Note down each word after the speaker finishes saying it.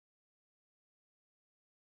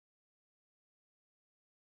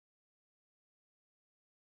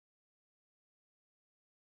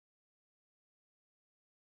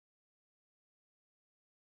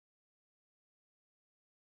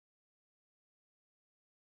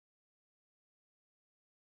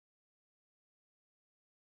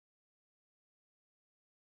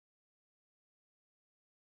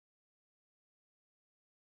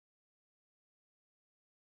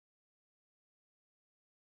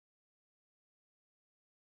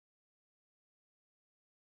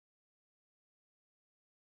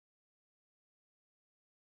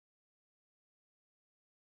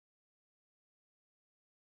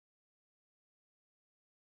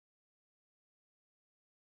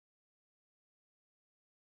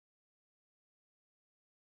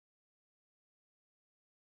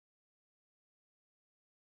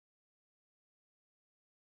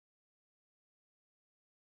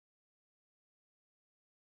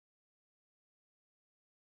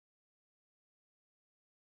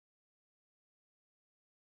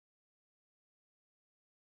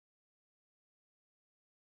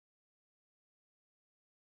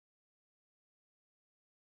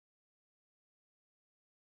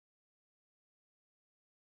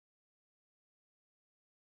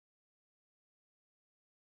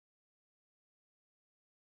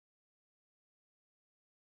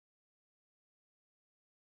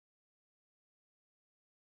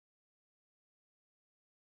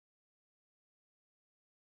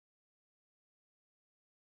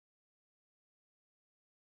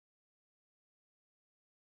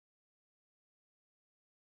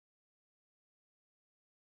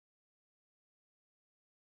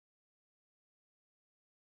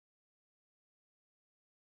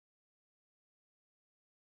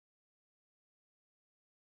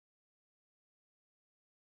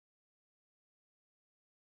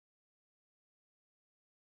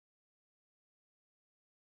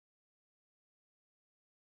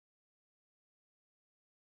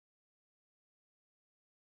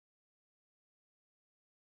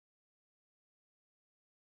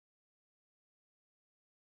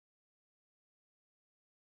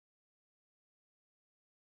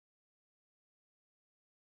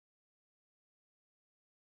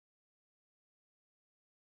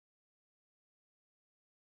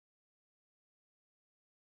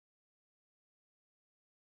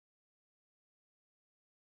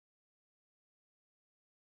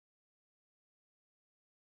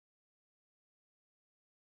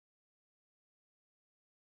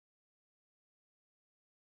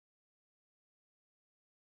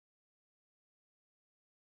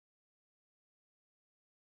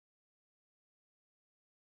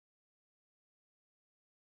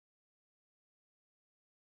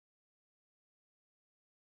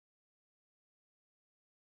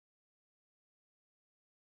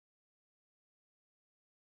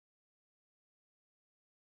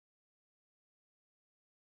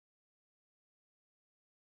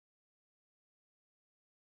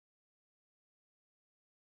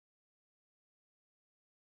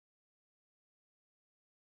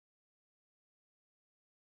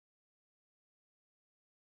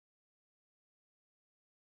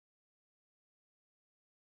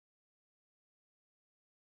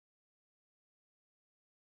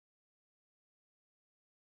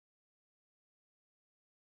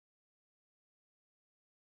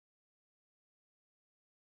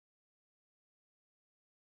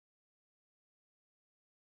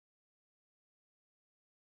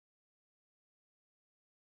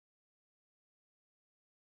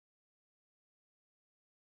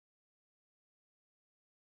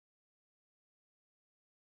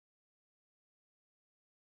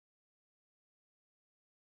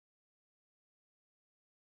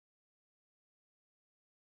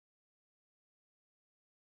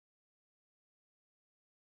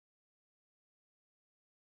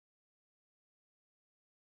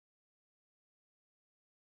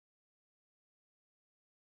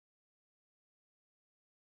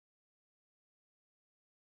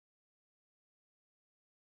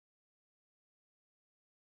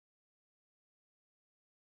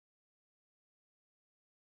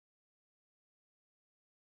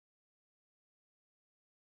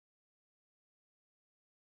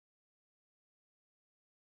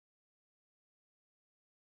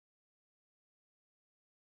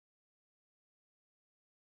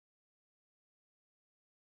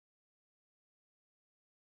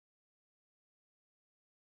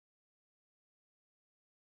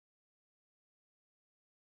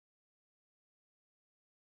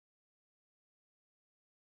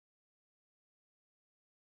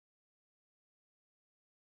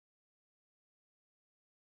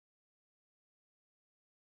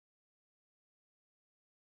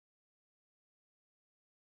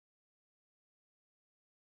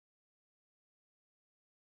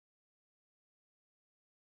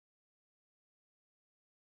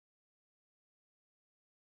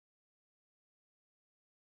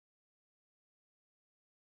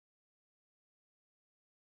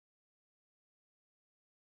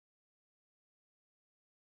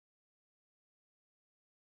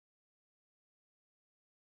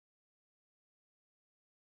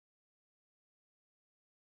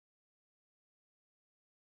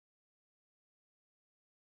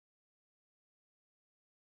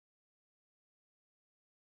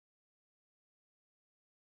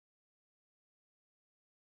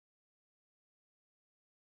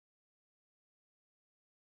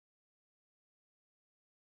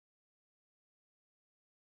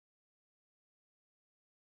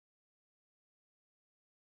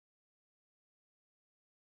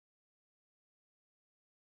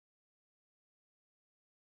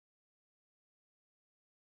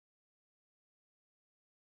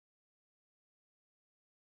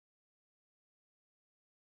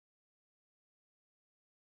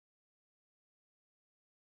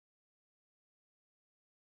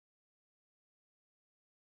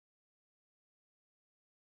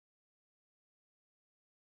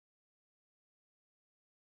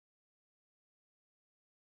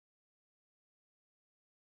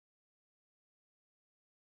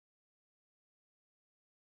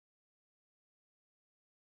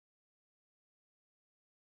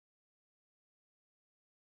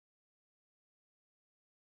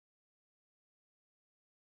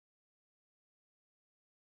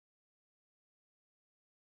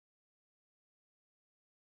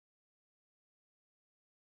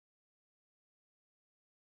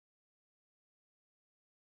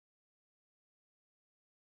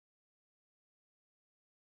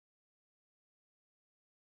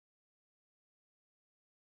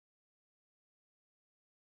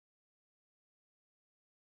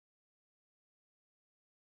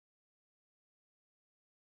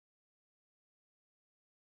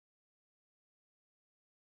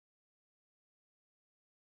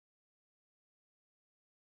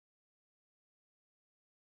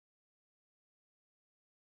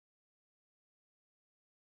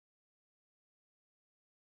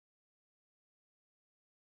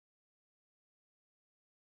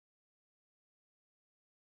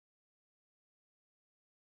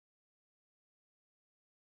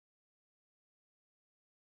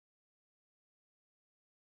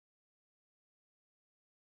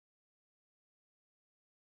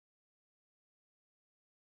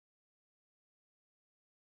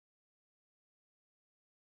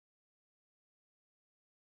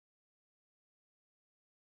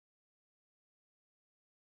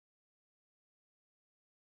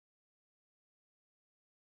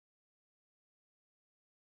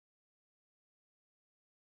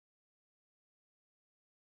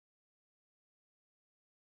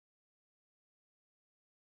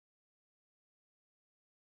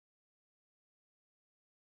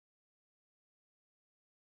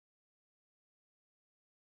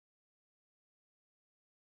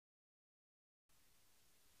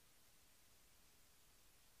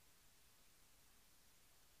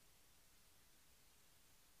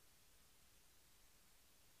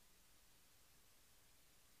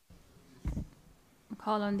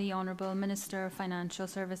call on the Honourable Minister of Financial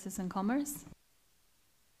Services and Commerce.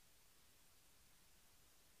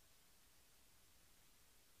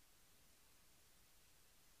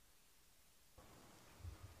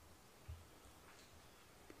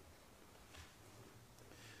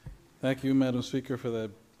 Thank you, Madam Speaker, for that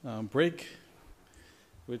break,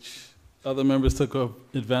 which other members took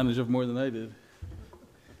advantage of more than I did.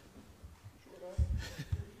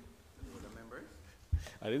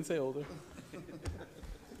 I didn't say older.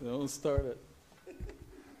 Don't start it.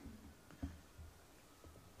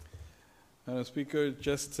 Madam Speaker,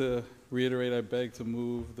 just to reiterate, I beg to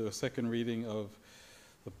move the second reading of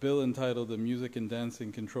the bill entitled the Music and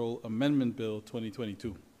Dancing Control Amendment Bill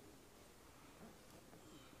 2022.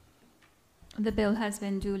 The bill has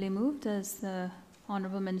been duly moved. Does the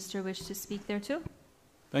Honourable Minister wish to speak thereto?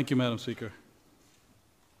 Thank you, Madam Speaker.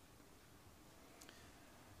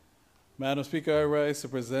 Madam Speaker, I rise to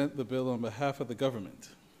present the bill on behalf of the government.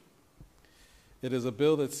 It is a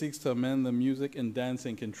bill that seeks to amend the Music and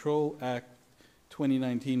Dancing Control Act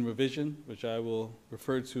 2019 revision, which I will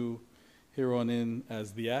refer to hereon in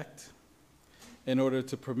as the Act, in order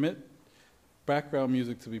to permit background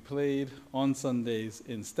music to be played on Sundays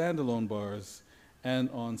in standalone bars and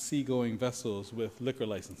on seagoing vessels with liquor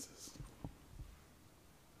licenses.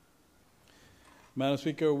 Madam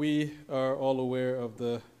Speaker, we are all aware of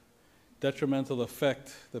the detrimental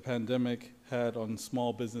effect the pandemic had on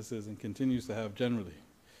small businesses and continues to have generally,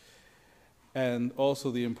 and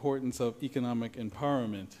also the importance of economic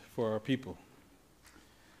empowerment for our people.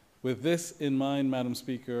 With this in mind, Madam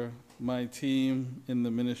Speaker, my team in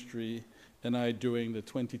the ministry and I, during the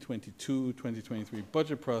 2022-2023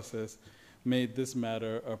 budget process, made this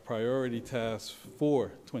matter a priority task for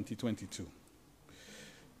 2022.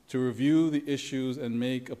 To review the issues and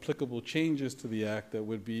make applicable changes to the Act that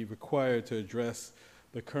would be required to address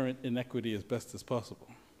the current inequity as best as possible.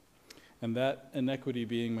 And that inequity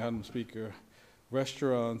being, Madam Speaker,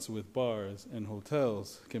 restaurants with bars and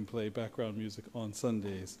hotels can play background music on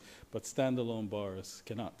Sundays, but standalone bars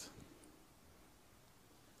cannot,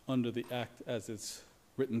 under the Act as it's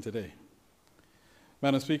written today.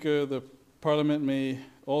 Madam Speaker, the Parliament may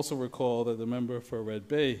also recall that the member for Red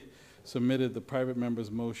Bay submitted the private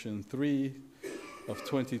member's motion 3 of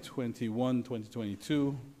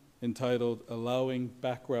 2021-2022 entitled Allowing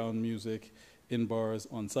Background Music in Bars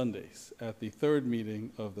on Sundays at the third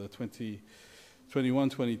meeting of the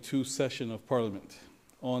 2021-22 session of Parliament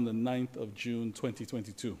on the 9th of June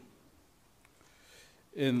 2022.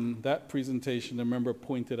 In that presentation, the member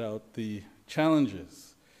pointed out the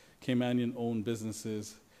challenges Caymanian-owned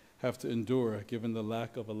businesses have to endure given the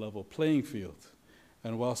lack of a level playing field,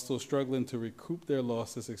 and while still struggling to recoup their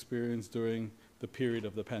losses experienced during the period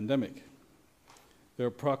of the pandemic. There are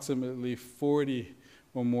approximately 40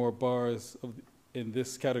 or more bars in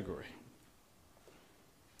this category.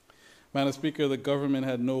 Madam Speaker, the government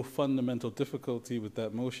had no fundamental difficulty with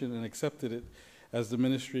that motion and accepted it as the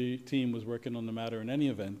ministry team was working on the matter in any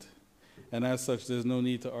event, and as such, there's no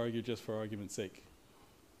need to argue just for argument's sake.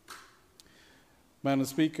 Madam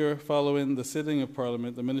Speaker, following the sitting of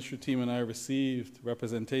Parliament, the ministry team and I received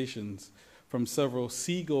representations from several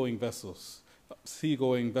seagoing vessel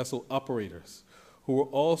operators who were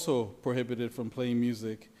also prohibited from playing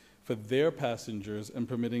music for their passengers and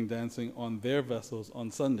permitting dancing on their vessels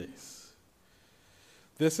on Sundays.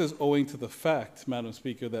 This is owing to the fact, Madam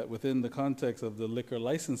Speaker, that within the context of the Liquor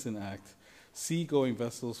Licensing Act, seagoing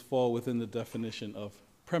vessels fall within the definition of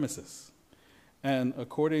premises. And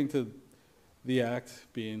according to the Act,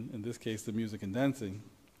 being in this case the music and dancing,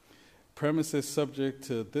 premises subject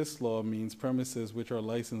to this law means premises which are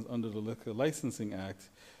licensed under the Liquor Licensing Act,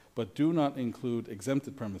 but do not include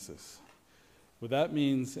exempted premises. What that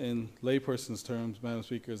means in layperson's terms, Madam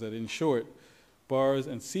Speaker, is that in short, bars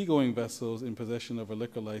and seagoing vessels in possession of a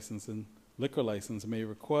liquor license may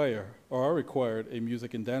require or are required a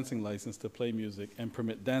music and dancing license to play music and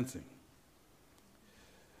permit dancing.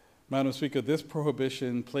 Madam Speaker, this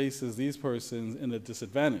prohibition places these persons in a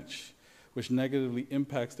disadvantage, which negatively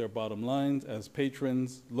impacts their bottom lines as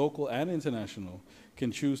patrons, local and international,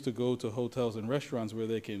 can choose to go to hotels and restaurants where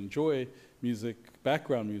they can enjoy music,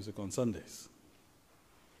 background music on Sundays.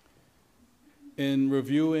 In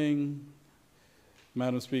reviewing,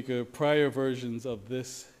 Madam Speaker, prior versions of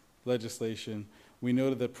this legislation, we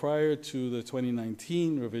noted that prior to the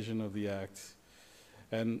 2019 revision of the Act,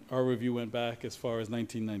 and our review went back as far as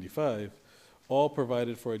 1995, all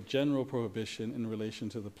provided for a general prohibition in relation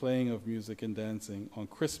to the playing of music and dancing on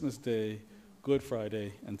Christmas Day, Good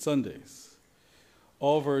Friday, and Sundays.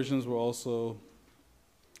 All versions were also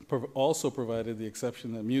provided the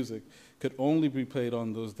exception that music could only be played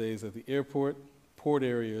on those days at the airport, port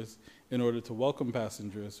areas in order to welcome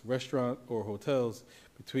passengers, restaurant or hotels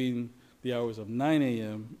between the hours of 9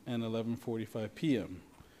 a.m. and 11:45 p.m.,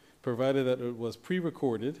 provided that it was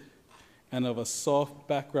pre-recorded and of a soft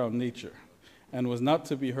background nature, and was not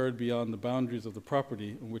to be heard beyond the boundaries of the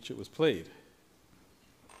property in which it was played.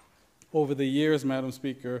 Over the years, Madam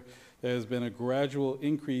Speaker, there has been a gradual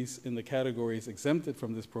increase in the categories exempted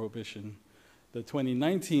from this prohibition. The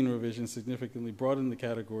 2019 revision significantly broadened the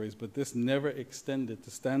categories, but this never extended to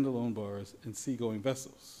standalone bars and seagoing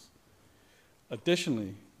vessels.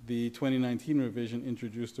 Additionally, the 2019 revision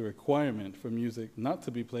introduced a requirement for music not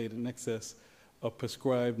to be played in excess of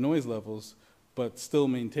prescribed noise levels, but still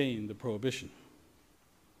maintained the prohibition.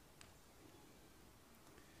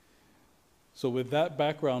 So with that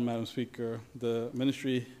background, Madam Speaker, the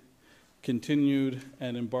ministry continued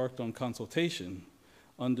and embarked on consultation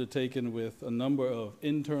undertaken with a number of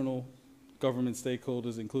internal government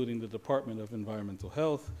stakeholders, including the Department of Environmental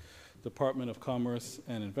Health, Department of Commerce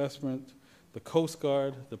and Investment, the Coast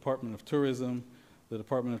Guard, Department of Tourism, the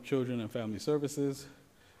Department of Children and Family Services,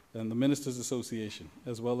 and the Ministers Association,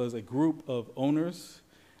 as well as a group of owners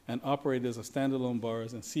and operators of standalone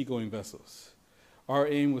bars and seagoing vessels. Our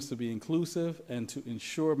aim was to be inclusive and to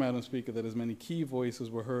ensure, Madam Speaker, that as many key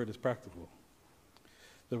voices were heard as practical.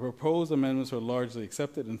 The proposed amendments were largely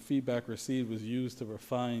accepted, and feedback received was used to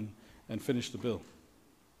refine and finish the bill.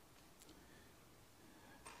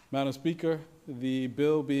 Madam Speaker, the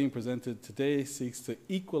bill being presented today seeks to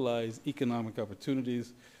equalize economic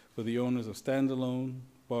opportunities for the owners of standalone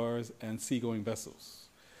bars and seagoing vessels.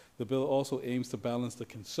 The bill also aims to balance the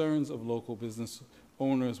concerns of local business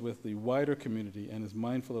owners with the wider community and is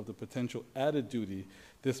mindful of the potential added duty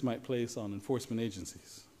this might place on enforcement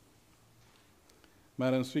agencies.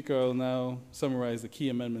 Madam Speaker, I will now summarize the key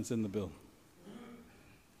amendments in the bill.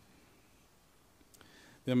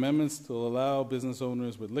 The amendments will allow business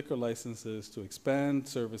owners with liquor licenses to expand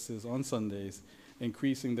services on Sundays,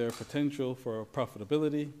 increasing their potential for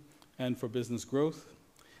profitability and for business growth,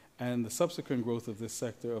 and the subsequent growth of this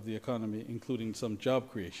sector of the economy, including some job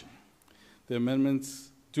creation. The amendments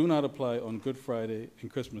do not apply on Good Friday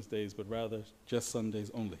and Christmas days, but rather just Sundays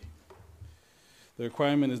only. The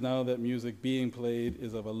requirement is now that music being played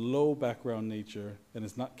is of a low background nature and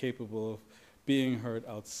is not capable of being heard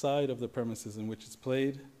outside of the premises in which it's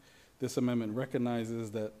played. This amendment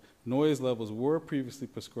recognizes that noise levels were previously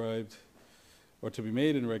prescribed or to be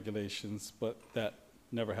made in regulations, but that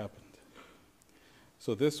never happened.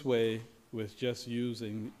 So this way, with just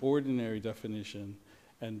using the ordinary definition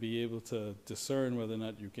and be able to discern whether or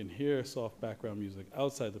not you can hear soft background music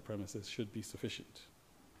outside the premises should be sufficient.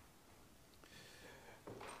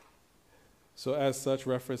 So as such,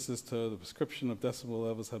 references to the prescription of decibel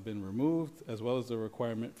levels have been removed, as well as the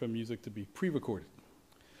requirement for music to be pre-recorded.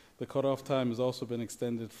 The cutoff time has also been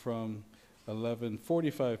extended from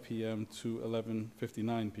 11:45 p.m. to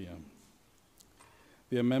 11:59 p.m.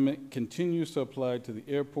 The amendment continues to apply to the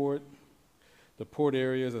airport, the port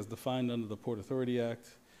areas as defined under the Port Authority Act,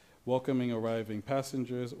 welcoming arriving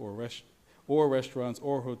passengers or restaurants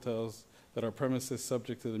or hotels that are premises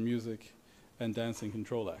subject to the Music and Dancing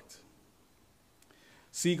Control Act.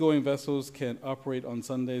 Seagoing vessels can operate on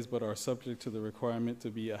Sundays but are subject to the requirement to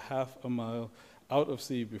be a half a mile out of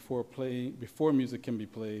sea before music can be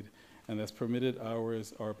played, and as permitted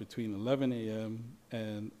hours are between 11 a.m.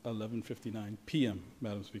 and 11:59 p.m.,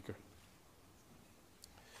 Madam Speaker.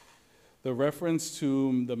 The reference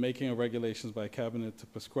to the making of regulations by Cabinet to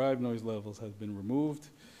prescribe noise levels has been removed.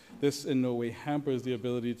 This in no way hampers the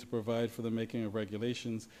ability to provide for the making of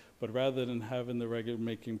regulations, but rather than having the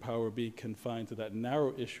regulation-making power be confined to that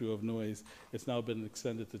narrow issue of noise, it's now been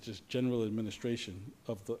extended to just general administration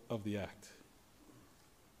of the Act.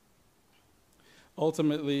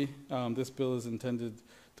 Ultimately, this bill is intended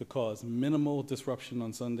to cause minimal disruption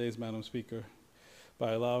on Sundays, Madam Speaker,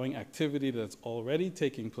 by allowing activity that's already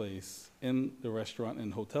taking place in the restaurant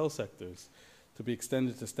and hotel sectors to be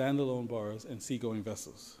extended to standalone bars and seagoing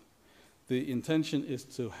vessels. The intention is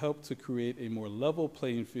to help to create a more level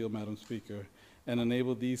playing field, Madam Speaker, and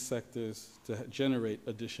enable these sectors to generate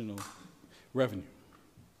additional revenue.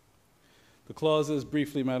 The clauses,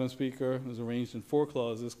 briefly, Madam Speaker, is arranged in 4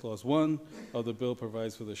 clauses. Clause 1 of the bill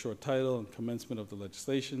provides for the short title and commencement of the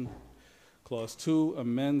legislation. Clause 2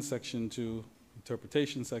 amends Section 2,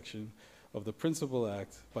 interpretation section, of the Principal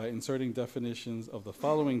Act by inserting definitions of the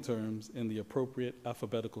following terms in the appropriate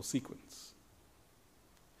alphabetical sequence.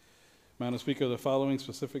 Madam Speaker, the following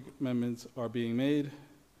specific amendments are being made.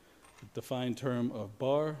 The defined term of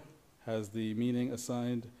bar has the meaning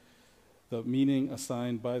assigned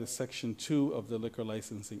by the Section 2 of the Liquor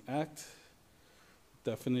Licensing Act.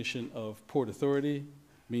 Definition of Port Authority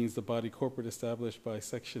means the body corporate established by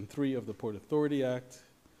Section 3 of the Port Authority Act.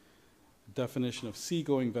 Definition of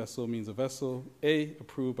seagoing vessel means a vessel, A,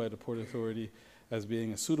 approved by the Port Authority as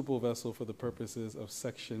being a suitable vessel for the purposes of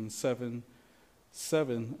Section 7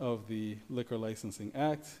 of the Liquor Licensing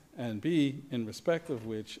Act, and B, in respect of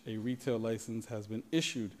which a retail license has been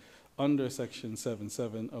issued under Section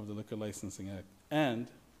 7.7 of the Liquor Licensing Act. And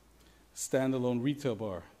standalone retail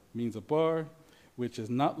bar means a bar which is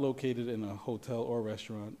not located in a hotel or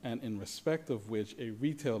restaurant, and in respect of which a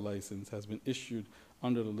retail license has been issued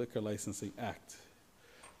under the Liquor Licensing Act.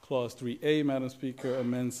 Clause 3A, Madam Speaker,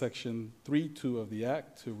 amends Section 3.2 of the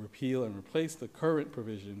Act to repeal and replace the current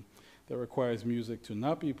provision that requires music to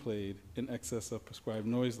not be played in excess of prescribed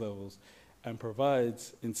noise levels, and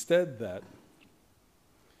provides instead that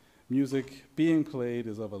music being played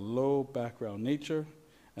is of a low background nature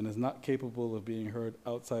and is not capable of being heard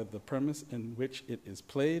outside the premise in which it is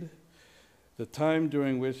played. The time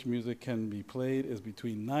during which music can be played is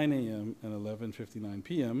between 9 a.m. and 11:59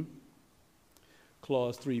 p.m.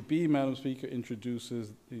 Clause 3B, Madam Speaker,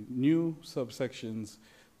 introduces the new subsections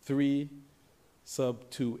 3, sub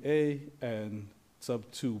 2A, and sub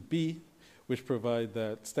 2B, which provide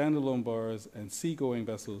that standalone bars and seagoing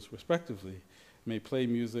vessels, respectively, may play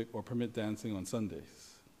music or permit dancing on Sundays.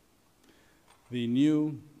 The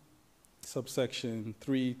new subsection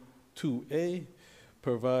 3.2a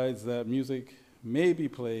provides that music may be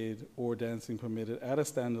played or dancing permitted at a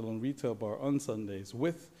standalone retail bar on Sundays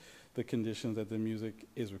with the condition that the music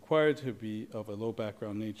is required to be of a low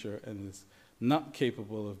background nature and is not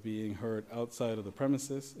capable of being heard outside of the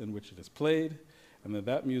premises in which it is played, and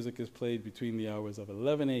that music is played between the hours of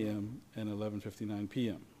 11 a.m. and 11:59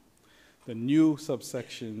 p.m. The new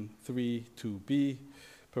subsection 3.2b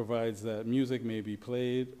provides that music may be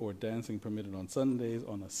played or dancing permitted on Sundays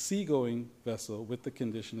on a seagoing vessel with the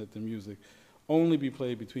condition that the music only be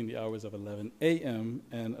played between the hours of 11 a.m.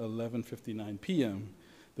 and 11:59 p.m.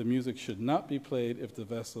 The music should not be played if the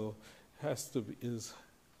vessel is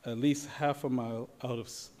at least half a mile out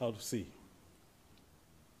of sea.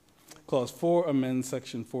 Clause 4 amends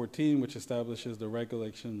Section 14, which establishes the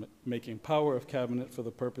regulation-making power of Cabinet for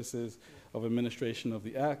the purposes of administration of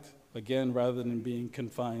the Act, again, rather than being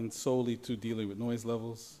confined solely to dealing with noise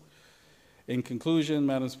levels. In conclusion,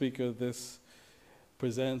 Madam Speaker, this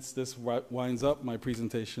winds up my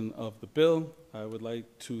presentation of the bill. I would like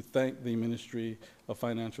to thank the Ministry of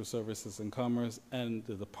Financial Services and Commerce and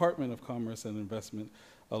the Department of Commerce and Investment,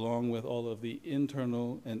 along with all of the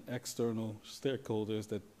internal and external stakeholders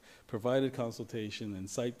that provided consultation,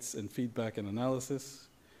 insights, and feedback and analysis.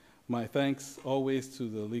 My thanks always to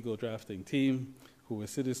the legal drafting team who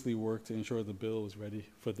assiduously worked to ensure the bill was ready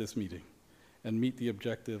for this meeting and meet the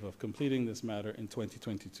objective of completing this matter in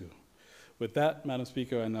 2022. With that, Madam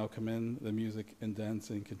Speaker, I now commend the Music and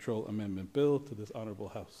Dancing Control Amendment Bill to this honorable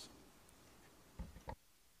House.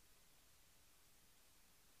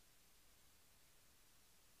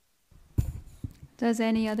 Does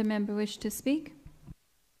any other member wish to speak?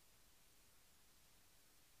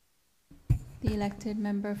 The elected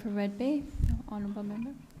member for Red Bay, honorable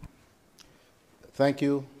member. Thank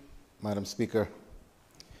you, Madam Speaker.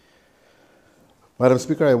 Madam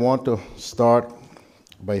Speaker, I want to start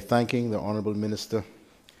by thanking the Honorable Minister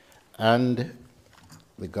and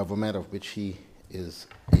the government of which he is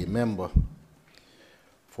a member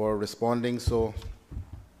for responding so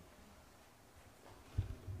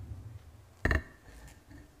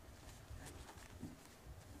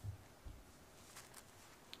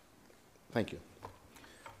Thank you.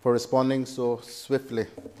 For responding so swiftly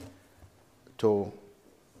to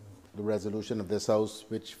the resolution of this House,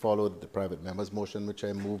 which followed the private member's motion, which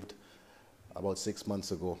I moved about 6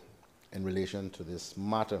 months ago in relation to this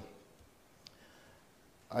matter.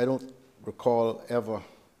 I don't recall ever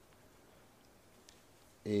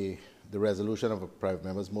the resolution of a private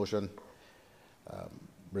member's motion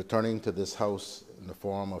returning to this House in the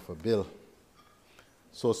form of a bill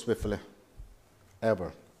so swiftly,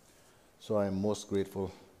 ever. So I am most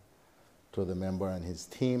grateful to the member and his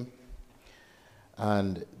team.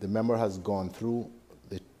 And the member has gone through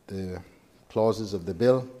the clauses of the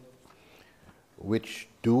bill, which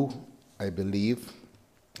do, I believe,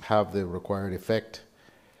 have the required effect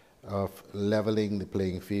of leveling the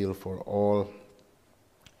playing field for all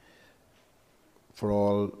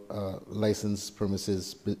licensed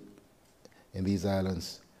premises in these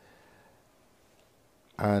islands.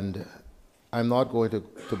 And I'm not going to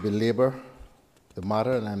belabor the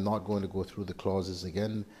matter, and I'm not going to go through the clauses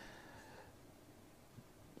again.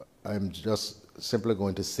 I'm just simply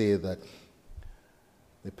going to say that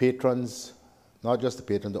the patrons, not just the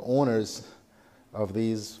patrons, the owners of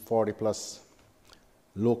these 40 plus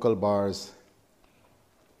local bars,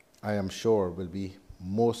 I am sure, will be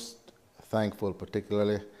most thankful,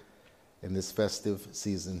 particularly in this festive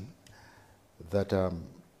season, that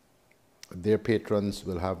their patrons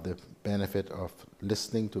will have the benefit of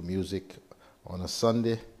listening to music on a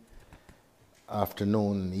Sunday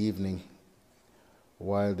afternoon and evening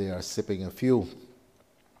while they are sipping a few.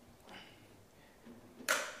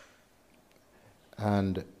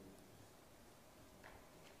 And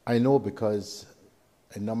I know, because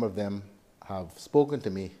a number of them have spoken to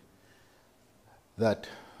me, that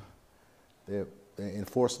the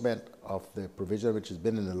enforcement of the provision, which has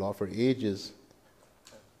been in the law for ages,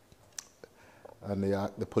 and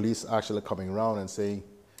the police actually coming around and saying,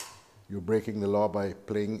 you're breaking the law by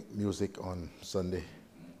playing music on Sunday,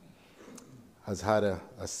 has had a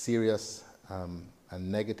serious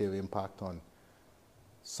and negative impact on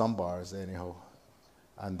some bars anyhow,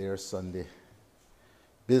 and their Sunday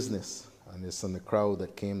business and the Sunday crowd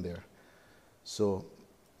that came there. So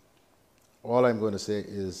all I'm going to say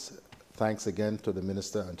is thanks again to the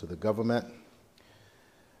minister and to the government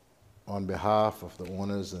on behalf of the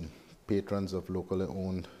owners and patrons of locally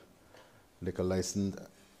owned liquor license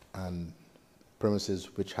and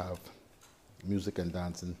premises which have music and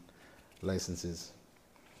dancing licenses.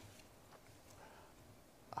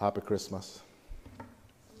 Happy Christmas.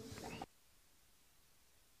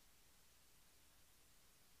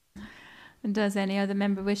 Does any other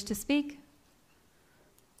member wish to speak?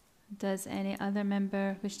 Does any other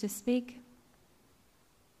member wish to speak?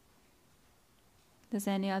 Does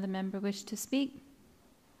any other member wish to speak?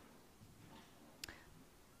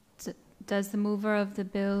 Does the mover of the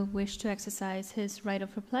bill wish to exercise his right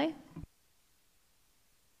of reply?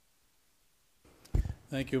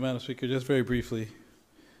 Thank you, Madam Speaker. Just very briefly,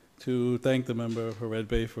 to thank the member for Red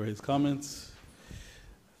Bay for his comments.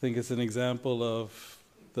 I think it's an example of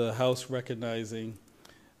the House recognizing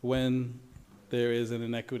when there is an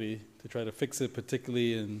inequity to try to fix it,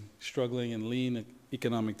 particularly in struggling and lean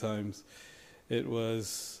economic times. It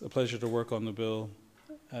was a pleasure to work on the bill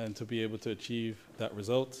and to be able to achieve that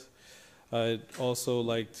result. I'd also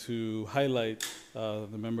like to highlight the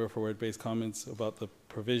member for Red Bay's comments about the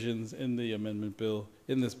provisions in the amendment bill,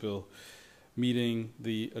 in this bill, meeting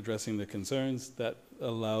addressing the concerns. That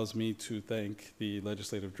allows me to thank the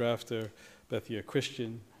legislative drafter, Bethia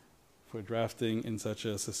Christian, for drafting in such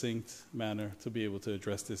a succinct manner to be able to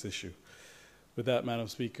address this issue. With that, Madam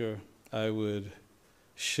Speaker, I would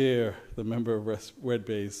share the member of Red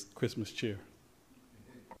Bay's Christmas cheer.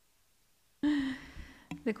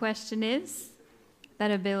 The question is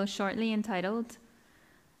that a bill shortly entitled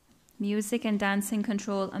Music and Dancing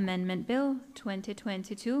Control Amendment Bill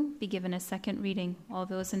 2022 be given a second reading. All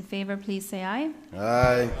those in favor, please say aye.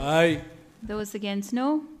 Aye. Aye. Those against,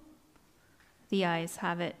 no. The ayes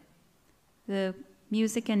have it. The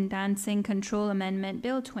Music and Dancing Control Amendment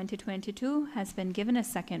Bill 2022 has been given a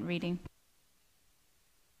second reading.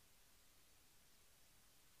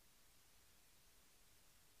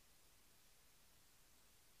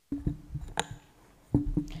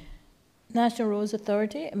 National Roads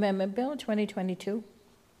Authority Amendment Bill 2022.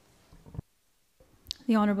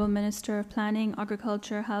 The Honourable Minister of Planning,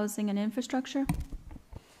 Agriculture, Housing and Infrastructure.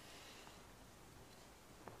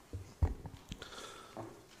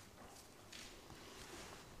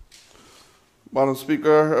 Madam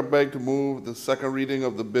Speaker, I beg to move the second reading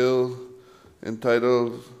of the bill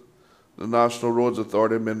entitled the National Roads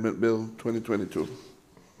Authority Amendment Bill 2022.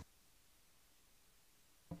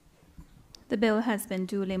 The bill has been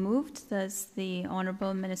duly moved. Does the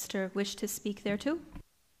Honourable Minister wish to speak thereto?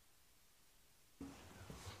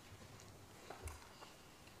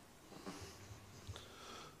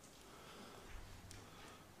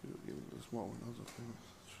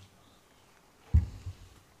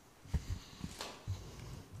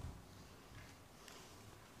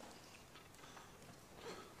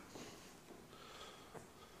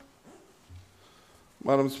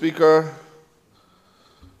 Madam Speaker,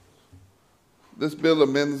 this bill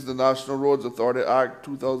amends the National Roads Authority Act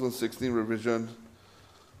 2016 revision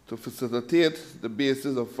to facilitate the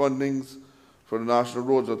basis of fundings for the National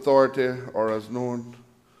Roads Authority, or as known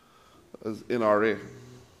as NRA.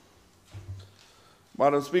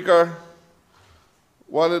 Madam Speaker,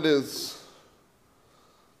 while it is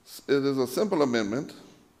a simple amendment,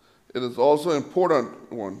 it is also an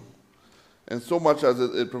important one, and so much as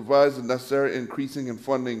it provides the necessary increasing in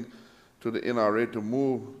funding to the NRA to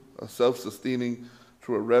move a self-sustaining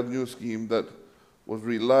through a revenue scheme that was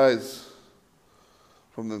realized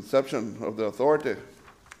from the inception of the authority.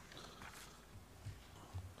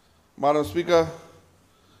 Madam Speaker,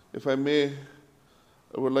 if I may,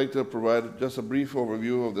 I would like to provide just a brief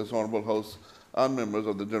overview of this Honorable House and members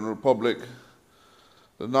of the general public.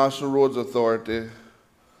 The National Roads Authority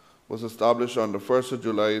was established on the 1st of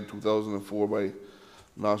July 2004 by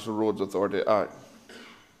National Roads Authority Act.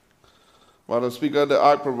 Madam Speaker, the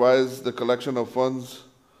Act provides the collection of funds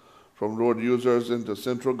from road users into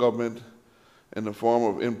central government in the form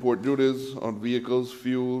of import duties on vehicles,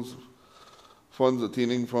 fuels, funds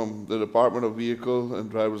attaining from the Department of Vehicle and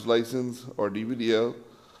Driver's License, or DVDL,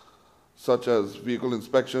 such as vehicle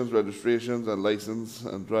inspections, registrations, and license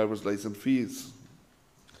and driver's license fees.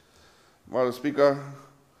 Madam Speaker,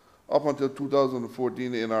 up until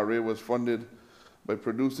 2014, the NRA was funded by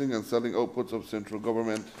producing and selling outputs of central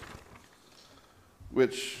government,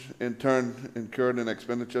 which in turn incurred in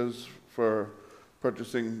expenditures for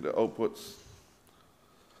purchasing the outputs.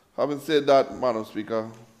 Having said that, Madam Speaker,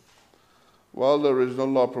 while the original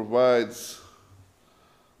law provides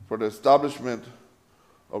for the establishment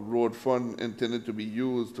of road fund intended to be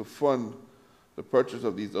used to fund the purchase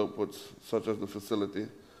of these outputs, such as the facility,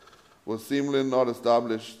 was seemingly not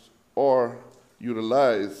established or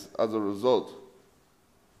utilized as a result.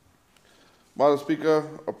 Madam Speaker,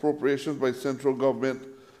 appropriations by central government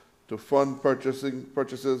to fund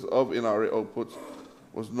purchases of NRA outputs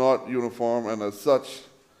was not uniform, and as such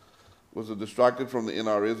was distracted from the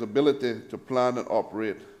NRA's ability to plan and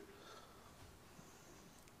operate.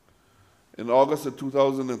 In August of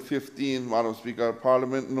 2015, Madam Speaker,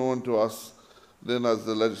 Parliament, known to us then as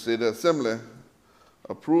the Legislative Assembly,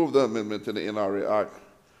 approved the amendment to the NRA Act,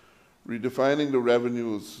 redefining the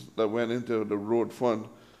revenues that went into the road fund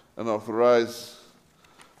and authorized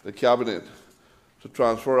the Cabinet to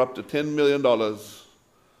transfer up to $10 million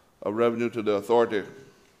of revenue to the authority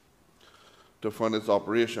to fund its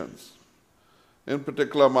operations. In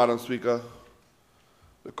particular, Madam Speaker,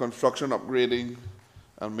 the construction, upgrading,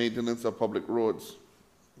 and maintenance of public roads.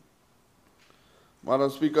 Madam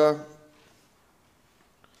Speaker,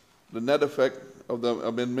 the net effect of the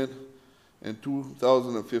amendment in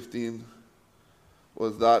 2015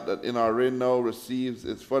 was that NRA now receives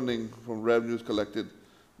its funding from revenues collected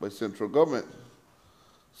by central government.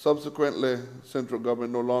 Subsequently, central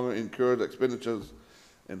government no longer incurs expenditures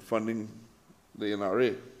in funding the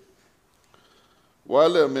NRA.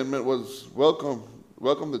 While the amendment was welcome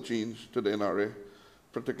the change to the NRA,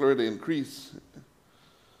 particularly the increase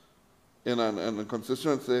in the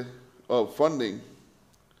consistency of funding,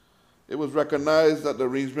 it was recognized that the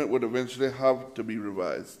arrangement would eventually have to be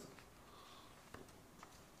revised.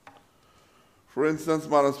 For instance,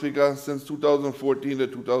 Madam Speaker, since 2014 to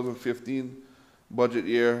 2015 budget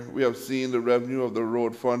year, we have seen the revenue of the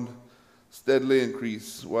road fund steadily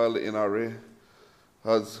increase, while the NRA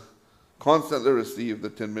has constantly received the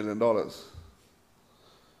 $10 million.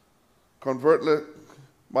 Conversely,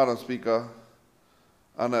 Madam Speaker,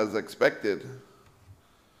 and as expected,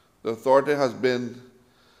 the authority has been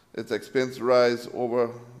its expense rise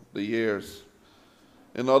over the years.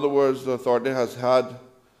 In other words, the authority has had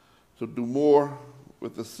to do more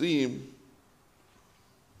with the same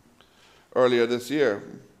earlier this year.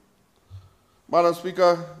 Madam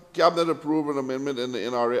Speaker, Cabinet approved an amendment in the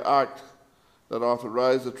NRA Act that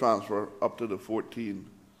authorized the transfer up to the $14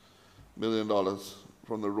 million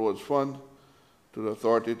from the Roads Fund to the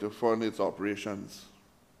authority to fund its operations.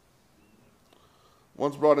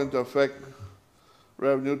 Once brought into effect,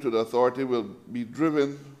 revenue to the authority will be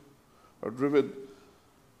driven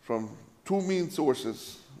from two main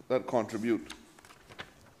sources that contribute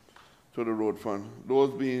to the road fund, those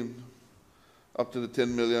being up to the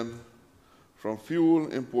 $10 million from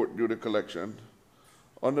fuel import duty collection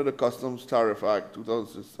under the Customs Tariff Act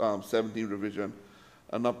 2017 revision,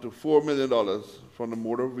 and up to $4 million from the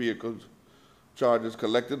motor vehicle charges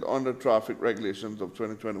collected under traffic regulations of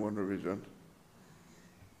 2021 revision.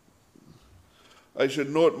 I should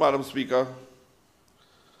note, Madam Speaker,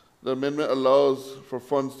 the amendment allows for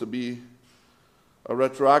funds to be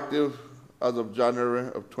retroactive as of January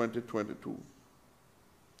of 2022.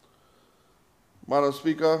 Madam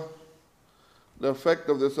Speaker, the effect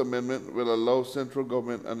of this amendment will allow central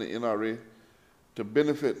government and the NRA to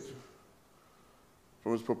benefit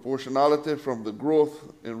from its proportionality from the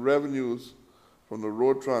growth in revenues from the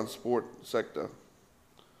road transport sector.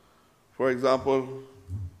 For example,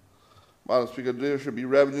 Madam Speaker, there should be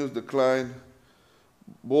revenues decline.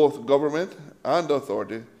 Both government and the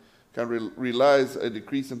authority can realize a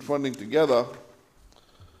decrease in funding together.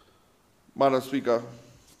 Madam Speaker,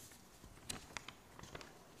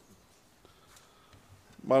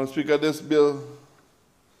 this bill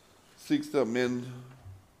seeks to amend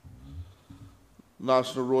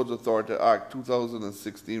National Roads Authority Act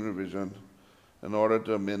 2016 revision in order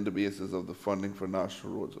to amend the basis of the funding for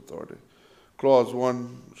National Roads Authority. Clause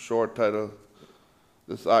 1, short title,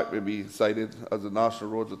 this act may be cited as the National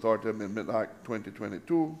Roads Authority Amendment Act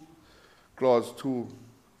 2022. Clause 2,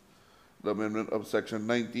 the amendment of Section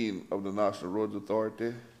 19 of the National Roads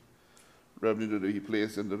Authority, revenue to be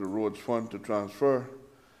placed into the Roads Fund to transfer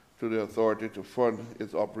to the authority to fund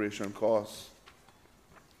its operation costs.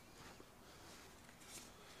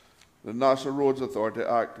 The National Roads Authority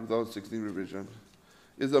Act 2016 revision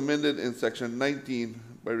is amended in Section 19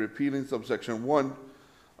 by repealing subsection 1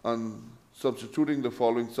 and substituting the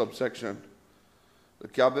following subsection. The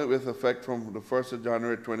Cabinet, with effect from the 1st of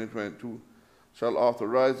January 2022, shall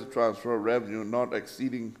authorize the transfer of revenue not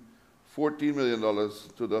exceeding $14 million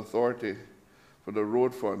to the authority for the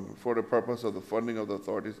road fund for the purpose of the funding of the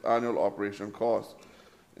authority's annual operation costs,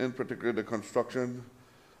 in particular the construction,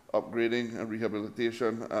 upgrading and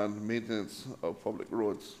rehabilitation and maintenance of public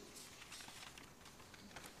roads.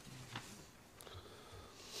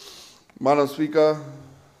 Madam Speaker,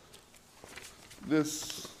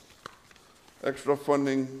 this extra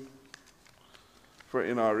funding for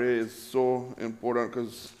NRA is so important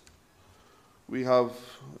because we have,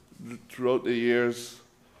 throughout the years,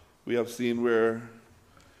 we have seen where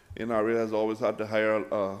NRA has always had to hire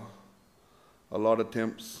a lot of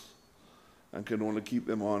temps and can only keep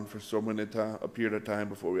them on for so many a period of time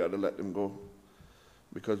before we had to let them go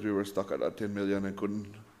because we were stuck at that 10 million and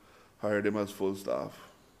couldn't hire them as full staff.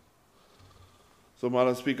 So,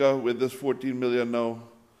 Madam Speaker, with this 14 million now,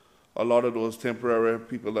 a lot of those temporary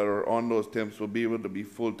people that are on those temps will be able to be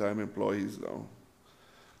full-time employees now.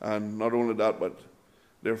 And not only that, but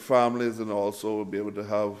their families and also will be able to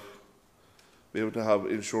have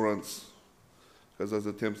insurance, because as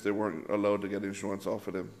the temps they weren't allowed to get insurance off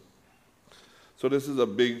of them. So this is a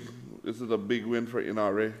big win for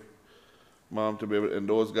NRA, Mom, to be able, and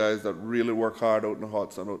those guys that really work hard out in the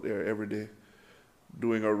hot sun out there every day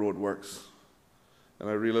doing our road works. And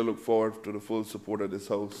I really look forward to the full support of this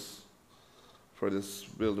House for this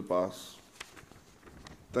bill to pass.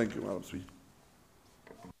 Thank you, Madam Speaker.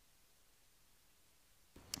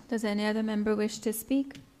 Does any other member wish to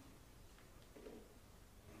speak?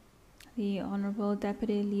 The Honourable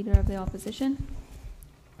Deputy Leader of the Opposition.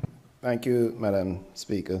 Thank you, Madam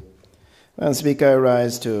Speaker. Madam Speaker, I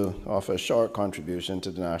rise to offer a short contribution to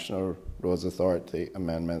the National Roads Authority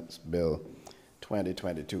Amendments Bill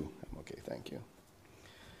 2022. I'm okay, thank you.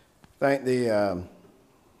 Thank the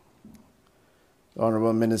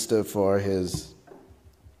Honourable Minister for his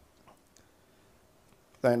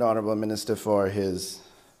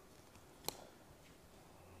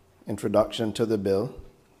introduction to the bill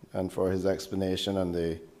and for his explanation on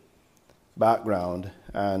the background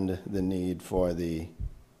and the need for the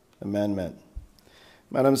amendment.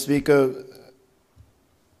 Madam Speaker,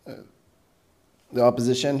 the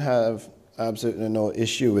opposition have absolutely no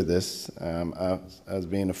issue with this. As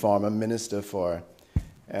being a former minister for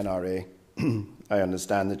NRA, I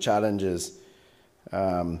understand the challenges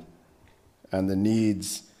and the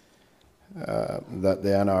needs that the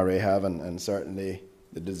NRA have, and certainly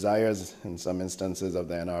the desires in some instances of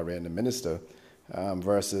the NRA and the minister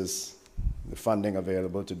versus the funding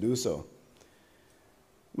available to do so.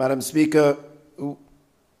 Madam Speaker,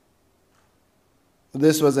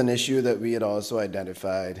 this was an issue that we had also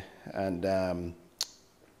identified, and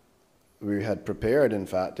we had prepared, in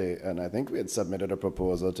fact, and I think we had submitted a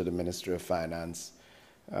proposal to the Ministry of Finance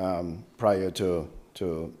prior to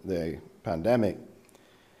the pandemic.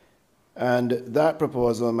 And that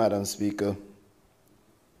proposal, Madam Speaker,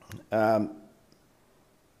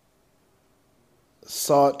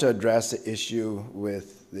 sought to address the issue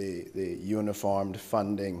with the uniformed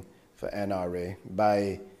funding for NRA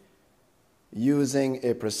by using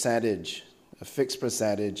a fixed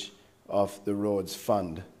percentage of the roads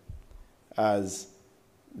fund as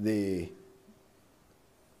the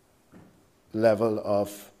level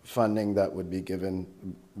of funding that would be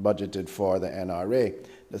budgeted for the NRA.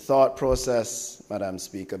 The thought process, Madam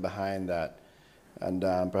Speaker, behind that, and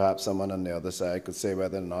perhaps someone on the other side could say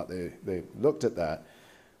whether or not they looked at that,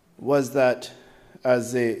 was that,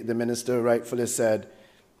 as the minister rightfully said,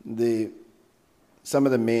 some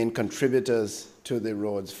of the main contributors to the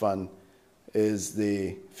roads fund is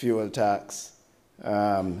the fuel tax,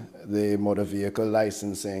 the motor vehicle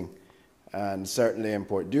licensing, and certainly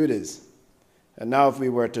import duties. And now if we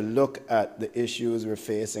were to look at the issues we're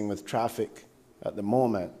facing with traffic at the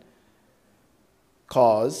moment,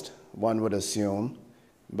 caused, one would assume,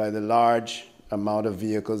 by the large amount of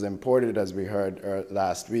vehicles imported, as we heard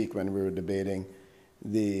last week when we were debating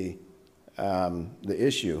the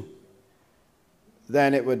issue,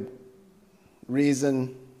 then it would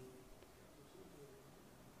reason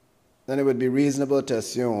then it would be reasonable to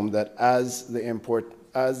assume that as the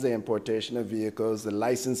importation of vehicles, the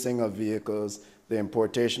licensing of vehicles, the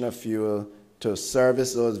importation of fuel to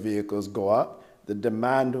service those vehicles go up, the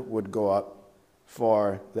demand would go up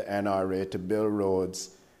for the NRA to build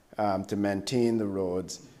roads, to maintain the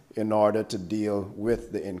roads in order to deal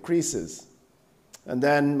with the increases. And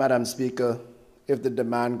then, Madam Speaker, if the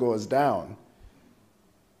demand goes down,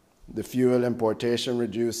 the fuel importation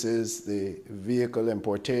reduces, the vehicle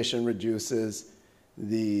importation reduces,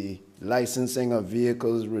 the licensing of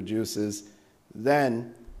vehicles reduces,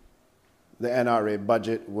 then the NRA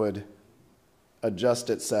budget would adjust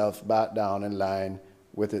itself back down in line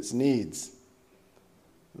with its needs.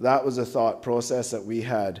 That was a thought process that we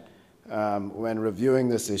had when reviewing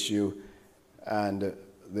this issue, and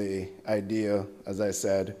the idea, as I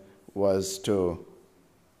said, was to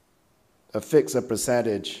affix a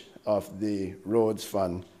percentage of the roads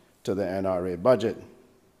fund to the NRA budget.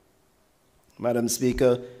 Madam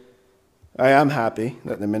Speaker, I am happy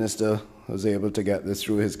that the minister was able to get this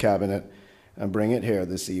through his cabinet and bring it here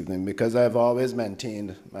this evening, because I've always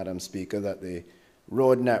maintained, Madam Speaker, that the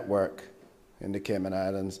road network in the Cayman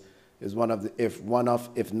Islands is one of,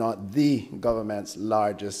 if not the government's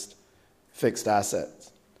largest fixed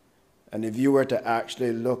assets. And if you were to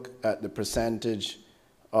actually look at the percentage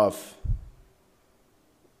of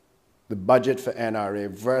the budget for NRA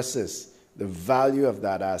versus the value of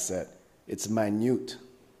that asset, it's minute.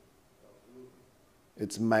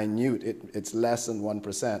 It's minute. It's less than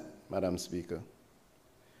 1%, Madam Speaker.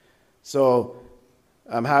 So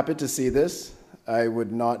I'm happy to see this. I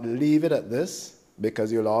would not leave it at this,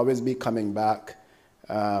 because you'll always be coming back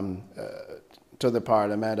to the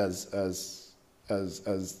Parliament as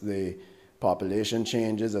the population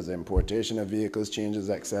changes, as the importation of vehicles changes,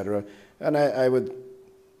 etc. And I would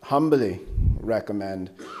humbly recommend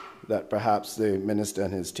that perhaps the minister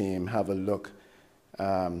and his team have a look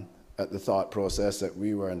at the thought process that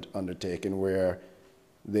we were undertaking, where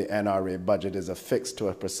the NRA budget is affixed to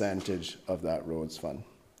a percentage of that roads fund.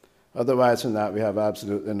 Otherwise, from that, we have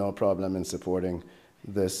absolutely no problem in supporting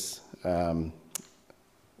this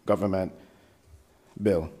government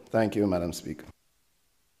bill. Thank you, Madam Speaker.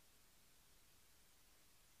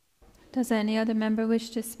 Does any other member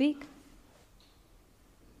wish to speak?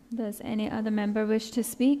 Does any other member wish to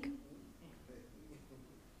speak?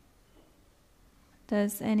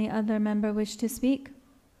 Does any other member wish to speak?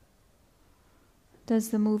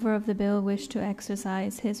 Does the mover of the bill wish to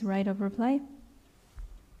exercise his right of reply?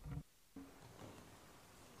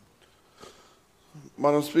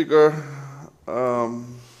 Madam Speaker,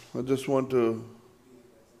 I just want to,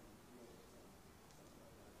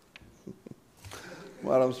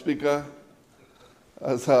 Madam Speaker,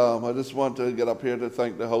 I just want to get up here to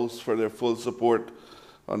thank the House for their full support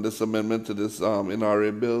on this amendment to this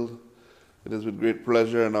NRA bill. It is with great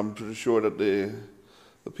pleasure, and I'm pretty sure that the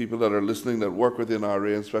people that are listening that work with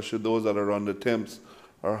NRA, especially those that are on the temps,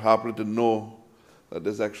 are happy to know that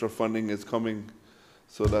this extra funding is coming,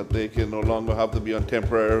 so that they can no longer have to be on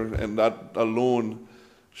temporary, and that alone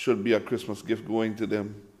should be a Christmas gift going to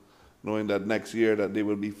them, knowing that next year that they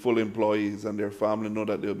will be full employees, and their family know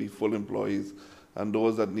that they'll be full employees, and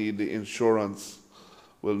those that need the insurance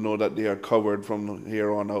will know that they are covered from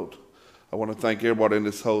here on out. I want to thank everybody in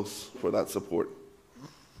this House for that support.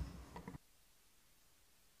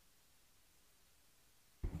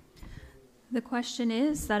 The question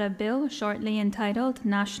is that a bill shortly entitled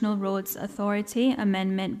National Roads Authority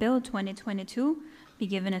Amendment Bill 2022 be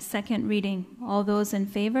given a second reading. All those in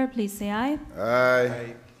favor, please say aye.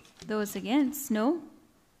 Aye. Those against, no.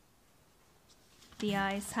 The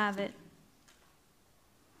ayes have it.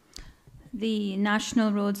 The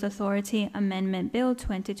National Roads Authority Amendment Bill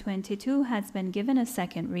 2022 has been given a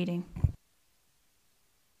second reading.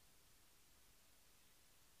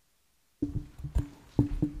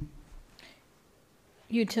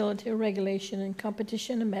 Utility Regulation and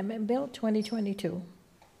Competition Amendment Bill 2022.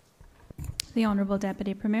 The Honourable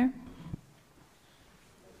Deputy Premier.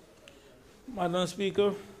 Madam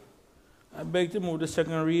Speaker, I beg to move the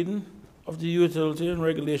second reading of the Utility and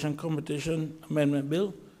Regulation Competition Amendment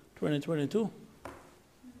Bill 2022.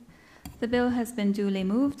 The bill has been duly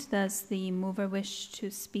moved. Does the mover wish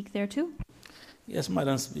to speak thereto? Yes,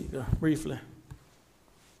 Madam Speaker, briefly.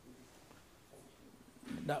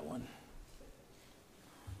 That one.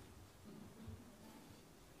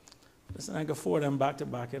 Listen, I got four of them back to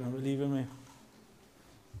back, and I'm believing me.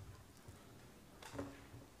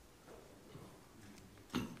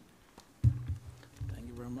 Thank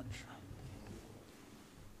you very much.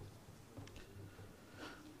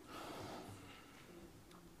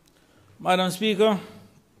 Madam Speaker,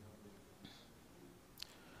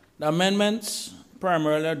 The amendments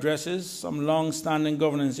primarily addresses some long-standing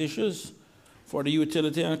governance issues for the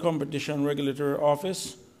Utility and Competition Regulatory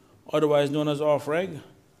Office, otherwise known as OFREG,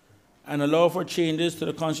 and allow for changes to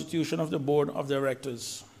the constitution of the Board of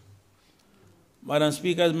Directors. Madam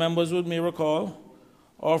Speaker, as members may recall,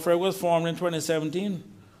 OFREG was formed in 2017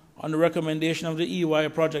 on the recommendation of the EY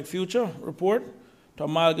Project Future report to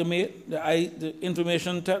amalgamate the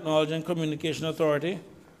Information Technology and Communication Authority,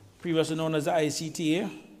 previously known as the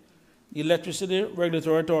ICTA, the Electricity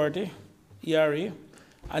Regulatory Authority, ERA,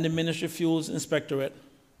 and the Ministry of Fuels Inspectorate.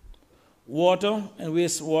 Water and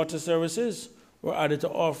wastewater services were added to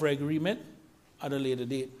OFREG remit at a later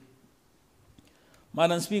date.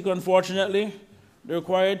 Madam Speaker, unfortunately, the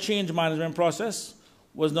required change management process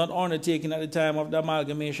was not undertaken at the time of the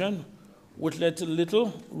amalgamation, which led to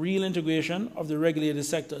little real integration of the regulated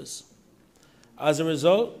sectors. As a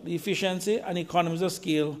result, the efficiency and economies of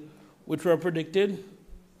scale which were predicted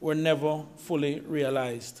were never fully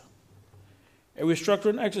realized. A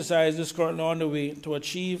restructuring exercise is currently underway to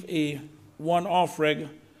achieve a one OFREG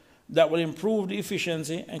that will improve the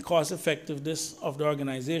efficiency and cost effectiveness of the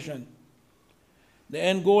organization. The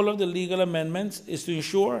end goal of the legal amendments is to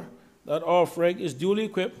ensure that OFREG is duly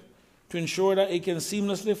equipped to ensure that it can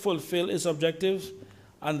seamlessly fulfill its objectives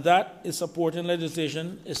and that its supporting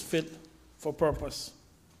legislation is fit for purpose.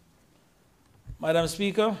 Madam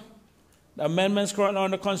Speaker, the amendments currently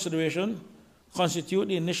under consideration constitute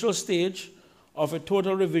the initial stage of a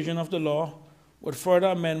total revision of the law, with further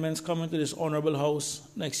amendments coming to this Honorable House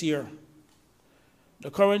next year. The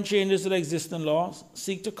current changes to the existing laws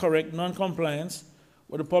seek to correct non-compliance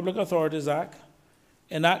with the Public Authorities Act,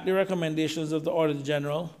 enact the recommendations of the Auditor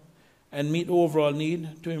General, and meet the overall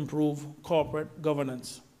need to improve corporate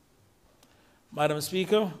governance. Madam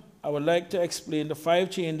Speaker, I would like to explain the 5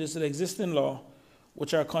 changes to the existing law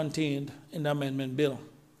which are contained in the amendment bill.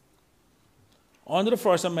 Under the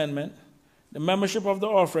first amendment, the membership of the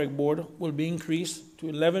OFREG board will be increased to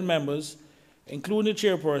 11 members, including the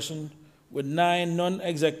chairperson, with 9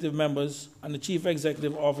 non-executive members and the chief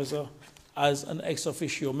executive officer as an ex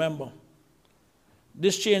officio member.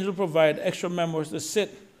 This change will provide extra members to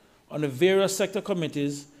sit on the various sector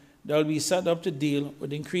committees that will be set up to deal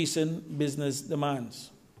with increasing business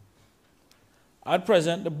demands. At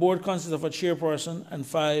present, the board consists of a chairperson and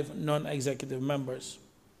 5 non-executive members.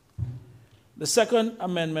 The second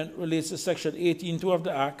amendment relates to Section 18.2 of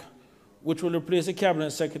the Act, which will replace the Cabinet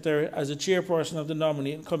Secretary as the chairperson of the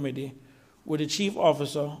nominating committee with the chief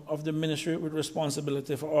officer of the ministry with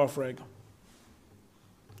responsibility for OFREG.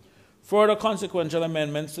 Further consequential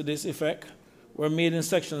amendments to this effect were made in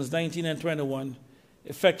Sections 19 and 21,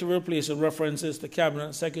 effectively replacing references to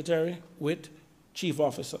Cabinet Secretary with chief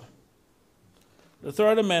officer. The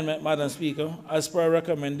third amendment, Madam Speaker, as per a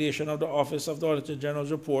recommendation of the Office of the Auditor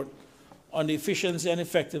General's report on the efficiency and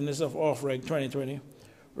effectiveness of OFREG 2020,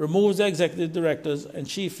 removes the executive directors and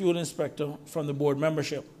chief fuel inspector from the board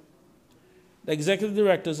membership. The executive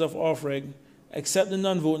directors of OFREG, except the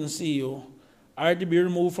non-voting CEO, are to be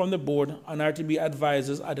removed from the board and are to be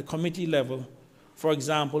advisors at the committee level, for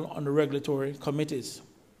example, on the regulatory committees.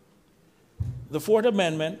 The fourth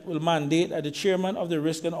amendment will mandate that the chairman of the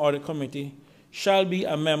Risk and Audit Committee shall be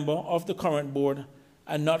a member of the current board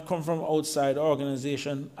and not come from outside the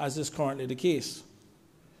organization, as is currently the case.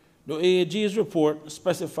 The AAG's report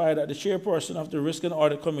specified that the chairperson of the Risk and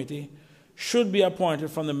Audit Committee should be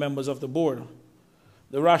appointed from the members of the board.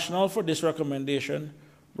 The rationale for this recommendation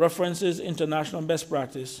references international best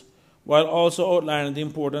practice, while also outlining the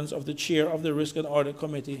importance of the chair of the Risk and Audit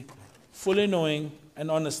Committee fully knowing and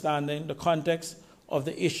understanding the context of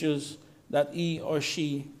the issues that he or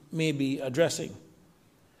she may be addressing.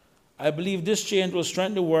 I believe this change will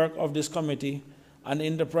strengthen the work of this committee and the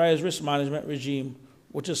enterprise risk management regime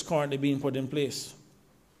which is currently being put in place.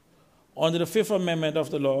 Under the Fifth Amendment of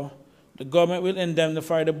the law, the government will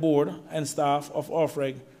indemnify the board and staff of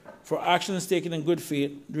OFREG for actions taken in good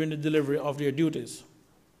faith during the delivery of their duties.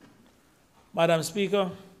 Madam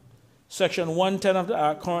Speaker, Section 110 of the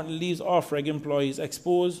Act currently leaves OFREG employees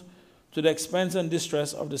exposed to the expense and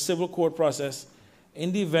distress of the civil court process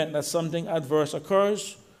in the event that something adverse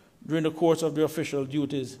occurs during the course of their official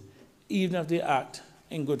duties, even if they act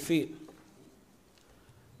in good faith.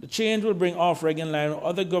 The change will bring OFREG in line with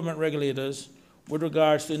other government regulators with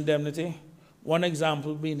regards to indemnity, one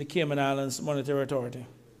example being the Cayman Islands Monetary Authority.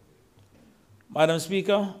 Madam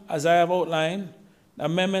Speaker, as I have outlined, the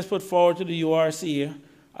amendments put forward to the URCA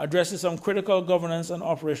addresses some critical governance and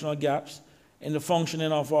operational gaps in the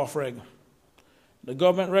functioning of OFREG. The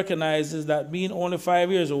government recognizes that being only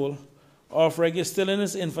 5 years old, OFREG is still in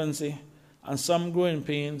its infancy and some growing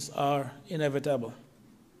pains are inevitable.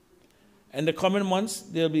 In the coming months,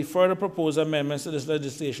 there will be further proposed amendments to this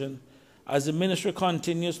legislation as the Ministry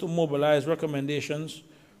continues to mobilize recommendations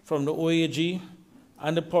from the OAG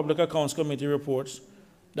and the Public Accounts Committee reports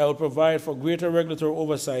that will provide for greater regulatory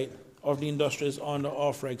oversight of the industries under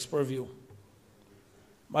off-regs purview.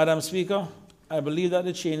 Madam Speaker, I believe that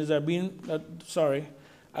the changes that are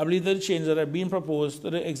being proposed to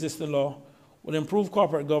the existing law will improve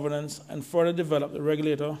corporate governance and further develop the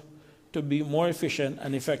regulator to be more efficient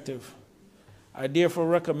and effective. I therefore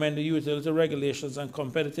recommend the Utility Regulations and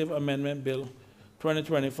Competitive Amendment Bill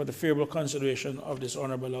 2020 for the favorable consideration of this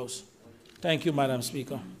Honourable House. Thank you, Madam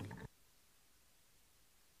Speaker.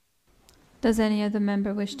 Does any other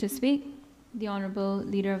member wish to speak? The Honourable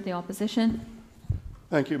Leader of the Opposition.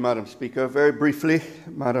 Thank you, Madam Speaker. Very briefly,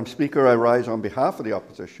 Madam Speaker, I rise on behalf of the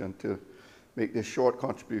opposition to make this short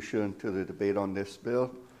contribution to the debate on this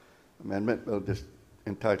bill, amendment bill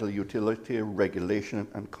entitled Utility Regulation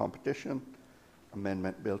and Competition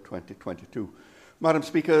Amendment Bill 2022. Madam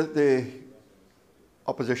Speaker, the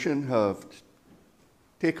opposition have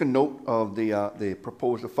taken note of the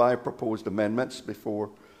five proposed amendments before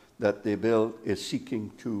that the bill is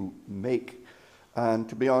seeking to make. And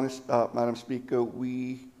to be honest, Madam Speaker,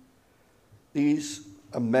 these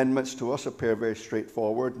amendments to us appear very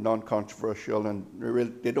straightforward, non-controversial, and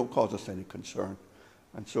they don't cause us any concern.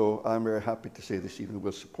 And so I'm very happy to say this evening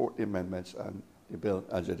we'll support the amendments and the bill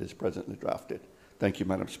as it is presently drafted. Thank you,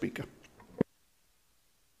 Madam Speaker.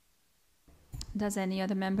 Does any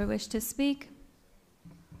other member wish to speak?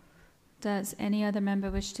 Does any other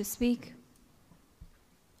member wish to speak?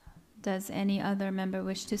 Does any other member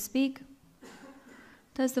wish to speak?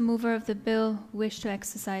 Does the mover of the bill wish to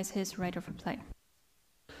exercise his right of reply?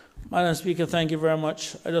 Madam Speaker, thank you very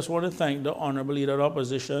much. I just want to thank the Honourable Leader of the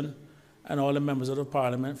Opposition and all the members of the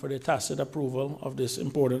Parliament for their tacit approval of this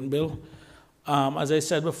important bill. As I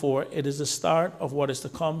said before, it is the start of what is to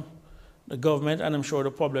come. The government, and I'm sure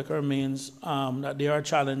the public, remains that there are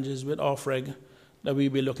challenges with off-reg that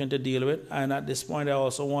we'll be looking to deal with. And at this point, I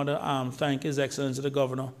also want to thank His Excellency the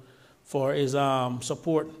Governor for his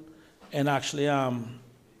support in actually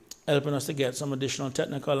helping us to get some additional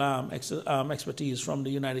technical expertise from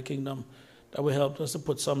the United Kingdom that will help us to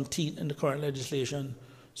put some teeth in the current legislation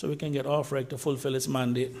so we can get off-reg to fulfill its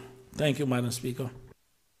mandate. Thank you, Madam Speaker.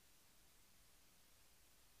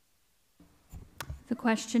 The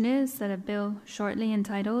question is that a bill shortly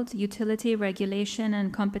entitled Utility Regulation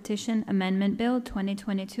and Competition Amendment Bill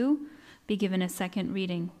 2022 be given a second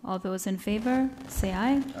reading. All those in favor, say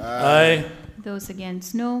aye. Aye. Those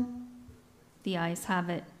against, no. The ayes have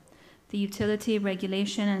it. The Utility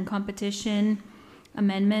Regulation and Competition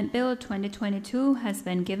Amendment Bill 2022 has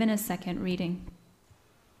been given a second reading.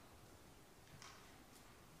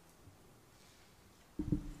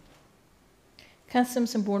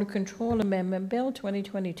 Customs and Border Control Amendment Bill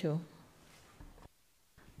 2022.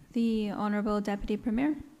 The Honourable Deputy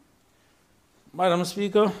Premier. Madam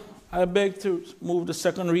Speaker, I beg to move the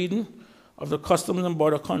second reading of the Customs and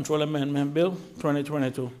Border Control Amendment Bill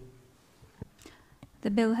 2022.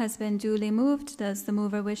 The bill has been duly moved. Does the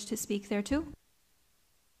mover wish to speak thereto?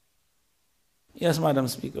 Yes, Madam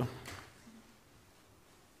Speaker.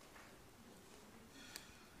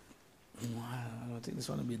 I don't think this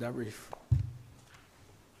one will be that brief.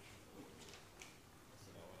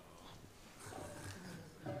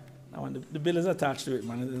 Now, the bill is attached to it,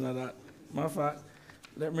 man. It's not that. Matter of fact,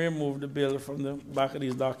 let me remove the bill from the back of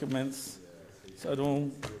these documents so I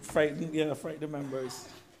don't frighten the members.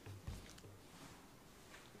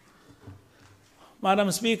 Madam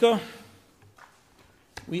Speaker,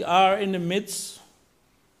 we are in the midst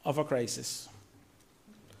of a crisis.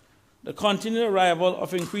 The continued arrival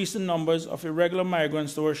of increasing numbers of irregular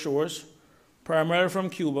migrants to our shores, primarily from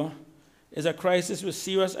Cuba, is a crisis with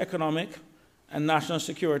serious economic and national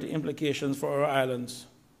security implications for our islands.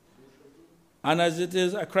 And as it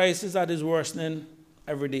is a crisis that is worsening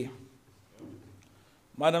every day.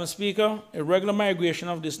 Madam Speaker, irregular migration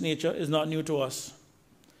of this nature is not new to us.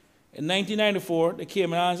 In 1994, the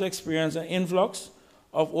Cayman Islands experienced an influx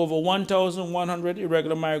of over 1,100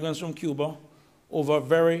 irregular migrants from Cuba over a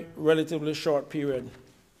very relatively short period.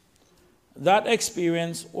 That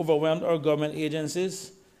experience overwhelmed our government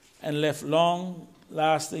agencies and left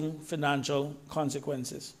long-lasting financial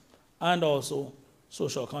consequences and also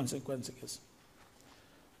social consequences.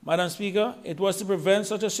 Madam Speaker, it was to prevent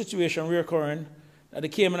such a situation reoccurring that the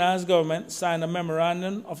Cayman Islands government signed a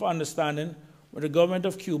memorandum of understanding with the government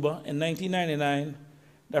of Cuba in 1999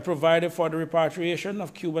 that provided for the repatriation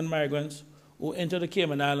of Cuban migrants who enter the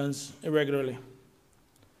Cayman Islands irregularly.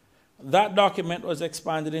 That document was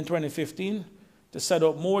expanded in 2015 to set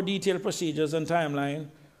up more detailed procedures and timeline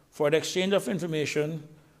for the exchange of information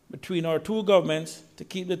between our two governments to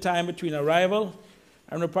keep the time between arrival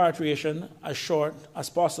and repatriation as short as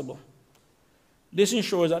possible. This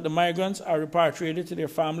ensures that the migrants are repatriated to their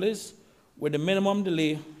families with the minimum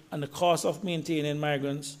delay, and the cost of maintaining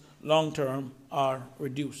migrants long-term are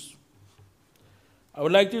reduced. I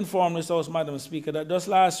would like to inform this House, Madam Speaker, that just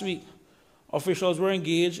last week, officials were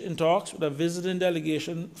engaged in talks with a visiting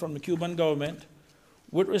delegation from the Cuban government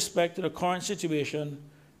with respect to the current situation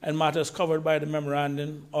and matters covered by the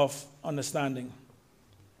Memorandum of Understanding.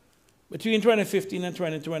 Between 2015 and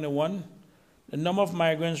 2021, the number of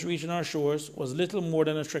migrants reaching our shores was little more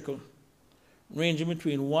than a trickle, ranging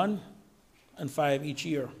between 1 and 5 each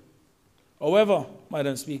year. However,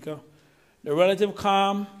 Madam Speaker, the relative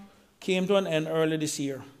calm came to an end early this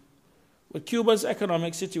year. With Cuba's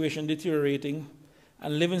economic situation deteriorating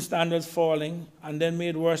and living standards falling, and then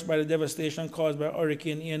made worse by the devastation caused by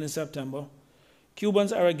Hurricane Ian in September,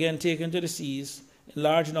 Cubans are again taken to the seas in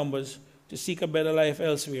large numbers to seek a better life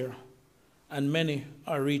elsewhere, and many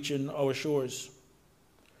are reaching our shores.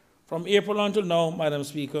 From April until now, Madam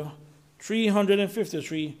Speaker,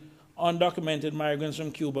 353 undocumented migrants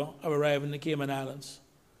from Cuba have arrived in the Cayman Islands,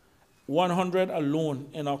 100 alone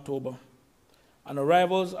in October, and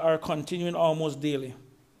arrivals are continuing almost daily.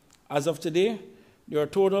 As of today, there are a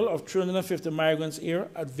total of 350 migrants here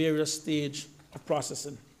at various stages of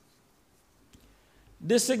processing.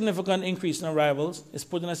 This significant increase in arrivals is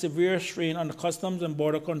putting a severe strain on the Customs and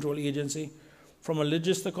Border Control Agency from a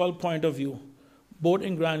logistical point of view, both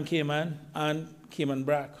in Grand Cayman and Cayman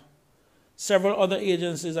Brac. Several other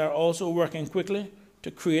agencies are also working quickly to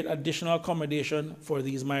create additional accommodation for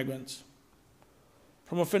these migrants.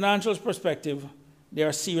 From a financial perspective, there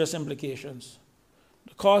are serious implications.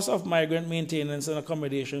 The cost of migrant maintenance and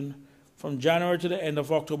accommodation from January to the end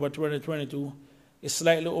of October 2022 is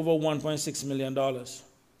slightly over $1.6 million.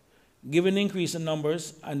 Given the increase in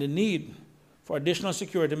numbers and the need for additional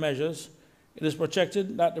security measures, it is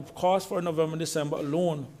projected that the cost for November and December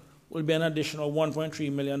alone will be an additional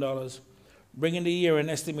 $1.3 million, bringing the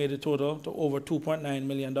year-end estimated total to over $2.9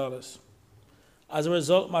 million. As a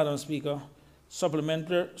result, Madam Speaker,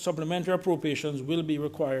 supplementary appropriations will be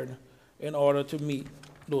required in order to meet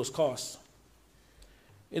those costs.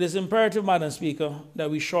 It is imperative, Madam Speaker, that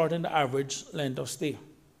we shorten the average length of stay.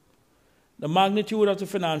 The magnitude of the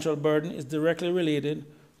financial burden is directly related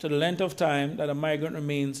to the length of time that a migrant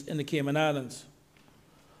remains in the Cayman Islands.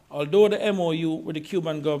 Although the MOU with the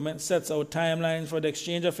Cuban government sets out timelines for the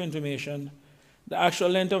exchange of information, the actual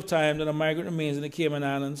length of time that a migrant remains in the Cayman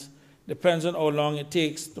Islands depends on how long it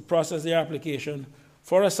takes to process their application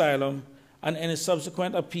for asylum and any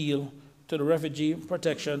subsequent appeal to the Refugee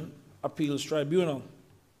Protection Appeals Tribunal.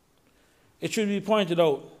 It should be pointed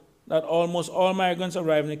out that almost all migrants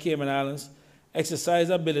arriving in the Cayman Islands exercise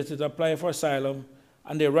the ability to apply for asylum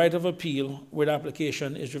and their right of appeal where the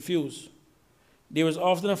application is refused. There is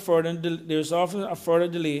often a further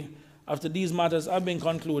delay after these matters have been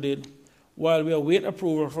concluded while we await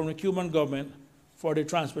approval from the Cuban government for their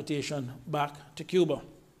transportation back to Cuba.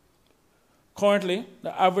 Currently,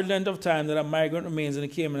 the average length of time that a migrant remains in the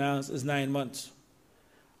Cayman Islands is 9 months.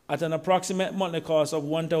 At an approximate monthly cost of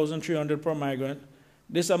 $1,300 per migrant,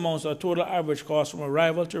 this amounts to a total average cost from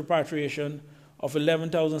arrival to repatriation of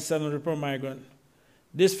 $11,700 per migrant.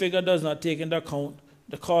 This figure does not take into account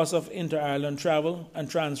the cost of inter-island travel and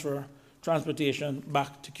transportation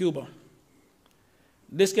back to Cuba.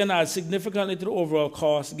 This can add significantly to the overall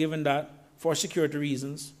cost, given that, for security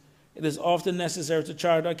reasons, it is often necessary to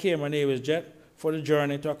charter a Cayman Airways jet for the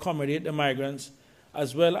journey to accommodate the migrants,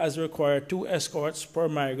 as well as require 2 escorts per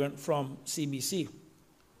migrant from CBC.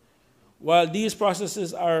 While these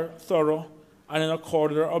processes are thorough and in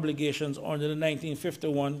accord with our obligations under the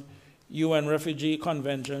 1951 UN Refugee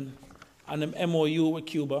Convention and the MOU with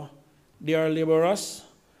Cuba, they are laborious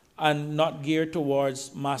and not geared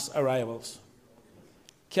towards mass arrivals.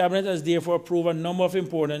 Cabinet has therefore approved a number of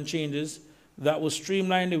important changes that will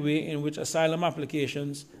streamline the way in which asylum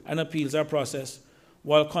applications and appeals are processed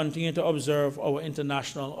while continuing to observe our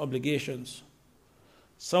international obligations.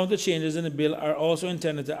 Some of the changes in the bill are also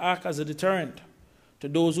intended to act as a deterrent to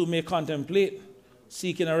those who may contemplate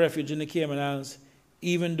seeking a refuge in the Cayman Islands,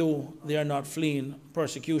 even though they are not fleeing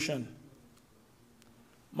persecution.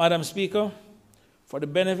 Madam Speaker, for the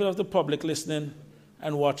benefit of the public listening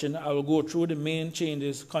and watching, I will go through the main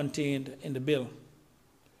changes contained in the bill.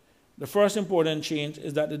 The first important change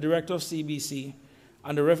is that the Director of CBC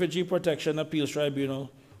and the Refugee Protection Appeals Tribunal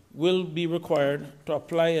will be required to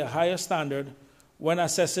apply a higher standard when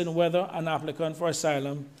assessing whether an applicant for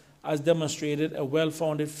asylum has demonstrated a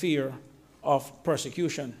well-founded fear of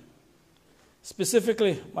persecution.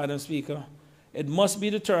 Specifically, Madam Speaker, it must be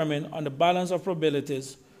determined on the balance of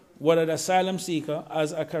probabilities whether the asylum seeker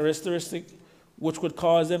has a characteristic which could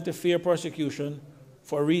cause them to fear persecution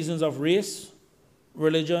for reasons of race,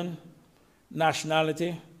 religion,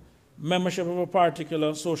 nationality, membership of a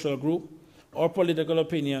particular social group, or political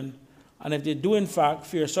opinion, and if they do in fact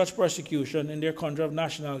fear such persecution in their country of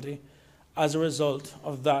nationality as a result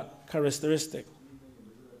of that characteristic.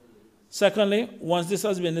 Secondly, once this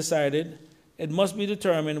has been decided, it must be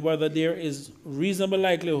determined whether there is reasonable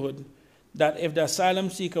likelihood that if the asylum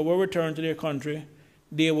seeker were returned to their country,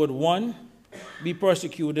 they would, 1, be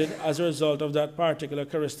persecuted as a result of that particular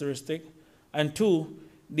characteristic, and 2,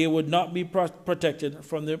 they would not be protected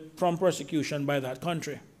from persecution by that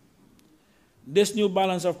country. This new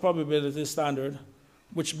balance of probability standard,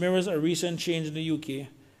 which mirrors a recent change in the UK,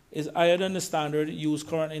 is higher than the standard used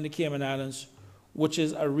currently in the Cayman Islands, which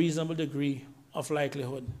is a reasonable degree of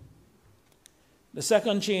likelihood. The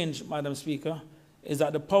second change, Madam Speaker, is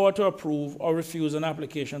that the power to approve or refuse an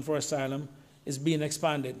application for asylum is being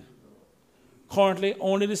expanded. Currently,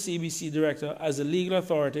 only the CBC Director has the legal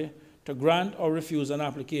authority to grant or refuse an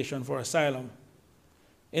application for asylum.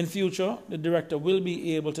 In future, the Director will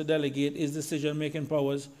be able to delegate his decision-making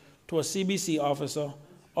powers to a CBC officer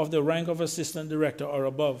of the rank of Assistant Director or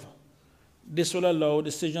above. This will allow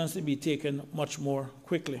decisions to be taken much more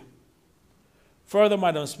quickly. Further,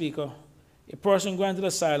 Madam Speaker, a person granted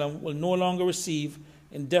asylum will no longer receive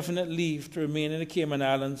indefinite leave to remain in the Cayman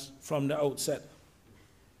Islands from the outset.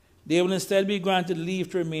 They will instead be granted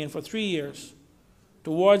leave to remain for 3 years.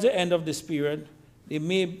 Towards the end of this period, they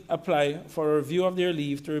may apply for a review of their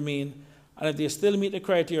leave to remain, and if they still meet the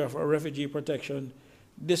criteria for refugee protection,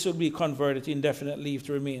 this will be converted to indefinite leave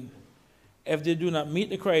to remain. If they do not meet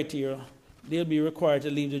the criteria, they'll be required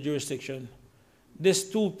to leave the jurisdiction. This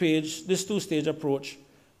two-stage approach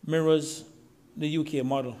mirrors the UK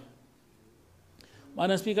model.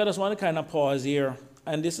 Madam Speaker, I just want to kind of pause here,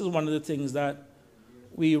 and this is one of the things that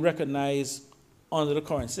we recognize under the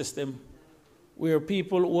current system, where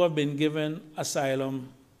people who have been given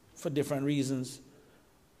asylum for different reasons,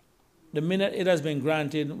 the minute it has been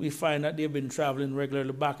granted, we find that they've been traveling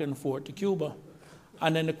regularly back and forth to Cuba.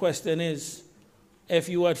 And then the question is, if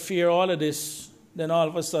you had fear all of this, then all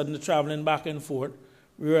of a sudden the traveling back and forth,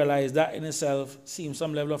 we realize that in itself seems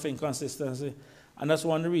some level of inconsistency. And that's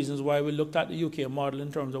one of the reasons why we looked at the UK model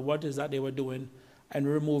in terms of what is that they were doing and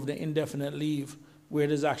removed the indefinite leave where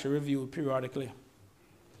it is actually reviewed periodically.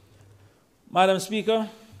 Madam Speaker,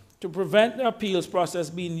 to prevent the appeals process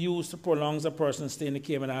being used to prolong a person's stay in the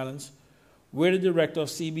Cayman Islands, where the Director of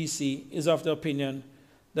CBC is of the opinion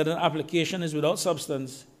that an application is without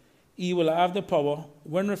substance, he will have the power,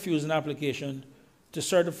 when refusing an application, to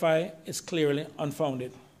certify it's clearly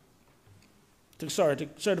unfounded. To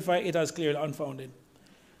certify it as clearly unfounded.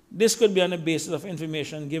 This could be on the basis of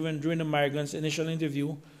information given during the migrant's initial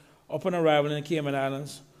interview upon arrival in the Cayman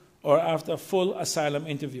Islands or after a full asylum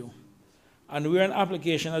interview. And where an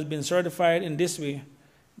application has been certified in this way,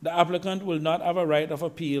 the applicant will not have a right of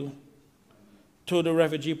appeal to the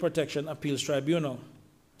Refugee Protection Appeals Tribunal.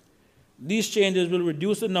 These changes will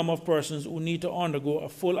reduce the number of persons who need to undergo a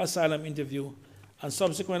full asylum interview and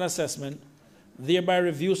subsequent assessment, thereby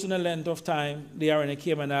reducing the length of time they are in the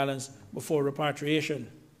Cayman Islands before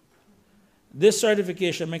repatriation. This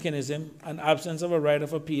certification mechanism and absence of a right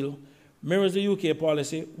of appeal mirrors the UK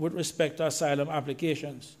policy with respect to asylum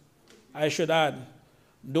applications. I should add,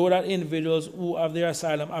 though, that individuals who have their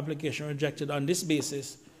asylum application rejected on this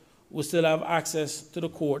basis will still have access to the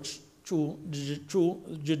courts through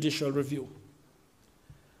judicial review.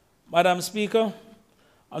 Madam Speaker,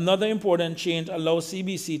 another important change allows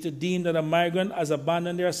CBC to deem that a migrant has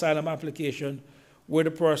abandoned their asylum application where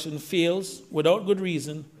the person fails, without good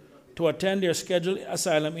reason, to attend their scheduled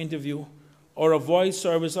asylum interview or avoid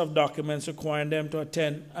service of documents requiring them to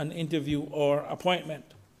attend an interview or appointment.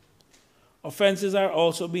 Offenses are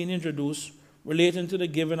also being introduced relating to the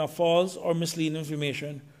giving of false or misleading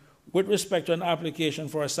information with respect to an application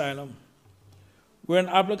for asylum. Where an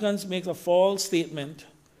applicant makes a false statement,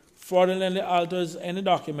 fraudulently alters any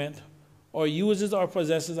document, or uses or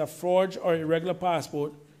possesses a forged or irregular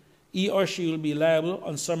passport, he or she will be liable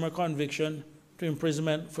on summary conviction to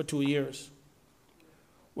imprisonment for 2 years.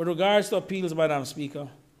 With regards to appeals, Madam Speaker,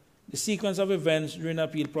 the sequence of events during the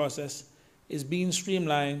appeal process is being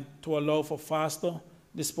streamlined to allow for faster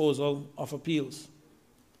disposal of appeals.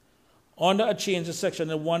 Under a change to Section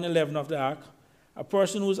 111 of the Act, a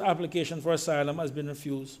person whose application for asylum has been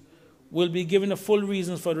refused will be given the full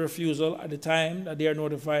reasons for the refusal at the time that they are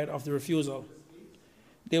notified of the refusal.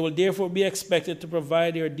 They will therefore be expected to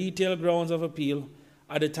provide their detailed grounds of appeal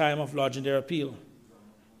at the time of lodging their appeal.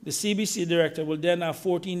 The CBC director will then have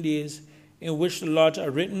 14 days in which to lodge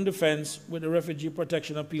a written defense with the Refugee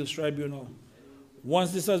Protection Appeals Tribunal.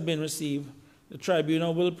 Once this has been received, the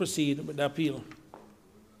tribunal will proceed with the appeal.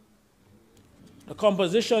 The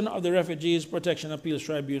composition of the Refugees Protection Appeals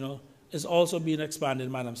Tribunal is also being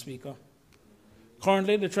expanded, Madam Speaker.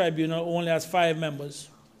 Currently, the tribunal only has 5 members.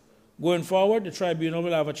 Going forward, the tribunal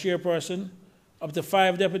will have a chairperson, up to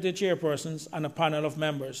 5 deputy chairpersons, and a panel of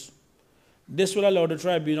members. This will allow the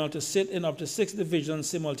tribunal to sit in up to 6 divisions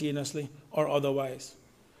simultaneously or otherwise.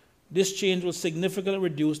 This change will significantly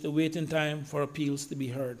reduce the waiting time for appeals to be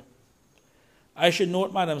heard. I should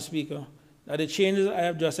note, Madam Speaker, that the changes I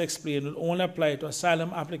have just explained will only apply to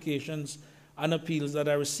asylum applications and appeals that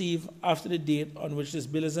are received after the date on which this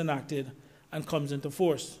bill is enacted and comes into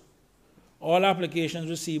force. All applications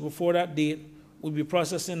received before that date will be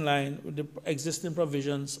processed in line with the existing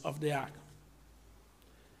provisions of the Act.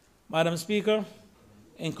 Madam Speaker,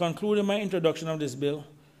 in concluding my introduction of this bill,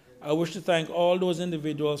 I wish to thank all those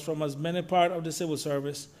individuals from as many parts of the civil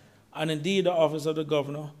service and indeed the office of the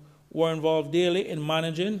governor who are involved daily in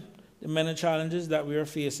managing the many challenges that we are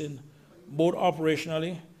facing, both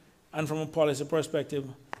operationally and from a policy perspective,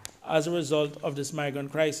 as a result of this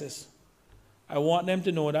migrant crisis. I want them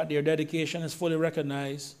to know that their dedication is fully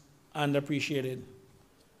recognized and appreciated.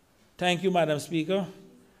 Thank you, Madam Speaker.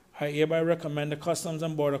 I hereby recommend the Customs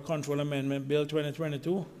and Border Control Amendment Bill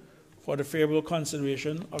 2022 for the favorable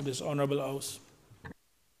consideration of this Honorable House.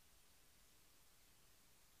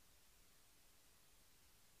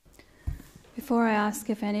 Before I ask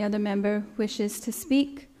if any other member wishes to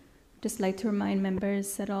speak, I'd just like to remind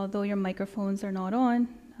members that although your microphones are not on,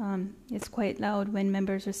 it's quite loud when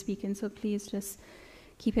members are speaking, so please just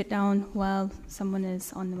keep it down while someone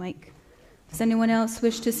is on the mic. Does anyone else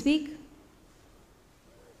wish to speak?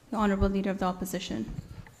 The Honourable Leader of the Opposition.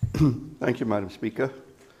 Thank you, Madam Speaker.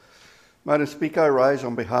 Madam Speaker, I rise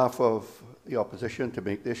on behalf of the Opposition to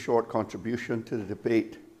make this short contribution to the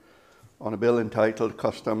debate on a bill entitled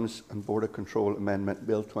Customs and Border Control Amendment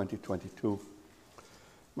Bill 2022.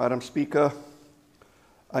 Madam Speaker,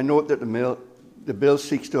 I note that the bill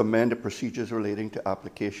seeks to amend the procedures relating to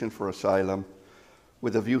application for asylum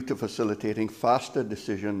with a view to facilitating faster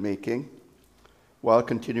decision-making while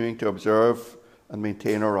continuing to observe and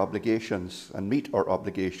maintain our obligations and meet our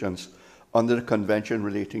obligations under the Convention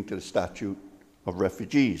relating to the Statute of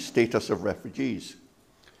Refugees, status of refugees.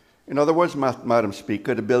 In other words, Madam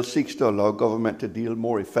Speaker, the bill seeks to allow government to deal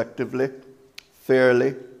more effectively,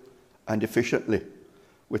 fairly, and efficiently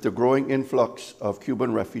with the growing influx of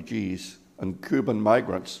Cuban refugees and Cuban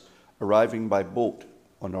migrants arriving by boat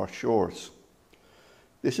on our shores.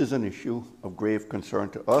 This is an issue of grave concern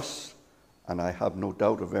to us, and I have no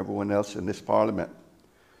doubt of everyone else in this Parliament.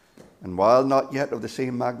 And while not yet of the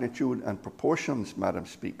same magnitude and proportions, Madam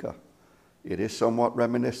Speaker, it is somewhat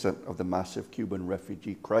reminiscent of the massive Cuban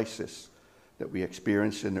refugee crisis that we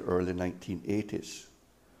experienced in the early 1980s.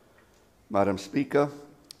 Madam Speaker,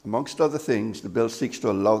 amongst other things, the bill seeks to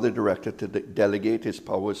allow the Director to delegate his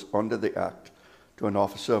powers under the Act to an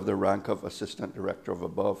officer of the rank of Assistant Director of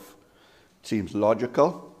above. It seems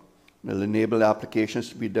logical. It will enable applications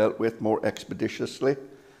to be dealt with more expeditiously,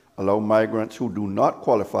 allow migrants who do not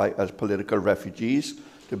qualify as political refugees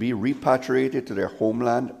to be repatriated to their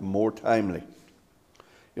homeland more timely.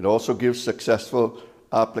 It also gives successful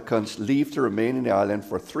applicants leave to remain in the island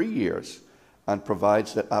for 3 years and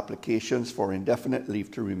provides that applications for indefinite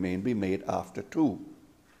leave to remain be made after 2.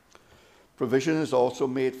 Provision is also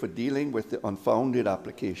made for dealing with the unfounded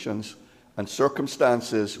applications and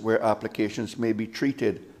circumstances where applications may be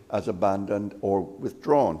treated as abandoned or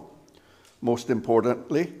withdrawn. Most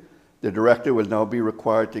importantly, the Director will now be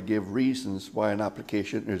required to give reasons why an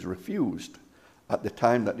application is refused at the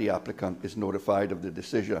time that the applicant is notified of the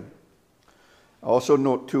decision. I also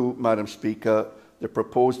note too, Madam Speaker, the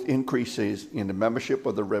proposed increases in the membership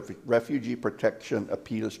of the Refugee Protection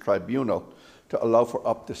Appeals Tribunal to allow for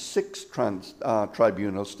up to 6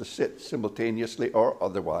 tribunals to sit simultaneously or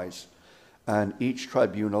otherwise, and each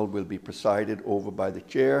tribunal will be presided over by the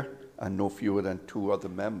chair and no fewer than 2 other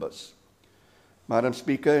members. Madam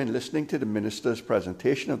Speaker, in listening to the Minister's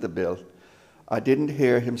presentation of the bill, I didn't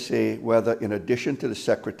hear him say whether, in addition to the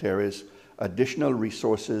secretaries, additional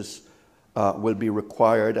resources will be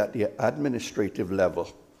required at the administrative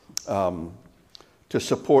level to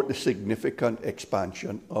support the significant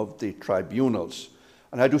expansion of the tribunals.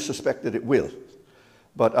 And I do suspect that it will.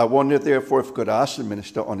 But I wonder, therefore, if we could ask the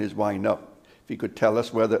Minister on his wind up, if he could tell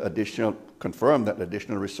us whether confirm that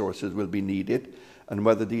additional resources will be needed, and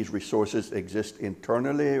whether these resources exist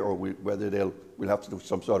internally or whether we'll have to do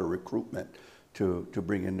some sort of recruitment to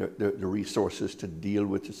bring in the resources to deal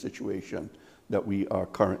with the situation that we are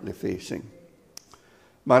currently facing.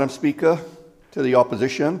 Madam Speaker, to the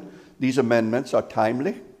opposition, these amendments are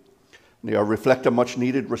timely. They reflect a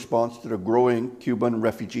much-needed response to the growing Cuban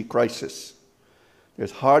refugee crisis.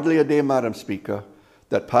 There's hardly a day, Madam Speaker,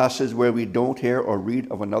 that passes where we don't hear or read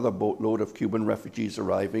of another boatload of Cuban refugees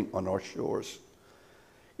arriving on our shores.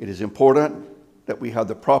 It is important that we have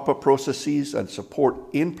the proper processes and support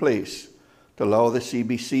in place to allow the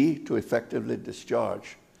CBC to effectively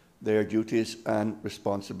discharge their duties and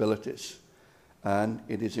responsibilities. And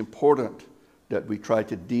it is important that we try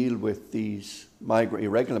to deal with these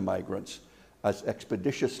irregular migrants as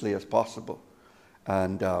expeditiously as possible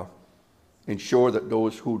and ensure that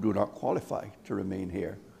those who do not qualify to remain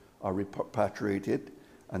here are repatriated,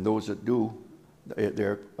 and those that do,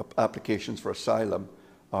 their applications for asylum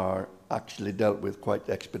are actually dealt with quite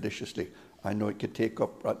expeditiously. I know it could take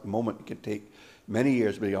up, at the moment, it could take many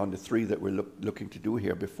years beyond the 3 that we're looking to do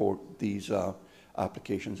here before these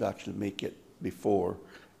applications actually make it before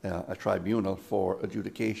a tribunal for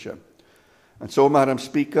adjudication. And so, Madam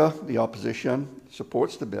Speaker, the opposition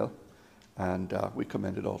supports the bill, and we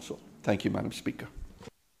commend it also. Thank you, Madam Speaker.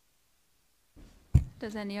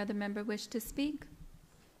 Does any other member wish to speak?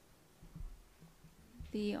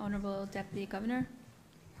 The Honourable Deputy Governor.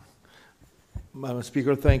 Madam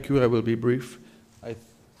Speaker, thank you. I will be brief.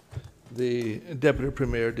 The Deputy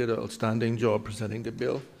Premier did an outstanding job presenting the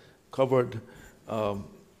bill, covered the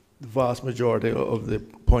vast majority of the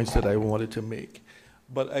points that I wanted to make.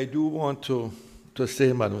 But I do want to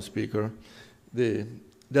say, Madam Speaker, the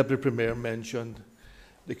Deputy Premier mentioned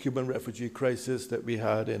the Cuban refugee crisis that we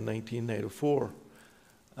had in 1994.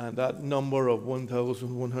 And that number of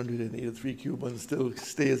 1,183 Cubans still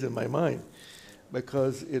stays in my mind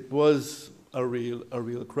because it was a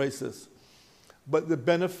real crisis. But the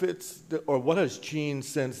benefits, or what has changed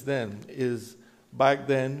since then, is back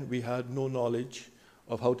then we had no knowledge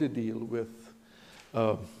of how to deal with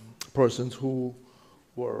persons who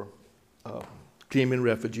were claiming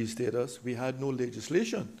refugee status. We had no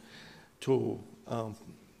legislation to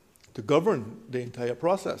govern the entire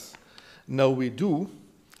process. Now we do,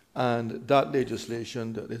 and that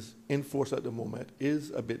legislation that is in force at the moment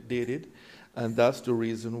is a bit dated, and that's the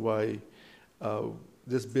reason why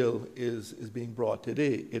this bill is being brought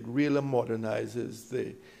today. It really modernizes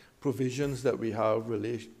the provisions that we have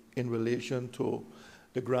in relation to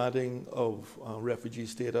the granting of refugee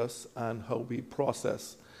status and how we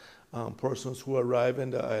process persons who arrive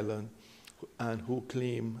in the island and who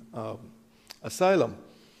claim asylum.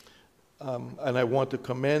 And I want to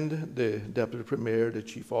commend the Deputy Premier, the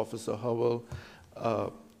Chief Officer Howell,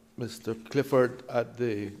 Mr. Clifford at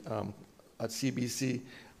CBC,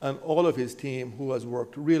 and all of his team who has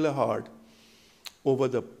worked really hard over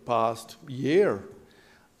the past year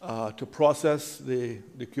to process the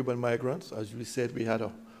Cuban migrants. As we said, we had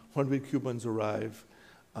 100 Cubans arrive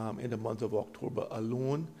in the month of October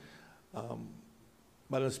alone.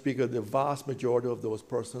 Madam Speaker, the vast majority of those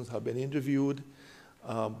persons have been interviewed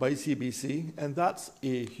by CBC, and that's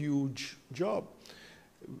a huge job.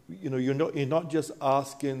 You know, you're not just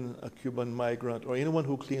asking a Cuban migrant or anyone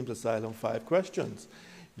who claims asylum 5 questions.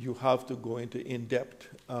 You have to go into in-depth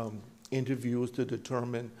interviews to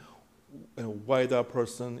determine why that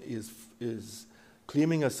person is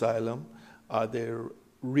claiming asylum. Are they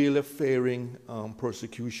really fearing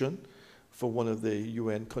persecution for one of the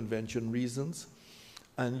UN Convention reasons?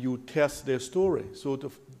 And you test their story. So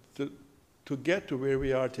to get to where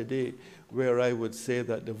we are today, where I would say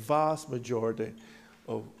that the vast majority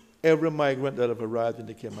of every migrant that have arrived in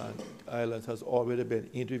the Cayman Islands has already been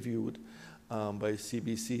interviewed by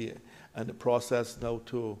CBC, and the process now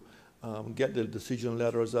to get the decision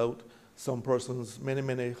letters out. Some persons,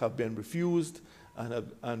 many have been refused,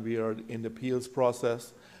 and we are in the appeals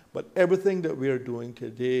process. But everything that we are doing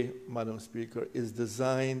today, Madam Speaker, is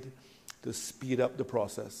designed to speed up the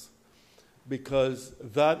process, because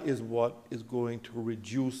that is what is going to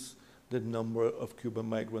reduce the number of Cuban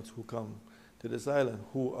migrants who come to this island,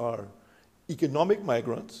 who are economic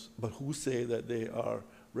migrants, but who say that they are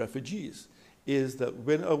refugees. Is that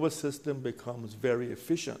when our system becomes very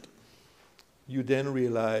efficient, you then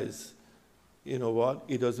realize, you know what,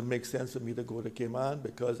 it doesn't make sense for me to go to Cayman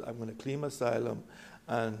because I'm going to claim asylum,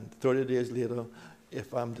 and 30 days later,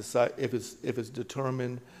 if it's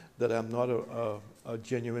determined that I'm not a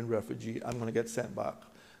genuine refugee, I'm going to get sent back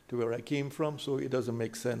to where I came from. So it doesn't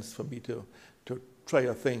make sense for me to try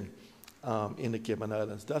a thing in the Cayman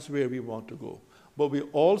Islands. That's where we want to go. But we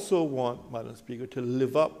also want, Madam Speaker, to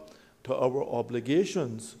live up to our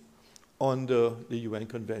obligations under the UN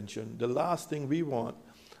Convention. The last thing we want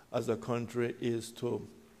as a country is to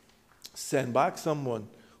send back someone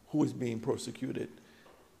who is being persecuted.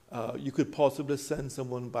 You could possibly send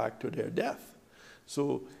someone back to their death.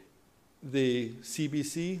 So the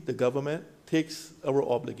CBC, the government, takes our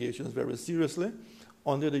obligations very seriously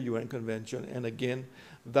under the UN Convention, and again,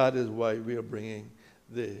 that is why we are bringing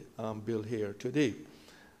the bill here today.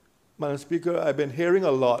 Madam Speaker, I've been hearing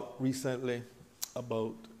a lot recently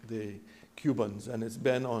about the Cubans, and it's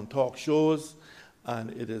been on talk shows, and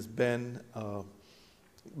it has been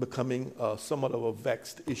becoming somewhat of a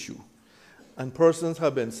vexed issue. And persons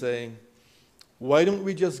have been saying, why don't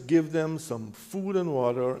we just give them some food and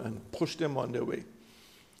water and push them on their way?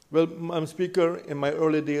 Well, Madam Speaker, in my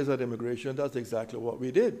early days at immigration, that's exactly what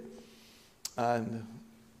we did. And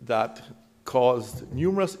that caused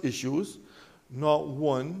numerous issues. Not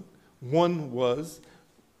one. One was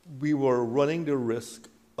we were running the risk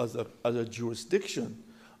as a jurisdiction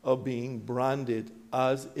of being branded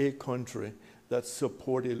as a country that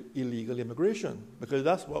supported illegal immigration, because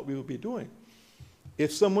that's what we would be doing.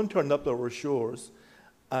 If someone turned up to our shores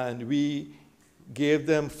and we gave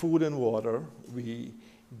them food and water, we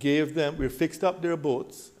fixed up their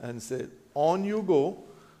boats and said, on you go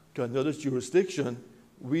to another jurisdiction,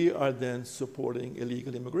 we are then supporting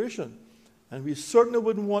illegal immigration. And we certainly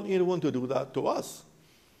wouldn't want anyone to do that to us.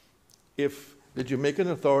 If the Jamaican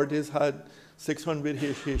authorities had 600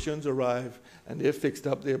 Haitians arrive and they fixed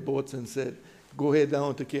up their boats and said, go ahead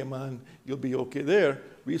down to Cayman, you'll be okay there,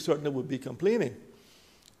 we certainly would be complaining.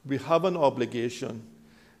 We have an obligation,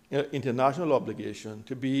 international obligation,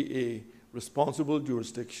 to be a responsible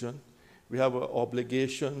jurisdiction. We have an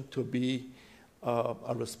obligation to be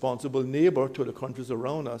a responsible neighbor to the countries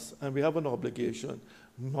around us, and we have an obligation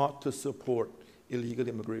not to support illegal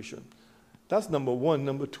immigration. That's number one.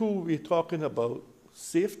 Number two, we're talking about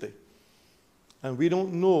safety. And we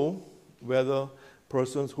don't know whether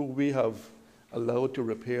persons who we have allowed to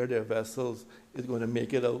repair their vessels is going to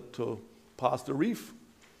make it out to past the reef.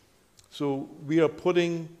 So we are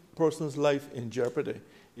putting persons' life in jeopardy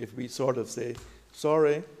if we sort of say,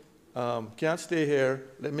 sorry, can't stay here,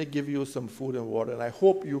 let me give you some food and water, and I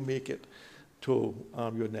hope you make it to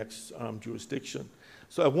your next jurisdiction.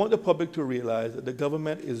 So I want the public to realize that the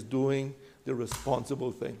government is doing the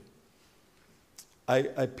responsible thing.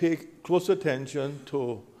 I pay close attention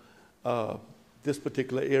to this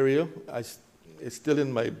particular area. It's still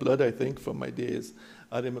in my blood, I think, from my days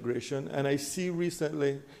at immigration, and I see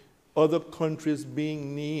recently other countries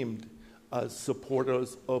being named as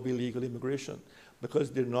supporters of illegal immigration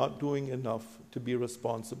because they're not doing enough to be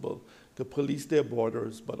responsible to police their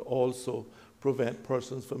borders, but also prevent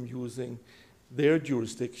persons from using their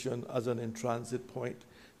jurisdiction as an in-transit point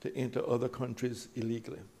to enter other countries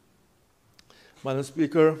illegally. Madam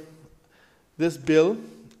Speaker, this bill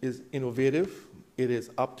is innovative, it is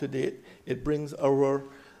up to date, it brings our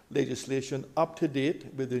legislation up to date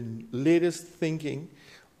with the latest thinking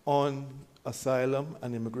on asylum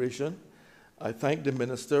and immigration. I thank the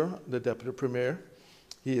Minister, the Deputy Premier.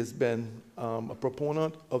 He has been a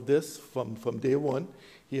proponent of this from day one.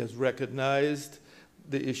 He has recognized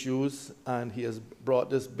the issues and he has brought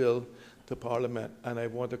this bill to Parliament, and I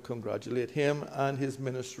want to congratulate him and his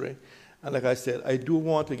ministry. And like I said, I do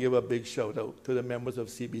want to give a big shout out to the members of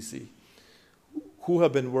CBC who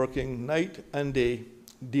have been working night and day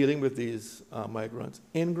dealing with these migrants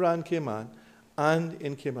in Grand Cayman and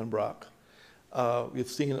in Cayman Brac. We've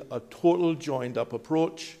seen a total joined up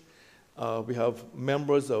approach. We have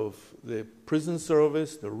members of the prison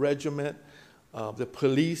service, the regiment, the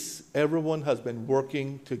police. Everyone has been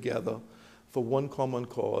working together for one common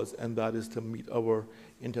cause, and that is to meet our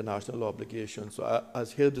international obligations. So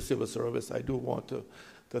as head of the civil service, I do want to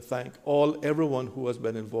thank everyone who has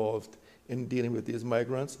been involved in dealing with these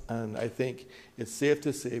migrants. And I think it's safe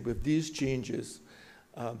to say with these changes,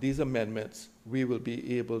 these amendments, we will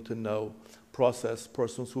be able to now process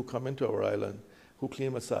persons who come into our island, who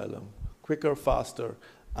claim asylum, quicker, faster,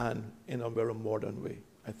 and in a very modern way.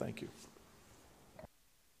 I thank you.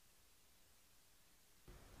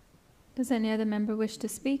 Does any other member wish to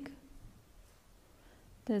speak?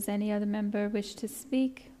 Does any other member wish to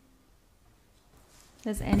speak?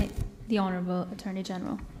 The Honourable Attorney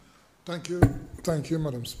General. Thank you,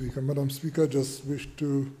 Madam Speaker. Madam Speaker, I just wish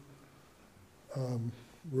to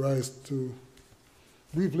rise to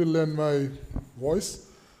briefly lend my voice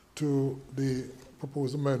to the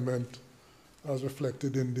proposed amendment as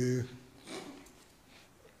reflected in the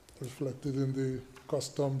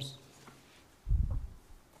Customs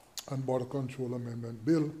and Border Control Amendment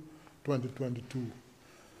Bill 2022.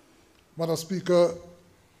 Madam Speaker,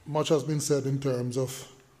 much has been said in terms of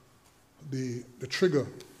the trigger,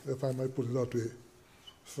 if I might put it that way,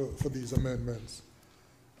 for these amendments.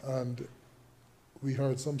 And we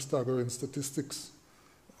heard some staggering statistics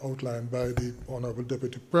outlined by the Honorable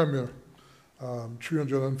Deputy Premier,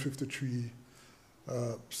 353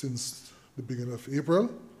 since the beginning of April,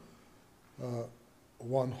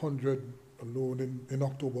 100 alone in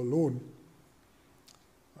October alone,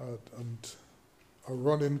 and a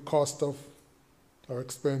running cost of our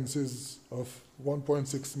expenses of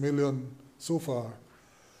 1.6 million so far,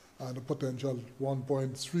 and a potential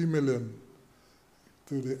 1.3 million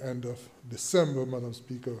to the end of December, Madam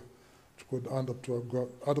Speaker, which could add up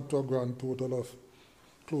to a grand total of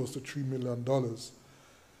close to $3 million.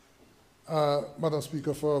 Madam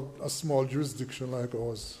Speaker, for a small jurisdiction like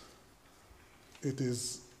ours, it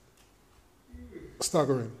is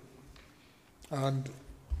staggering. And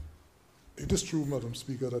it is true, Madam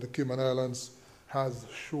Speaker, that the Cayman Islands has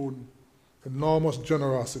shown enormous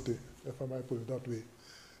generosity, if I might put it that way,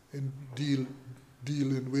 in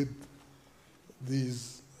dealing with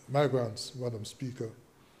these migrants, Madam Speaker.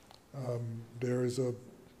 There is a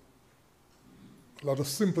lot of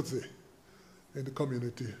sympathy in the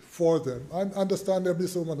community for them, and understandably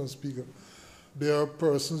so, Madam Speaker. There are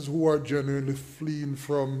persons who are genuinely fleeing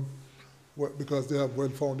from, because they have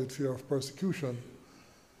well-founded fear of persecution.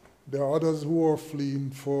 There are others who are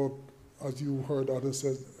fleeing for, as you heard others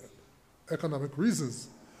say, economic reasons,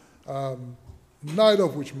 neither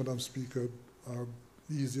of which, Madam Speaker, are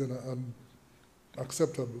easy and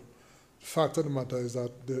acceptable. The fact of the matter is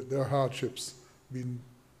that there are hardships being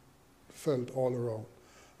felt all around.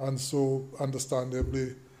 And so,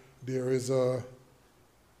 understandably, there is a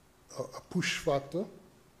push factor,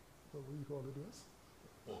 what do you call it, yes?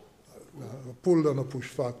 A pull and a push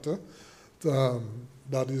factor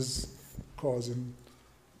that is causing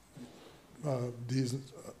these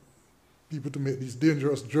people to make these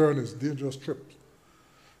dangerous journeys, dangerous trips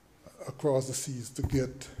across the seas to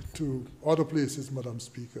get to other places, Madam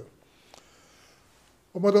Speaker.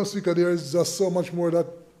 But, Madam Speaker, there is just so much more that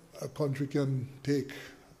a country can take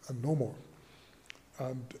and no more.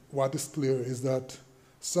 And what is clear is that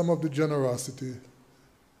some of the generosity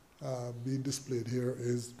being displayed here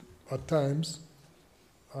is at times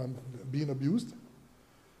being abused.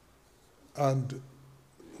 And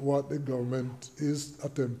what the government is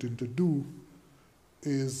attempting to do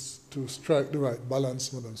is to strike the right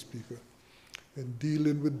balance, Madam Speaker, in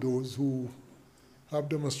dealing with those who have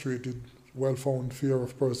demonstrated well-founded fear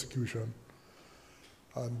of persecution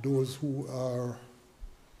and those who are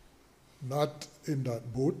not in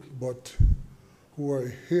that boat, but who are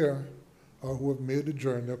here or who have made the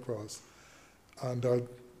journey across and are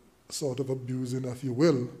sort of abusing, if you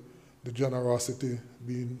will, the generosity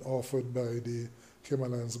being offered by the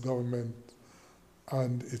Cayman Islands government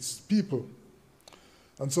and its people.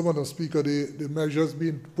 And so, Madam Speaker, the measures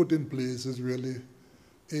being put in place is really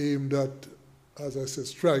aimed at, as I said,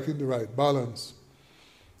 striking the right balance.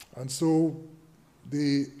 And so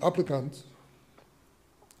the applicant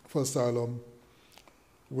for asylum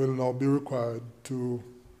will now be required to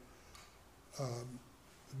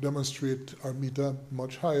demonstrate or meet a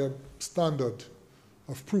much higher standard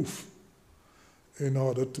of proof in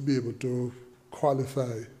order to be able to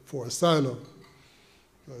qualify for asylum.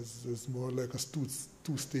 It's more like a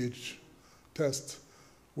two-stage test,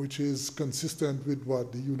 which is consistent with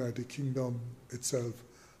what the United Kingdom itself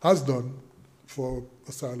has done for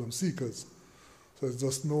asylum seekers. So it's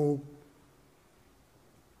just no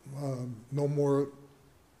more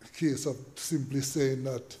case of simply saying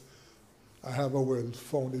that I have a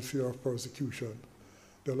well-founded fear of persecution.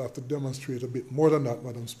 They'll have to demonstrate a bit more than that,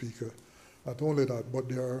 Madam Speaker. Not only that, but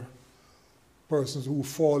there are persons who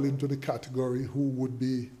fall into the category who would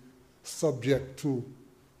be subject to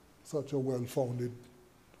such a well-founded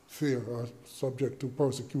fear or subject to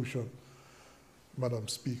persecution, Madam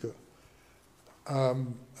Speaker.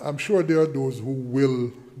 I'm sure there are those who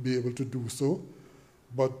will be able to do so,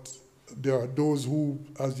 but there are those who,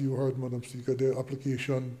 as you heard, Madam Speaker, their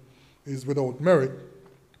application is without merit.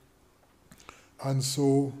 And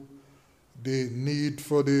so the need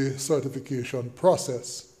for the certification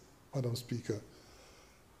process, Madam Speaker.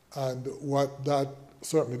 And what that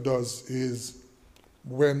certainly does is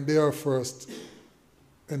when they are first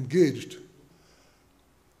engaged,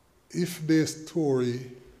 if their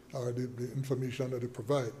story or the information that they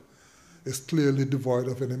provide is clearly devoid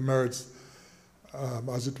of any merits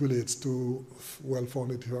as it relates to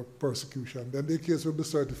well-founded persecution, then their case will be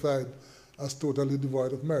certified as totally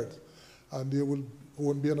devoid of merit, and there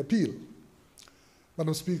won't be an appeal.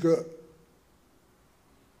 Madam Speaker,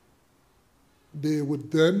 they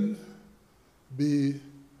would then be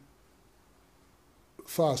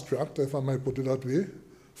fast-tracked, if I might put it that way,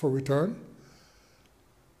 for return,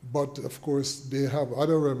 But of course, they have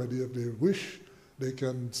other remedy if they wish. They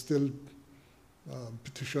can still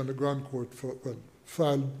petition the Grand Court for, well,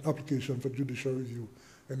 file application for judicial review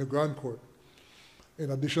in the Grand Court.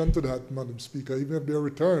 In addition to that, Madam Speaker, even if they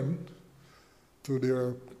return to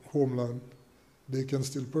their homeland, they can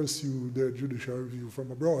still pursue their judicial review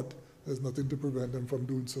from abroad. There's nothing to prevent them from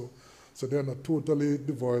doing so. So they're not totally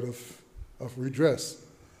devoid of redress.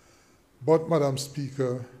 But, Madam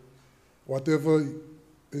Speaker, whatever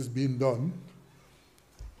is being done,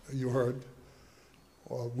 you heard,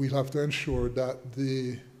 we'll have to ensure that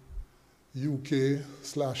the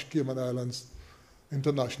UK/Cayman Islands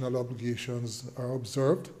international obligations are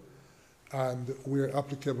observed, and where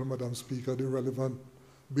applicable, Madam Speaker, the relevant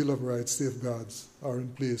Bill of Rights safeguards are in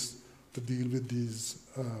place to deal with these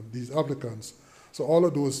applicants. So all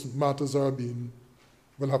of those matters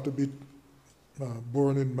will have to be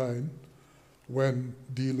borne in mind when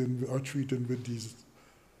dealing or treating with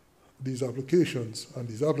these applications and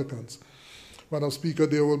these applicants. Madam Speaker,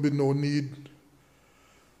 there will be no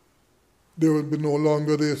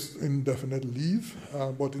longer this indefinite leave,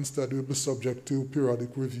 but instead will be subject to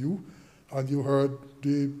periodic review. And you heard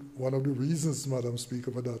one of the reasons, Madam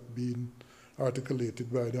Speaker, for that being articulated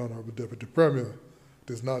by the Honorable Deputy Premier.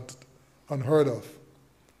 It is not unheard of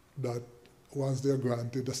that once they are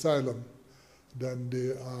granted asylum, then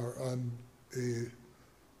they are on a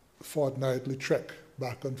fortnightly trek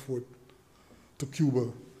back and forth to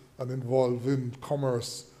Cuba and involved in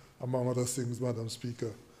commerce, among other things, Madam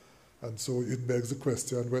Speaker. And so it begs the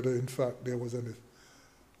question whether, in fact, there was any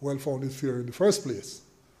well-founded fear in the first place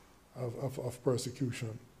of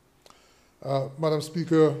persecution. Madam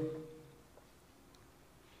Speaker,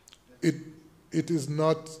 it is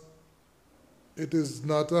not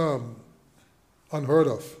unheard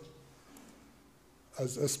of.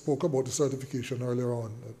 As I spoke about the certification earlier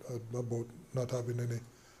on, about not having any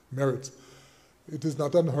merit. It is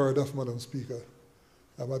not unheard of, Madam Speaker,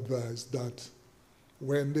 I'm advised, that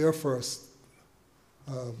when they are first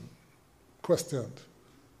questioned,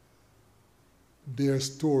 their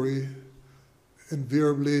story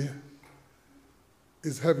invariably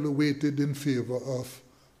is heavily weighted in favor of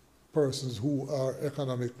persons who are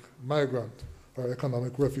economic migrant or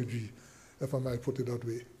economic refugee, if I might put it that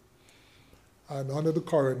way. And under the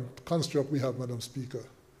current construct we have, Madam Speaker,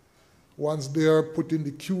 once they are put in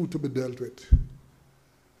the queue to be dealt with,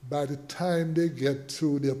 by the time they get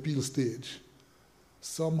to the appeal stage,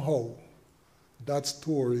 somehow that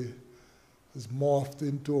story is morphed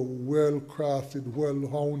into a well-crafted,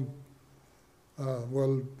 well-honed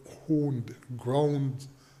ground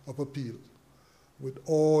of appeal with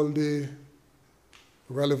all the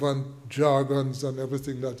relevant jargons and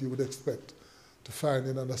everything that you would expect to find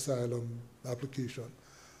in an asylum application.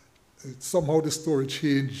 Somehow the story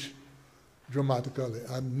changed dramatically,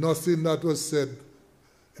 and nothing that was said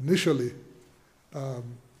initially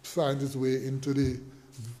finds its way into the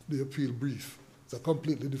appeal brief. It's a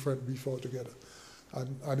completely different brief altogether.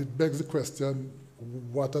 And it begs the question,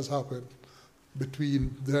 what has happened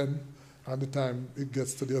between then and the time it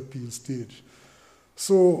gets to the appeal stage?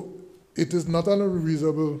 So it is not an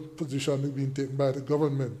unreasonable position being taken by the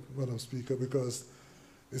government, Madam Speaker, because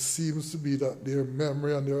it seems to be that their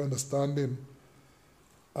memory and their understanding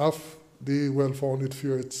of the well-founded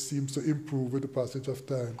fear, it seems to improve with the passage of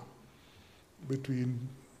time between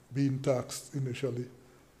being taxed initially,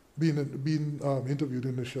 being interviewed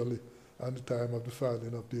initially, and the time of the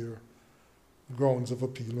filing of their grounds of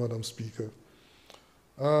appeal, Madam Speaker.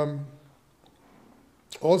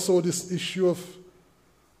 Also, this issue of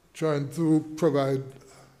trying to provide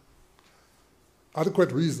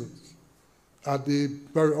adequate reasons at the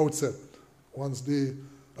very outset, once the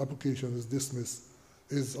application is dismissed,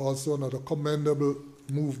 is also another commendable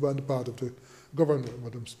move by the part of the government,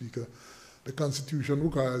 Madam Speaker. The Constitution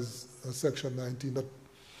requires, Section 19, that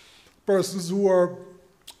persons who are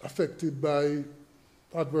affected by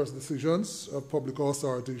adverse decisions of public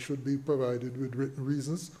authority should be provided with written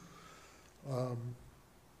reasons,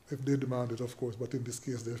 if they demand it, of course, but in this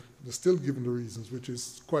case, they're still given the reasons, which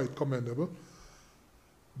is quite commendable.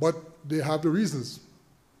 But they have the reasons,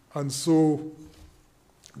 and so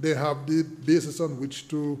they have the basis on which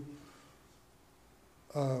to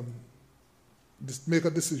make a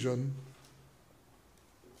decision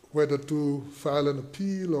whether to file an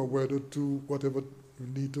appeal or whether to, whatever, we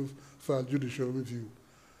need to file judicial review.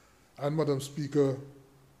 And Madam Speaker,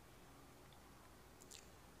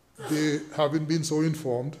 they, having been so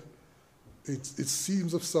informed, it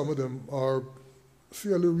seems that some of them are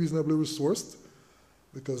fairly reasonably resourced,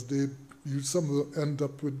 because some of them end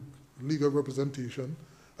up with legal representation,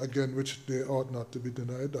 again, which they ought not to be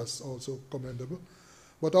denied. That's also commendable.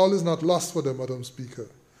 But all is not lost for them, Madam Speaker.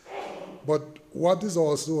 But what is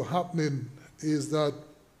also happening is that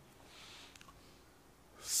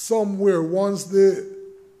somewhere along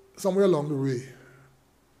the way,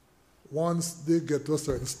 once they get to a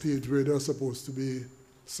certain stage where they're supposed to be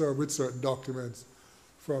served with certain documents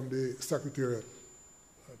from the Secretariat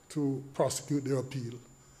to prosecute their appeal,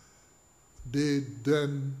 they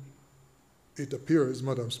then, it appears,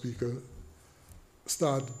 Madam Speaker,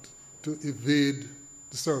 start to evade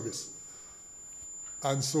the service.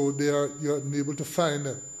 And so you're unable to find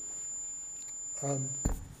them.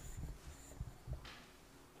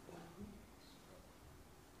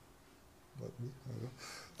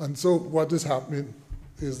 And so what is happening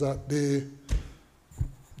is that they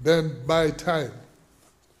then buy time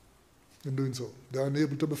in doing so. They're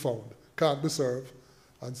unable to be found, can't be served,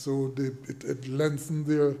 and so it lengthens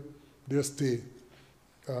their stay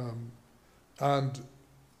and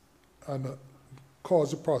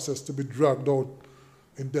cause the process to be dragged out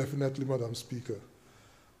indefinitely, Madam Speaker.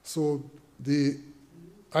 So the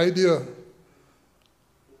idea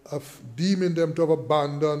of deeming them to have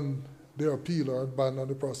abandoned their appeal or abandoned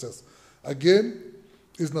the process, again,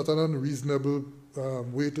 is not an unreasonable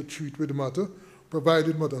way to treat with the matter,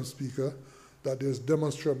 provided, Madam Speaker, that there's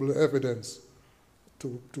demonstrable evidence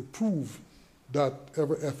to prove that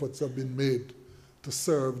every efforts have been made to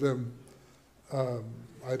serve them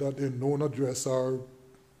either at their known address or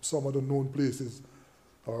some of the known places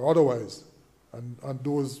or otherwise. And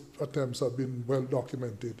those attempts have been well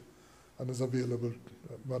documented and is available,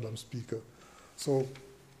 Madam Speaker. So,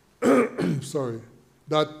 sorry,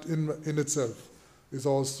 that in itself is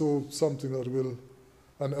also something that will,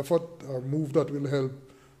 an effort or move that will help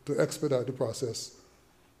to expedite the process.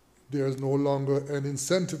 There is no longer an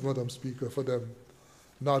incentive, Madam Speaker, for them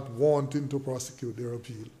not wanting to prosecute their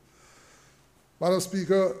appeal. Madam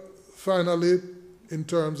Speaker, finally, in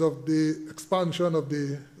terms of the expansion of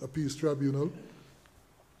the Appeals Tribunal,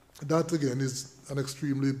 that again is an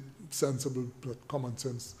extremely sensible, common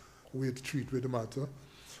sense way to treat with the matter.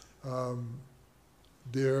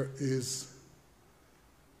 There is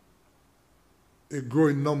a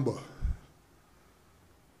growing number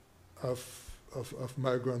of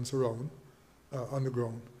migrants around, on the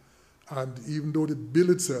ground. And even though the bill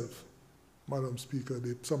itself, Madam Speaker,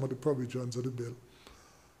 some of the provisions of the bill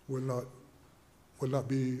will not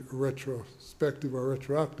be retrospective or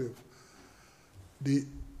retroactive, the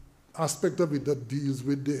aspect of it that deals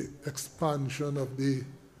with the expansion of the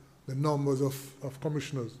numbers of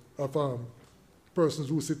commissioners, of persons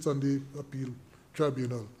who sit on the appeal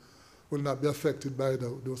tribunal, will not be affected by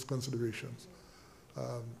those considerations.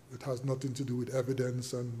 It has nothing to do with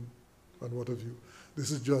evidence and what have you.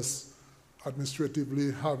 This is just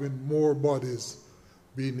administratively having more bodies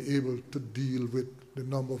being able to deal with the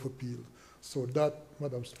number of appeals. So that,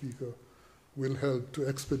 Madam Speaker, will help to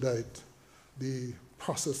expedite the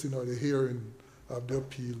processing or the hearing of the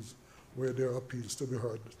appeals where there are appeals to be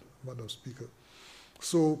heard, Madam Speaker.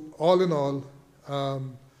 So all in all,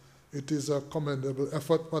 it is a commendable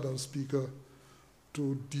effort, Madam Speaker,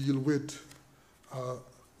 to deal with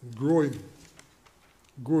growing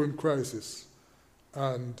crisis.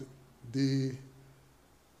 And the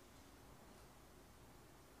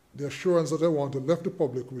assurance that I want to leave the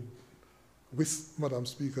public with, Madam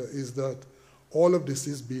Speaker, is that all of this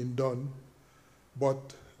is being done,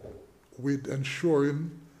 but with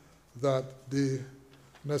ensuring that the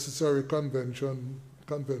necessary obligation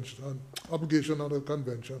under the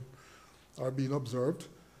convention are being observed,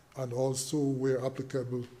 and also, where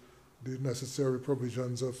applicable, the necessary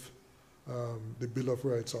provisions of the Bill of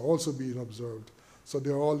Rights are also being observed. So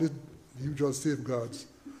there are all the usual safeguards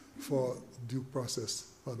for due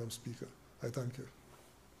process, Madam Speaker. I thank you.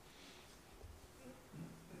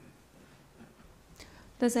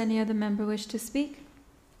 Does any other member wish to speak?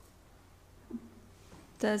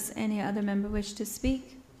 Does any other member wish to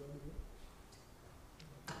speak?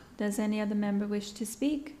 Does any other member wish to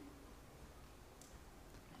speak?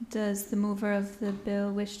 Does the mover of the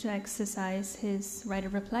bill wish to exercise his right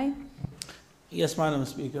of reply? Yes, Madam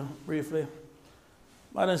Speaker, briefly.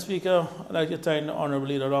 Madam Speaker, I'd like to thank the Honourable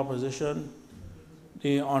Leader of the Opposition,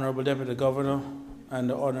 the Honourable Deputy Governor, and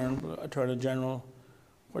the Honourable Attorney General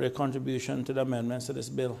for their contribution to the amendments to this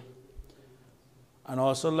bill. And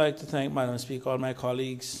also like to thank, Madam Speaker, all my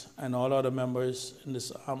colleagues and all other members in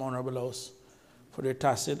this Honourable House for their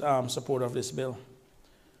tacit support of this bill.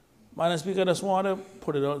 Madam Speaker, I just want to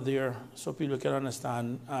put it out there so people can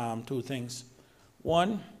understand two things.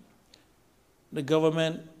 One, the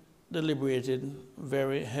government deliberated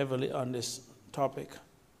very heavily on this topic.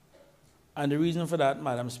 And the reason for that,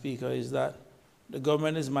 Madam Speaker, is that the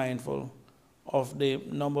government is mindful of the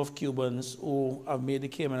number of Cubans who have made the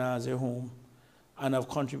Cayman Islands their home and have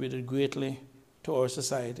contributed greatly to our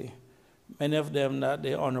society. Many of them that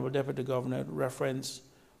the Honorable Deputy Governor referenced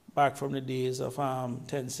back from the days of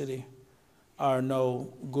Tent City are now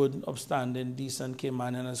good, upstanding, decent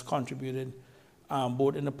Caymanians and has contributed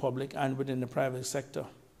both in the public and within the private sector.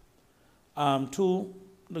 Two,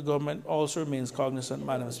 the government also remains cognizant,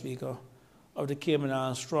 Madam Speaker, of the Cayman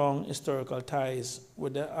Islands' strong historical ties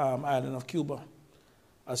with the island of Cuba.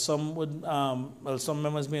 As some would, some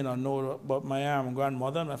members may not know, but my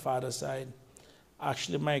grandmother on my father's side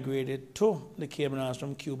actually migrated to the Cayman Islands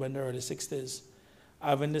from Cuba in the early 60s,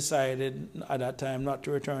 having decided at that time not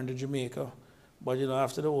to return to Jamaica. But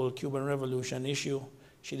after the whole Cuban Revolution issue,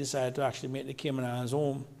 she decided to actually make the Cayman Islands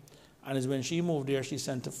home. And it's when she moved there, she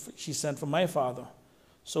sent for my father.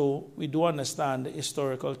 So we do understand the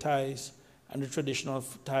historical ties and the traditional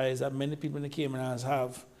ties that many people in the Cayman Islands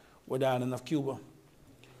have with the island of Cuba.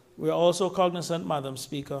 We are also cognizant, Madam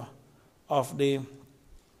Speaker, of the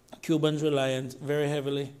Cubans reliant very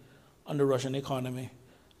heavily on the Russian economy,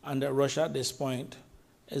 and that Russia at this point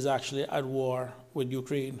is actually at war with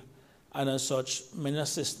Ukraine. And as such, many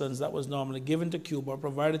assistance that was normally given to Cuba,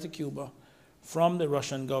 provided to Cuba from the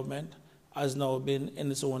Russian government, has now been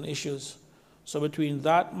in its own issues. So between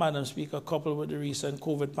that, Madam Speaker, coupled with the recent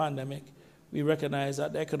COVID pandemic, we recognize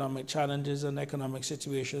that the economic challenges and economic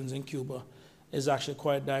situations in Cuba is actually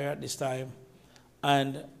quite dire at this time.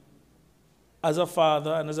 And as a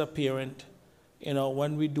father and as a parent,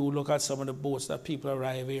 when we do look at some of the boats that people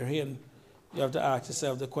arrive here in, you have to ask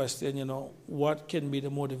yourself the question, what can be the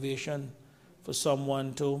motivation for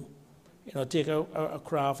someone to, take a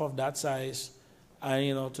craft of that size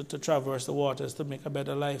and, to traverse the waters to make a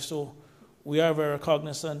better life. So we are very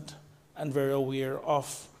cognizant and very aware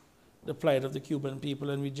of the plight of the Cuban people,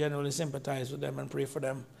 and we generally sympathize with them and pray for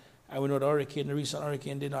them. And we know the recent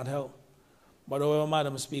hurricane did not help. But however,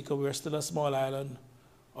 Madam Speaker, we are still a small island.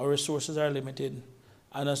 Our resources are limited.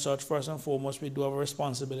 And as such, first and foremost, we do have a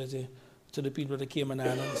responsibility to the people of the Cayman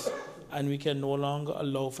Islands. And we can no longer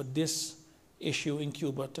allow for this issue in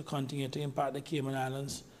Cuba to continue to impact the Cayman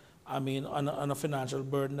Islands, on a financial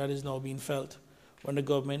burden that is now being felt when the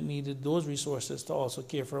government needed those resources to also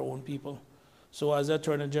care for our own people. So as the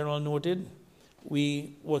Attorney General noted,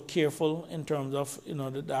 we were careful in terms of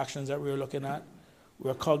the actions that we were looking at. We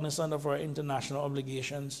are cognizant of our international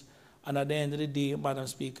obligations. And at the end of the day, Madam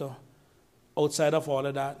Speaker, outside of all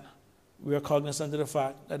of that, we are cognizant of the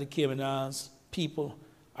fact that the Cayman Islands people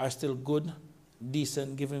are still good,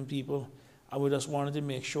 decent, giving people. And we just wanted to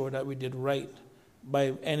make sure that we did right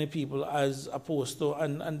by any people as opposed to,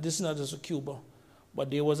 and this is not just for Cuba, but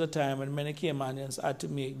there was a time when many Caymanians had to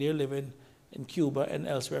make their living in Cuba and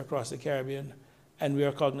elsewhere across the Caribbean. And we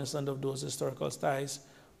are cognizant of those historical ties.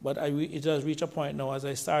 But it has reached a point now, as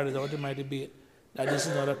I started out in my debate, that this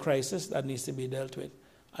is not a crisis that needs to be dealt with.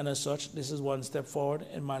 And as such, this is one step forward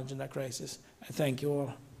in managing that crisis. I thank you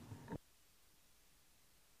all.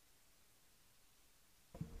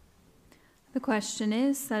 The question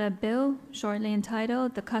is that a bill shortly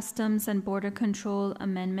entitled the Customs and Border Control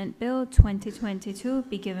Amendment Bill 2022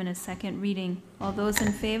 be given a second reading. All those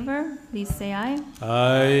in favor, please say aye.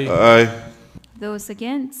 Aye. Aye. Those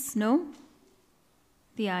against, no.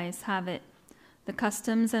 The ayes have it. The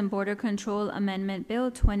Customs and Border Control Amendment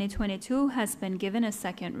Bill 2022 has been given a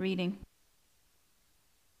second reading.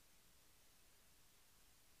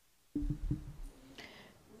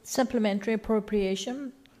 Supplementary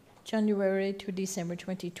Appropriation, January to December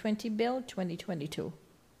 2020 Bill 2022.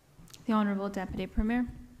 The Honorable Deputy Premier.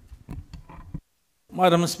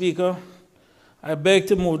 Madam Speaker, I beg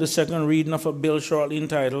to move the second reading of a bill shortly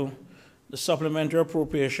entitled the Supplementary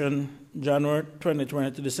Appropriation, January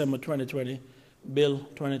 2020 to December 2020, Bill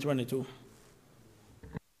 2022.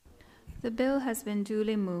 The bill has been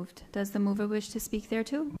duly moved. Does the mover wish to speak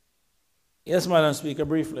thereto? Yes, Madam Speaker,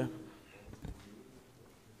 briefly.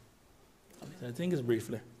 I think it's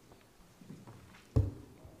briefly.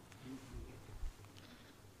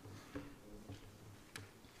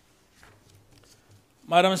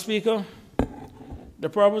 Madam Speaker, the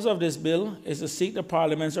purpose of this bill is to seek the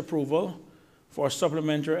Parliament's approval for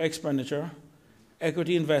supplementary expenditure,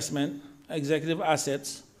 equity investment, executive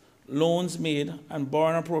assets, loans made, and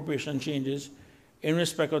borrowing appropriation changes in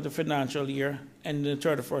respect of the financial year ending the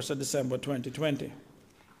 31st of December 2020.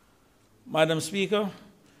 Madam Speaker,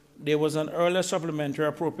 there was an earlier Supplementary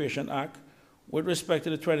Appropriation Act with respect to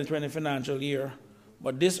the 2020 financial year,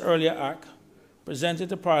 but this earlier act, presented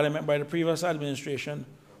to Parliament by the previous administration,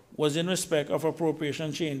 was in respect of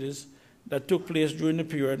appropriation changes that took place during the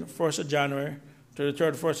period 1st of January to the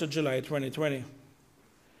 31st of July 2020.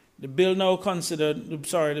 The bill now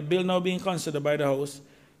being considered by the House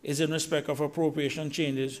is in respect of appropriation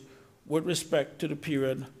changes with respect to the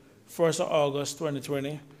period 1st of August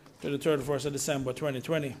 2020 to the 31st of December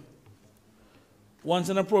 2020. Once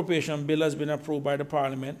an appropriation bill has been approved by the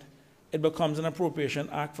Parliament, it becomes an appropriation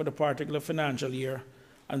act for the particular financial year,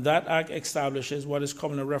 and that act establishes what is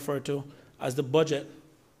commonly referred to as the budget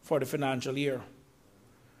for the financial year.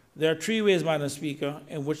 There are three ways, Madam Speaker,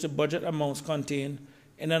 in which the budget amounts contained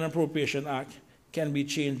in an appropriation act can be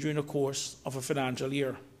changed during the course of a financial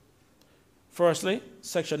year. Firstly,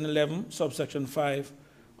 Section 11, subsection 5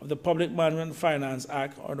 of the Public Management and Finance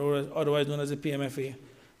Act, or otherwise known as the PMFA,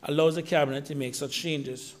 allows the Cabinet to make such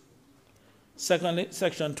changes. Secondly,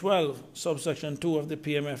 Section 12, subsection 2 of the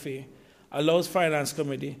PMFA, allows Finance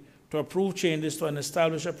Committee to approve changes to an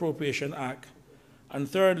established appropriation act. And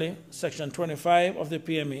thirdly, Section 25 of the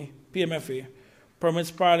PMFA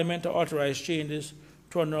permits Parliament to authorize changes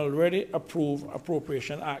to an already approved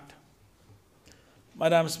appropriation act.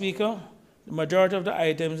 Madam Speaker, the majority of the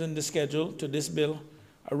items in the schedule to this bill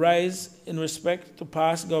arise in respect to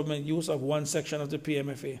past government use of one section of the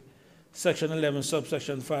PMFA, Section 11,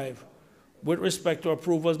 subsection 5, with respect to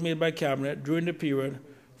approvals made by Cabinet during the period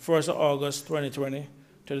 1st of August 2020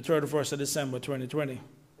 to the 31st of December 2020.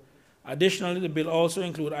 Additionally, the bill also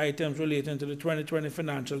includes items relating to the 2020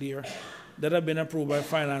 financial year that have been approved by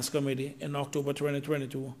Finance Committee in October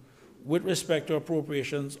 2022 with respect to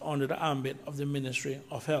appropriations under the ambit of the Ministry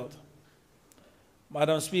of Health.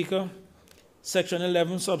 Madam Speaker, Section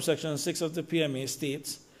 11, subsection 6 of the PMA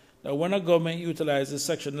states that when a government utilizes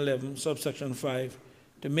Section 11, subsection 5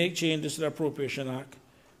 to make changes to the Appropriation Act,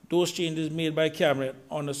 those changes made by Cabinet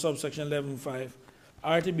under subsection 11.5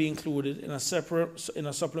 are to be included in a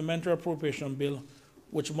supplementary appropriation bill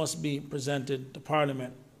which must be presented to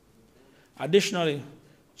Parliament. Additionally,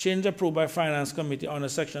 change approved by Finance Committee under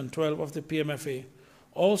Section 12 of the PMFA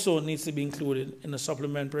also needs to be included in a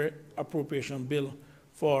supplementary appropriation bill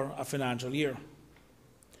for a financial year.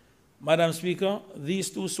 Madam Speaker, these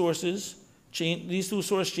two source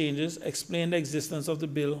changes explain the existence of the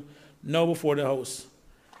bill now before the House.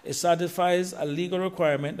 It satisfies a legal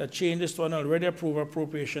requirement that changes to an already approved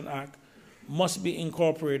appropriation act must be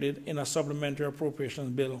incorporated in a supplementary appropriations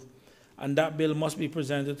bill, and that bill must be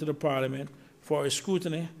presented to the Parliament for a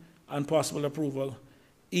scrutiny and possible approval,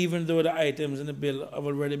 even though the items in the bill have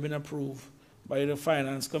already been approved by the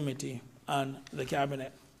Finance Committee and the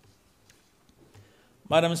Cabinet.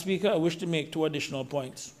 Madam Speaker, I wish to make two additional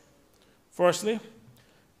points. Firstly,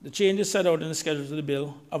 the changes set out in the schedule to the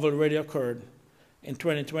bill have already occurred in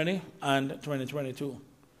 2020 and 2022.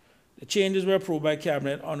 The changes were approved by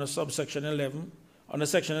Cabinet under Section 11,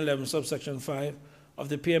 subsection 5 of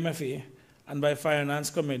the PMFA, and by Finance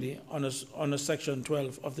Committee under Section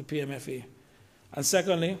 12 of the PMFA. And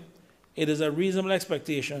secondly, it is a reasonable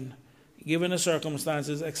expectation, given the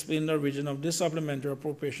circumstances explained in the origin of this supplementary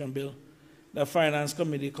appropriation bill, that Finance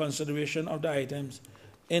Committee consideration of the items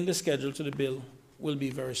in the schedule to the bill will be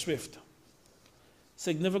very swift.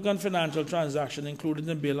 Significant financial transactions included in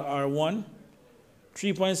the bill are 1,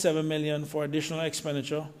 3.7 million for additional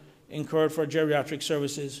expenditure incurred for geriatric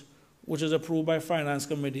services, which is approved by Finance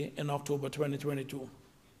Committee in October 2022.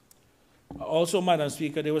 Also, Madam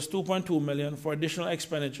Speaker, there was 2.2 million for additional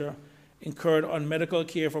expenditure incurred on medical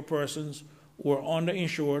care for persons who are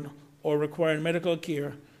underinsured or requiring medical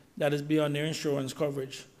care that is beyond their insurance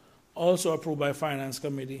coverage, also approved by Finance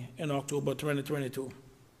Committee in October 2022.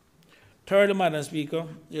 Thirdly, Madam Speaker,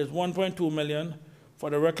 there is 1.2 million for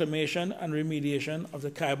the reclamation and remediation of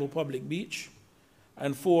the Cayman Public Beach,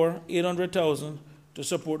 and 800,000 to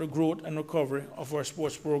support the growth and recovery of our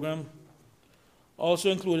sports program.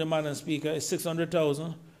 Also included, Madam Speaker, is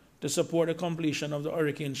 600,000 to support the completion of the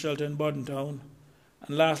hurricane shelter in Bordentown.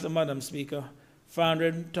 And lastly, Madam Speaker,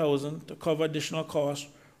 500,000 to cover additional costs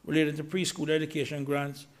related to preschool education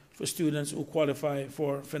grants for students who qualify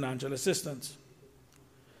for financial assistance.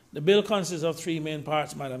 The bill consists of three main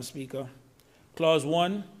parts, Madam Speaker. Clause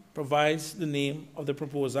 1 provides the name of the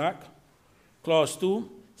proposed act. Clause 2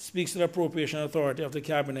 speaks to the appropriation authority of the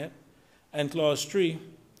Cabinet. And Clause 3,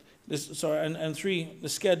 the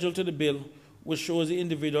schedule to the bill, which shows the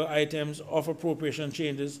individual items of appropriation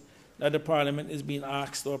changes that the Parliament is being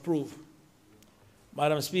asked to approve.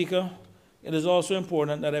 Madam Speaker, it is also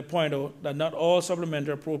important that I point out that not all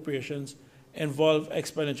supplementary appropriations involve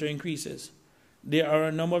expenditure increases. There are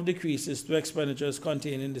a number of decreases to expenditures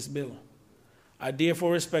contained in this bill. I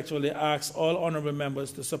therefore respectfully ask all honourable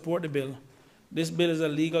members to support the bill. This bill is a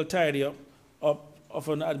legal tidy-up of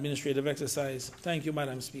an administrative exercise. Thank you,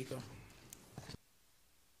 Madam Speaker.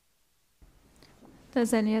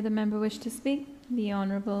 Does any other member wish to speak? The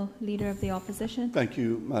Honourable Leader of the Opposition. Thank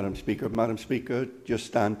you, Madam Speaker. Madam Speaker, just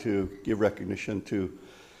stand to give recognition to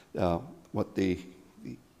what the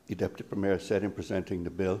Deputy Premier said in presenting the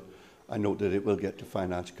bill. I note that it will get to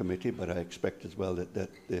Finance Committee, but I expect as well that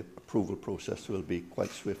the approval process will be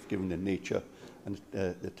quite swift given the nature and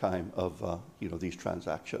the time of these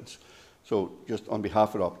transactions. So just on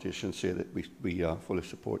behalf of the opposition, say that we fully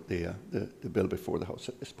support the bill before the House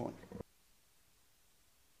at this point.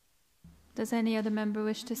 Does any other member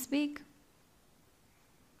wish to speak?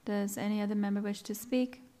 Does any other member wish to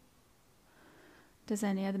speak? Does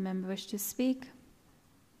any other member wish to speak?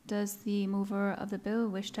 Does the mover of the bill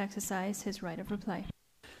wish to exercise his right of reply?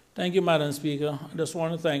 Thank you, Madam Speaker. I just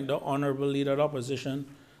want to thank the Honourable Leader of the Opposition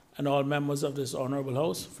and all members of this Honourable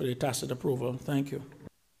House for the tacit approval. Thank you.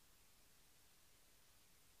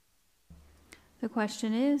 The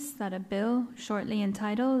question is that a bill shortly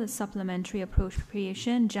entitled the Supplementary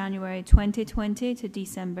Appropriation January 2020 to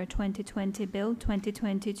December 2020 Bill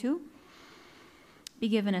 2022 be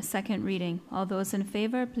given a second reading. All those in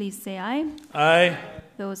favour, please say aye. Aye.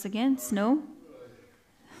 Those against, no.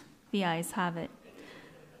 The ayes have it.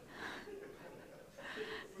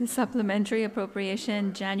 The Supplementary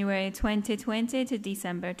Appropriation January 2020 to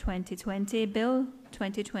December 2020 Bill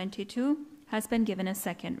 2022 has been given a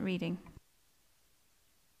second reading.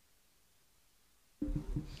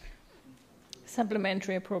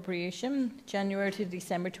 Supplementary Appropriation, January to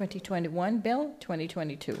December 2021, Bill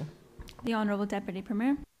 2022. The Honourable Deputy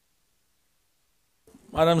Premier.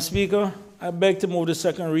 Madam Speaker, I beg to move the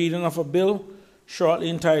second reading of a bill shortly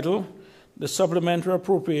entitled the Supplementary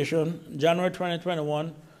Appropriation January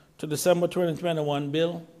 2021 to December 2021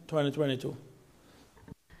 Bill 2022.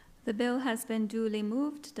 The bill has been duly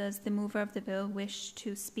moved. Does the mover of the bill wish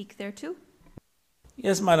to speak thereto?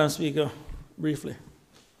 Yes, Madam Speaker, briefly.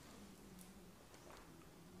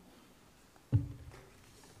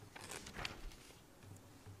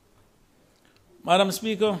 Madam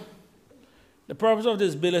Speaker, the purpose of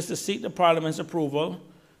this bill is to seek the Parliament's approval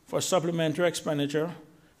for supplementary expenditure,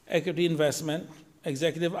 equity investment,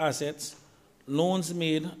 executive assets, loans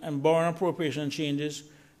made, and borrowing appropriation changes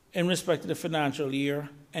in respect to the financial year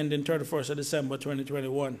ending 31st of December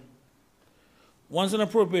 2021. Once an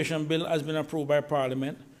appropriation bill has been approved by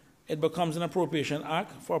Parliament, it becomes an appropriation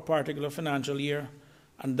act for a particular financial year,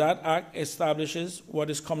 and that act establishes what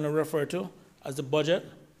is commonly referred to as the budget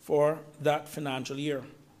for that financial year.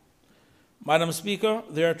 Madam Speaker,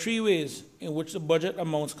 there are three ways in which the budget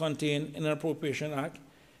amounts contained in an appropriation act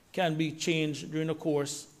can be changed during the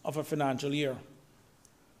course of a financial year.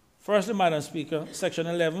 Firstly, Madam Speaker, Section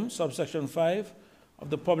 11, subsection 5 of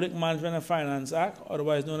the Public Management and Finance Act,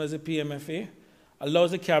 otherwise known as the PMFA, allows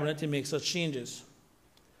the Cabinet to make such changes.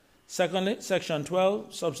 Secondly, Section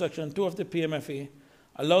 12, subsection 2 of the PMFA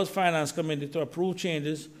allows Finance Committee to approve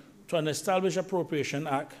changes to an established appropriation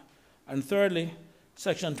act. And thirdly,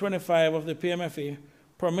 Section 25 of the PMFA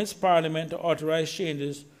permits Parliament to authorize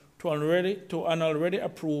changes to an already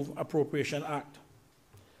approved appropriation act.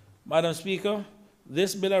 Madam Speaker,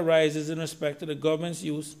 this bill arises in respect to the government's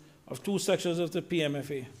use of two sections of the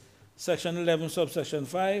PMFA, Section 11, subsection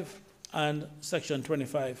 5, and Section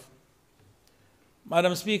 25.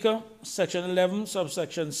 Madam Speaker, Section 11,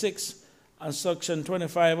 subsection 6, and Section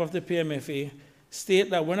 25 of the PMFA state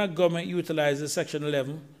that when a government utilizes Section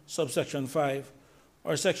 11, subsection 5,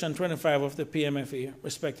 or Section 25 of the PMFA,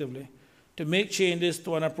 respectively, to make changes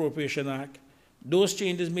to an appropriation act, those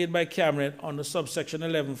changes made by Cabinet under subsection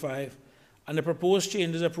 11.5 and the proposed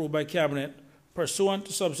changes approved by Cabinet pursuant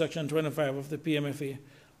to subsection 25 of the PMFA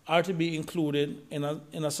are to be included in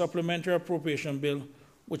a supplementary appropriation bill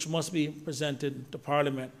which must be presented to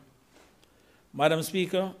Parliament. Madam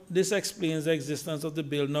Speaker, this explains the existence of the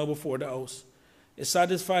bill now before the House. It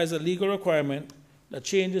satisfies the legal requirement that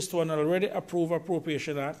changes to an already approved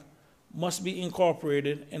appropriation act must be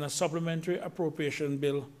incorporated in a supplementary appropriation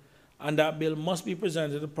bill, and that bill must be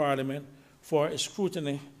presented to Parliament for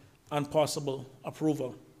scrutiny and possible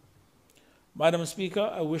approval. Madam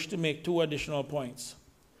Speaker, I wish to make two additional points.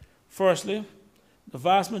 Firstly, the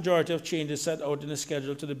vast majority of changes set out in the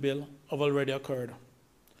schedule to the bill have already occurred.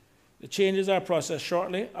 The changes are processed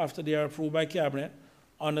shortly after they are approved by Cabinet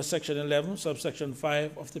under Section 11, subsection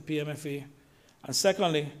 5 of the PMFA. And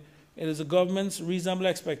secondly, it is the government's reasonable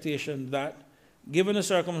expectation that, given the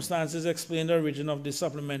circumstances explained in the origin of this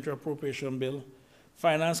supplementary appropriation bill,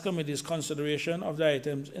 Finance Committee's consideration of the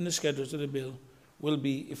items in the schedule to the bill will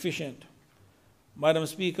be efficient. Madam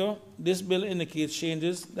Speaker, this bill indicates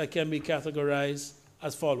changes that can be categorized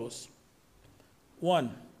as follows.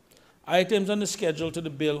 1. Items on the schedule to the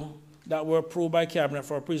bill that were approved by Cabinet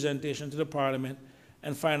for presentation to the Parliament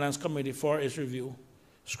and Finance Committee for its review,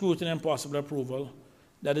 scrutiny, and possible approval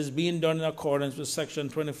that is being done in accordance with Section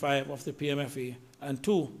 25 of the PMFA. And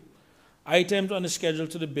 2, items on the schedule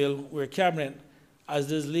to the bill where Cabinet,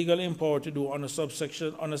 as it is legally empowered to do under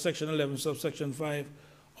Section 11, subsection 5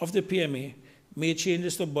 of the PMA, made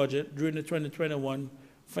changes to budget during the 2021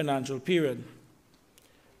 financial period.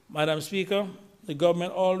 Madam Speaker, the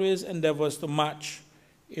government always endeavors to match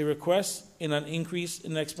a request in an increase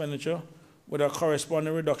in expenditure with a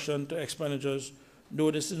corresponding reduction to expenditures,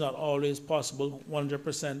 though this is not always possible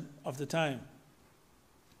 100% of the time.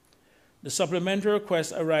 The supplementary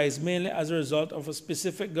requests arise mainly as a result of a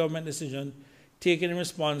specific government decision taken in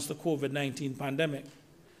response to COVID-19 pandemic.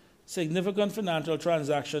 Significant financial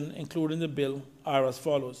transactions included in the bill are as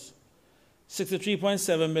follows: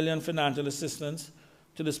 $63.7 million financial assistance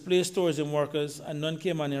to displaced tourism workers and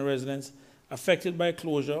non-Caymanian residents affected by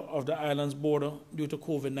closure of the island's border due to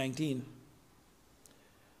COVID-19.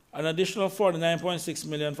 An additional $49.6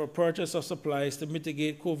 million for purchase of supplies to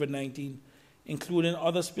mitigate COVID-19, including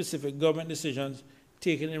other specific government decisions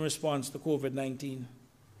taken in response to COVID-19.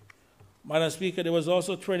 Madam Speaker, there was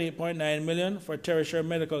also $28.9 million for tertiary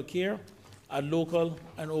medical care at local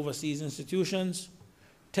and overseas institutions,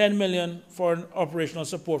 $10 million for operational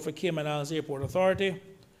support for Cayman Islands Airport Authority,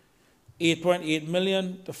 $8.8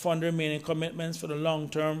 million to fund remaining commitments for the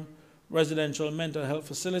long-term residential mental health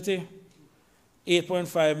facility,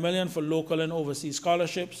 $8.5 million for local and overseas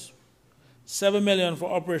scholarships, $7 million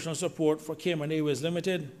for operational support for Cayman Airways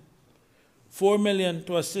Limited, $4 million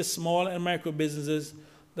to assist small and micro businesses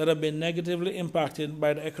that have been negatively impacted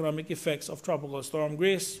by the economic effects of Tropical Storm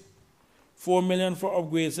Grace, $4 million for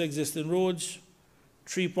upgrades to existing roads,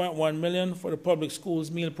 $3.1 million for the public schools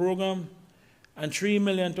meal program, and $3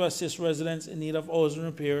 million to assist residents in need of housing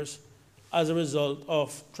repairs as a result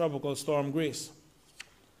of Tropical Storm Grace.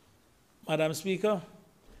 Madam Speaker,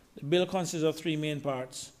 the bill consists of 3 main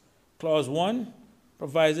parts. Clause 1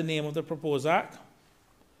 provides the name of the proposed act.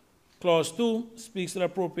 Clause 2 speaks to the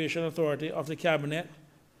appropriation authority of the Cabinet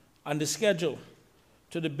and the schedule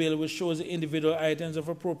to the bill, which shows the individual items of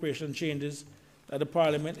appropriation changes that the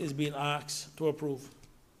Parliament is being asked to approve.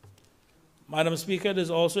 Madam Speaker, it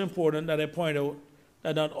is also important that I point out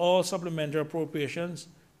that not all supplementary appropriations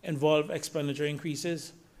involve expenditure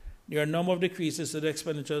increases. There are a number of decreases to the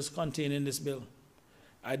expenditures contained in this bill.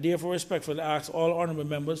 I therefore respectfully ask all honourable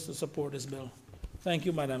members to support this bill. Thank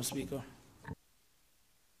you, Madam Speaker.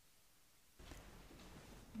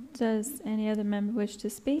 Does any other member wish to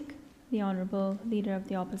speak? The Honourable Leader of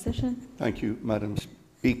the Opposition. Thank you, Madam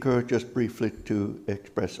Speaker. Just briefly to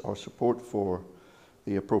express our support for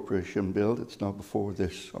the appropriation bill that's now before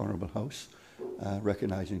this Honourable House,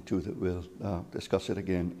 recognising too that we'll discuss it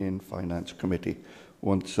again in Finance Committee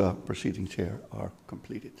once proceedings here are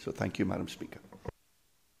completed. So thank you, Madam Speaker.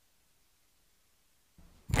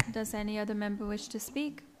 Does any other member wish to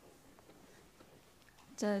speak?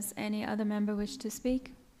 Does any other member wish to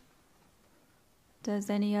speak? Does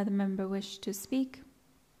any other member wish to speak?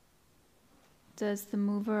 Does the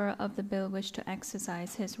mover of the bill wish to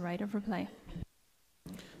exercise his right of reply?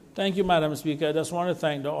 Thank you, Madam Speaker. I just want to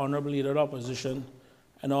thank the Honourable Leader of the Opposition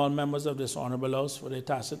and all members of this Honourable House for their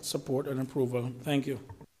tacit support and approval. Thank you.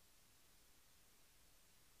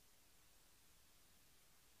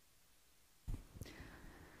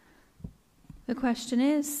 The question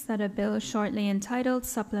is that a bill shortly entitled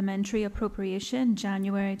Supplementary Appropriation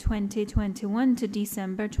January 2021 to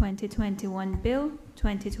December 2021 Bill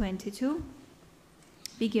 2022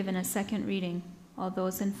 be given a second reading. All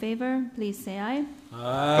those in favour, please say aye.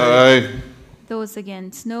 Aye. Those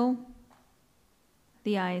against, no.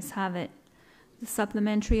 The ayes have it. The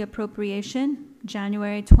Supplementary Appropriation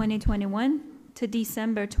January 2021 to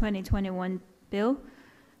December 2021 Bill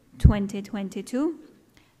 2022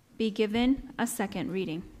 be given a second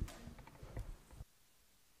reading.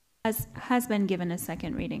 Has been given a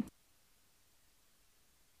second reading.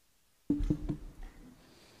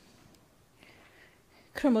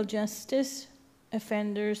 Criminal Justice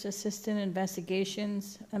Offenders Assistant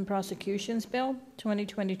Investigations and Prosecutions Bill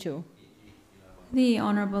 2022. The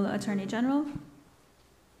Honourable Attorney General.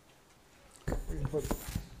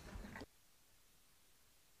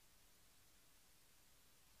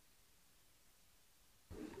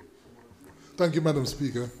 Thank you, Madam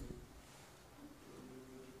Speaker.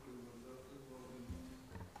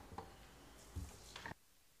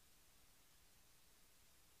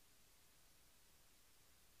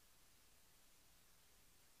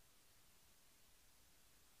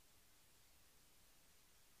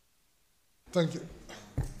 Thank you.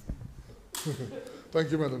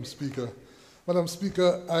 Thank you, Madam Speaker. Madam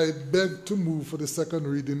Speaker, I beg to move for the second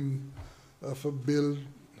reading of a bill,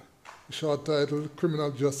 short title,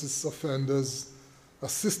 Criminal Justice Offenders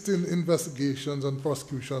Assisting Investigations and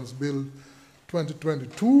Prosecutions Bill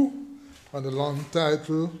 2022, and the long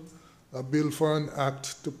title, A Bill for an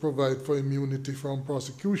Act to Provide for Immunity from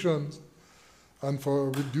Prosecutions and for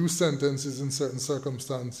reduced sentences in certain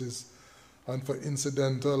circumstances and for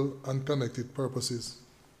incidental and connected purposes.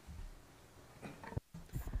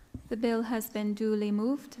 The bill has been duly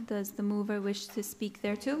moved. Does the mover wish to speak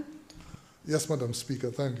thereto? Yes, Madam Speaker,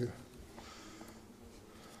 thank you.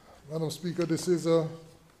 Madam Speaker, this is a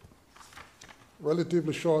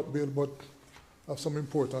relatively short bill, but of some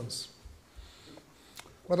importance.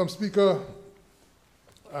 Madam Speaker,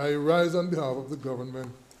 I rise on behalf of the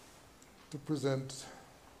government to present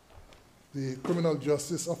the Criminal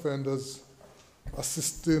Justice Offenders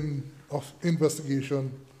Assisting of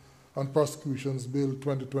Investigation and Prosecutions Bill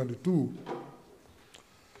 2022.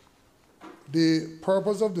 The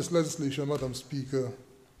purpose of this legislation, Madam Speaker,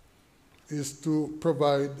 is to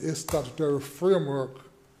provide a statutory framework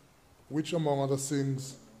which, among other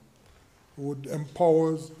things, would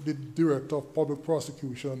empower the Director of Public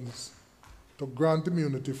Prosecutions to grant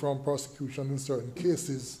immunity from prosecution in certain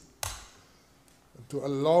cases, to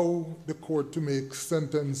allow the court to make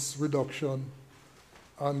sentence reduction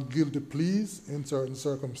and guilty pleas in certain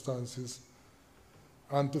circumstances,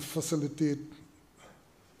 and to facilitate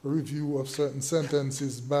review of certain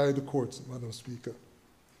sentences by the courts, Madam Speaker.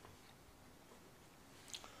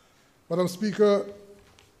 Madam Speaker,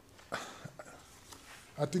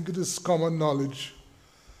 I think it is common knowledge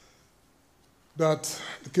that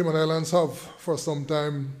the Cayman Islands have for some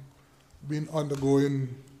time been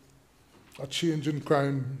undergoing a change in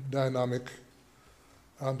crime dynamic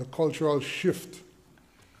and a cultural shift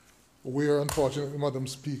where, unfortunately, Madam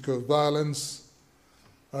Speaker, violence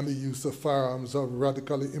and the use of firearms have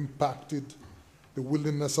radically impacted the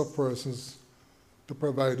willingness of persons to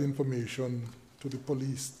provide information to the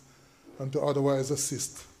police and to otherwise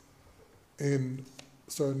assist in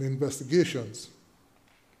certain investigations.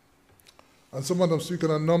 And so, Madam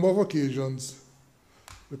Speaker, on a number of occasions,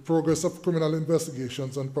 the progress of criminal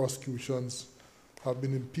investigations and prosecutions have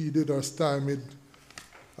been impeded or stymied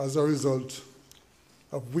as a result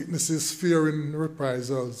of witnesses fearing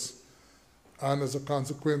reprisals and, as a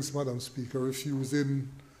consequence, Madam Speaker, refusing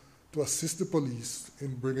to assist the police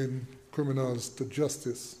in bringing criminals to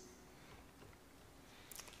justice.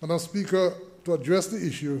 Madam Speaker, to address the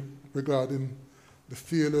issue regarding the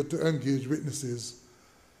failure to engage witnesses,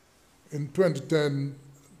 in 2010,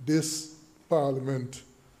 this Parliament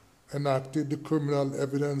enacted the Criminal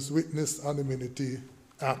Evidence Witness Anonymity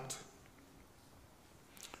Act.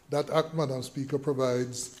 That act, Madam Speaker,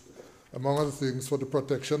 provides, among other things, for the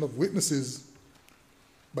protection of witnesses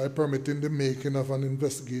by permitting the making of an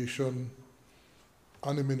investigation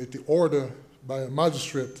anonymity order by a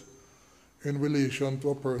magistrate in relation to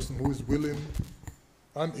a person who is willing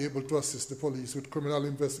and able to assist the police with criminal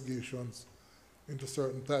investigations into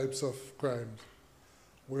certain types of crimes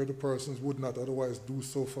where the persons would not otherwise do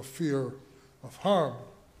so for fear of harm.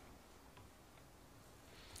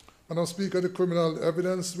 Madam Speaker, the Criminal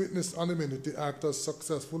Evidence Witness Anonymity Act has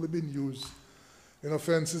successfully been used in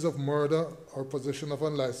offenses of murder or possession of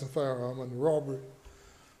unlicensed firearm and robbery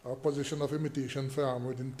or possession of imitation firearm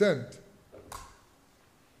with intent.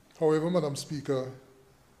 However, Madam Speaker,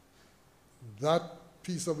 that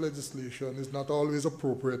piece of legislation is not always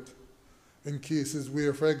appropriate in cases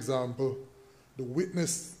where, for example, the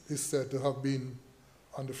witness is said to have been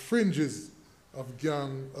on the fringes of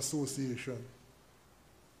gang association.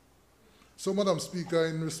 So, Madam Speaker,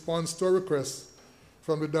 in response to a request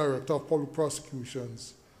from the Director of Public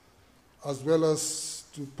Prosecutions, as well as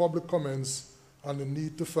to public comments on the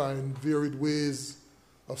need to find varied ways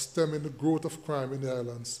of stemming the growth of crime in the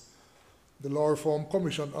islands, the Law Reform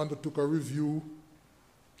Commission undertook a review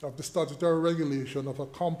of the statutory regulation of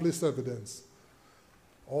accomplice evidence,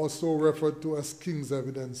 also referred to as King's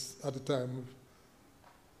evidence at the time.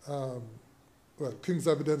 Well, King's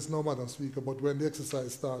evidence now, Madam Speaker, but when the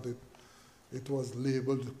exercise started, it was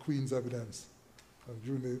labeled Queen's evidence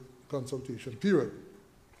during the consultation period.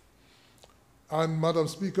 And, Madam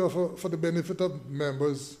Speaker, for the benefit of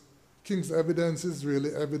members, King's evidence is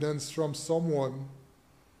really evidence from someone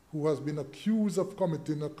who has been accused of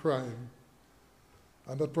committing a crime,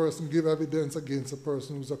 and that person give evidence against a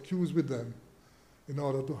person who's accused with them in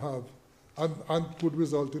order to have, and could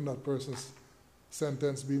result in that person's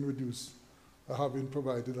sentence being reduced or having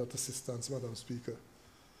provided that assistance, Madam Speaker.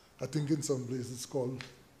 I think in some places it's called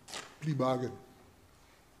plea bargain.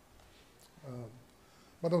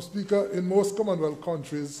 Madam Speaker, in most Commonwealth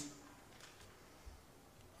countries,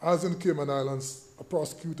 as in Cayman Islands, A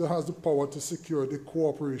prosecutor has the power to secure the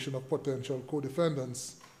cooperation of potential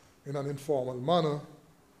co-defendants in an informal manner,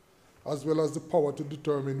 as well as the power to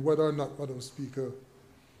determine whether or not, Madam Speaker,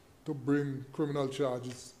 to bring criminal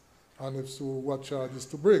charges, and if so, what charges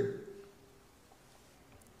to bring.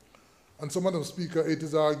 And so, Madam Speaker, it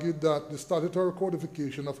is argued that the statutory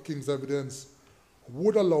codification of King's evidence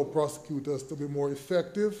would allow prosecutors to be more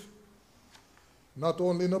effective, not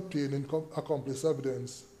only in obtaining accomplice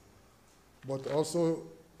evidence, but also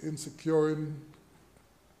in securing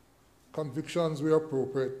convictions where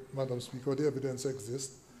appropriate, Madam Speaker, the evidence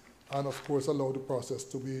exists, and of course allow the process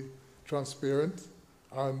to be transparent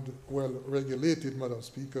and well regulated, Madam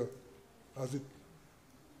Speaker, as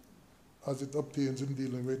it obtains in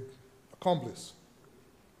dealing with accomplice.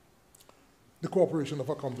 The cooperation of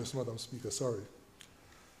accomplice, Madam Speaker, sorry.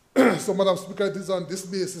 So, Madam Speaker, it is on this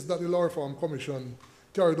basis that the Law Reform Commission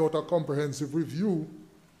carried out a comprehensive review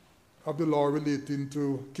of the law relating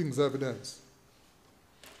to King's evidence.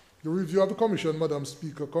 The review of the Commission, Madam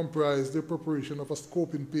Speaker, comprised the preparation of a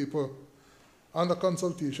scoping paper and a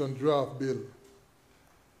consultation draft bill.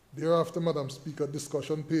 Thereafter, Madam Speaker,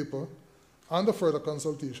 discussion paper and a further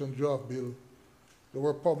consultation draft bill that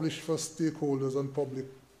were published for stakeholders and public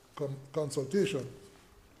consultation.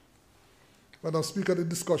 Madam Speaker, the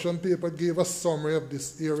discussion paper gave a summary of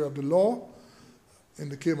this area of the law in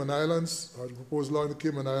the Cayman Islands, or the proposed law in the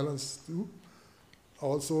Cayman Islands too.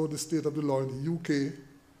 Also the state of the law in the UK,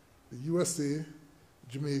 the USA,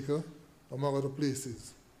 Jamaica, among other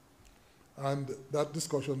places. And that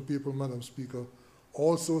discussion paper, Madam Speaker,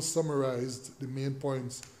 also summarized the main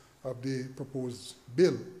points of the proposed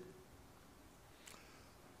bill.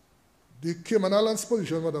 The Cayman Islands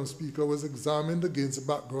position, Madam Speaker, was examined against the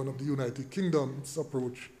background of the United Kingdom's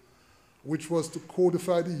approach, which was to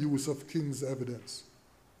codify the use of King's evidence.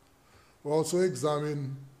 We also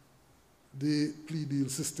examined the plea deal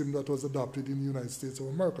system that was adopted in the United States of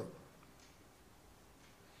America.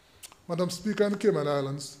 Madam Speaker, in the Cayman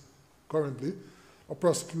Islands, currently, a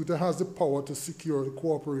prosecutor has the power to secure the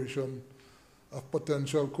cooperation of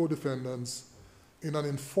potential co-defendants in an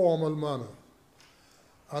informal manner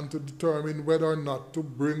and to determine whether or not to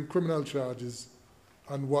bring criminal charges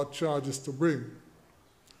and what charges to bring.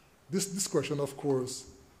 This discretion, of course,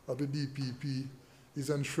 of the DPP is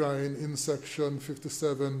enshrined in Section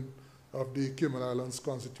 57 of the Cayman Islands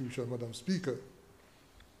Constitution, Madam Speaker.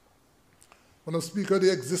 Madam Speaker, the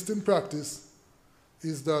existing practice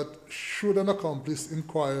is that should an accomplice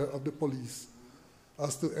inquire of the police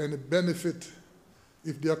as to any benefit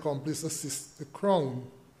if the accomplice assists the Crown,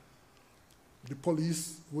 the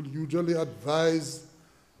police will usually advise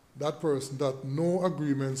that person that no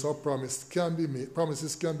agreements or promises can be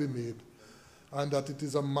made, and that it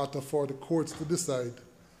is a matter for the courts to decide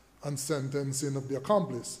on sentencing of the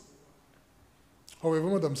accomplice.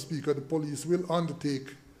 However, Madam Speaker, the police will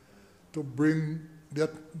undertake to bring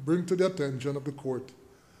to the attention of the court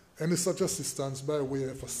any such assistance by way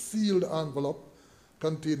of a sealed envelope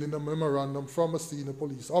containing a memorandum from a senior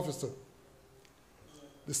police officer.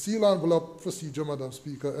 The sealed envelope procedure, Madam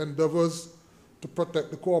Speaker, endeavors to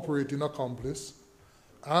protect the cooperating accomplice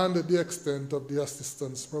and the extent of the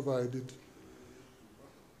assistance provided,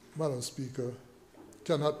 Madam Speaker,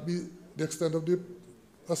 the extent of the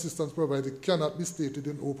assistance provided cannot be stated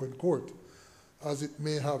in open court, as it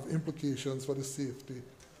may have implications for the safety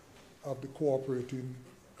of the cooperating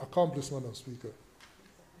accomplice, Madam Speaker.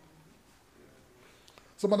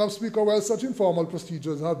 So, Madam Speaker, while such informal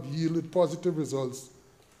procedures have yielded positive results,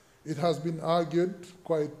 it has been argued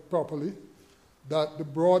quite properly that the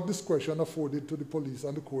broad discretion afforded to the police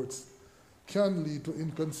and the courts can lead to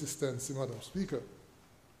inconsistency, Madam Speaker.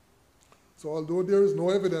 So although there is no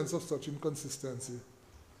evidence of such inconsistency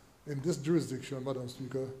in this jurisdiction, Madam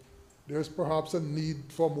Speaker, there is perhaps a need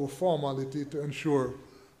for more formality to ensure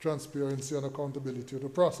transparency and accountability of the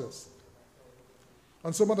process.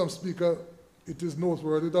 And so, Madam Speaker, it is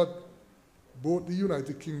noteworthy that both the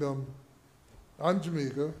United Kingdom and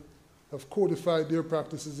Jamaica have codified their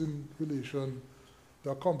practices in relation to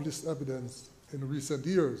accomplice evidence in recent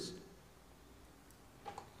years.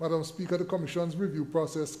 Madam Speaker, the Commission's review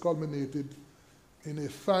process culminated in a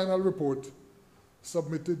final report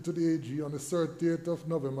submitted to the AG on the 30th of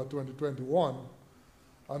November 2021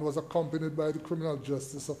 and was accompanied by the Criminal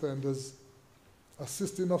Justice Offenders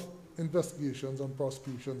Assisting of Investigations and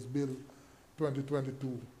Prosecutions Bill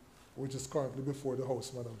 2022, which is currently before the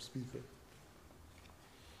House, Madam Speaker.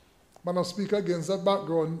 Madam Speaker, against that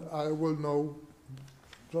background, I will now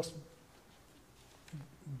just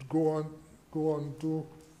go on to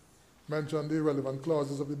mention the relevant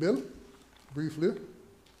clauses of the bill briefly.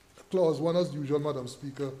 Clause 1, as usual, Madam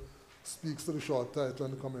Speaker, speaks to the short title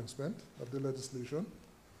and the commencement of the legislation.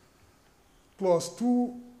 Clause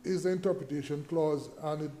 2 is the interpretation clause,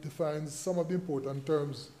 and it defines some of the important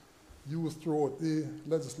terms used throughout the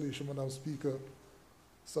legislation, Madam Speaker,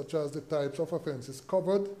 such as the types of offenses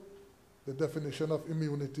covered, the definition of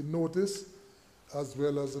immunity notice, as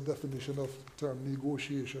well as the definition of term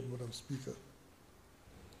negotiation, Madam Speaker.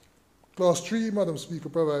 Clause 3, Madam Speaker,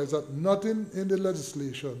 provides that nothing in the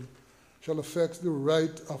legislation shall affect the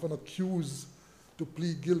right of an accused to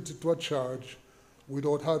plead guilty to a charge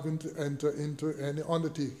without having to enter into any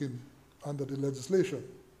undertaking under the legislation.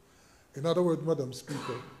 In other words, Madam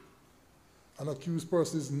Speaker, an accused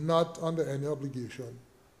person is not under any obligation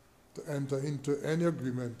to enter into any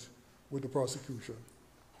agreement with the prosecution.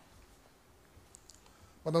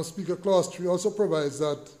 Madam Speaker, Clause 3 also provides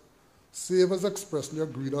that, save as expressly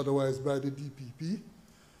agreed otherwise by the DPP,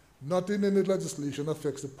 nothing in the legislation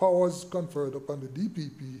affects the powers conferred upon the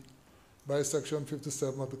DPP by Section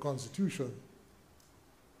 57 of the Constitution.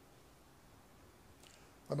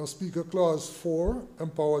 Madam Speaker, Clause 4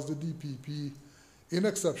 empowers the DPP in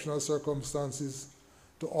exceptional circumstances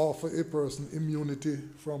to offer a person immunity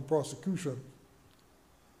from prosecution.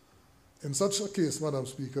 In such a case, Madam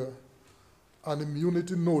Speaker, an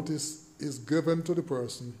immunity notice is given to the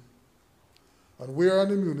person, and where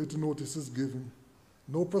an immunity notice is given,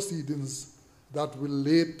 no proceedings that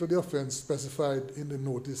relate to the offense specified in the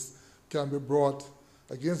notice can be brought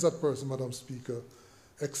against that person, Madam Speaker,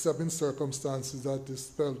 except in circumstances that is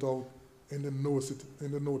spelled out in the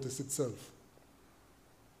notice itself.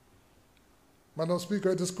 Madam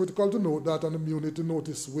Speaker, it is critical to note that an immunity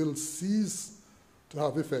notice will cease to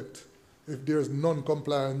have effect if there is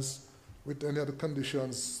non-compliance with any of the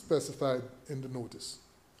conditions specified in the notice.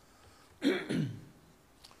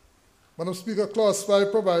 Madam Speaker, Clause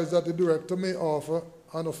 5 provides that the director may offer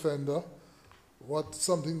an offender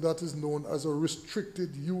something that is known as a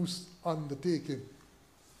restricted use undertaking.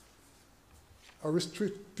 A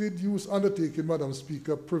restricted use undertaking, Madam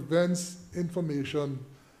Speaker, prevents information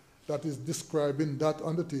that is described in that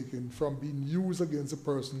undertaking from being used against a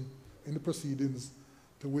person in the proceedings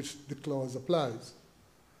to which the clause applies.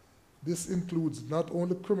 This includes not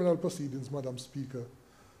only criminal proceedings, Madam Speaker,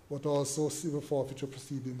 but also civil forfeiture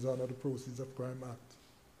proceedings under the Proceeds of Crime Act.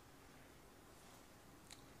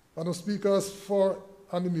 Madam Speaker, as for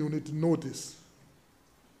an immunity notice,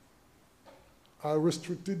 a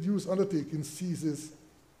restricted use undertaking ceases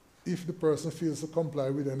if the person fails to comply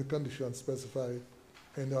with any conditions specified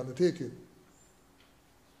in the undertaking.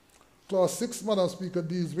 Clause 6, Madam Speaker,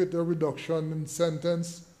 deals with a reduction in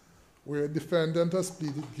sentence where a defendant has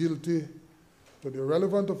pleaded guilty to the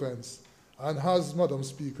relevant offense and has, Madam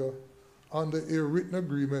Speaker, under a written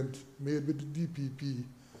agreement made with the DPP,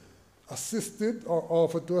 assisted or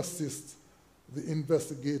offered to assist the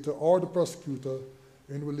investigator or the prosecutor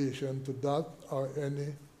in relation to that or any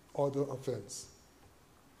other offense.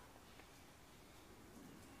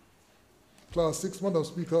 Clause 6, Madam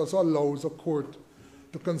Speaker, also allows a court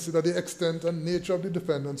to consider the extent and nature of the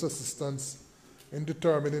defendant's assistance in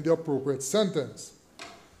determining the appropriate sentence.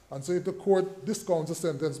 And so if the court discounts a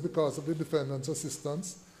sentence because of the defendant's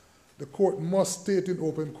assistance, the court must state in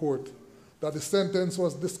open court that the sentence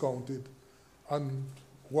was discounted and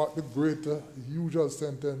what the greater usual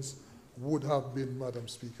sentence would have been, Madam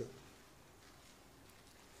Speaker.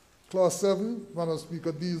 Clause 7, Madam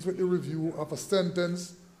Speaker, deals with the review of a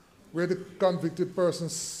sentence where the convicted person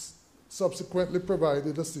subsequently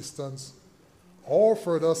provided assistance or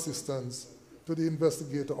further assistance to the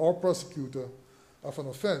investigator or prosecutor of an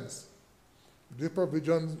offense. The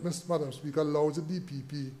provision, Madam Speaker, allows the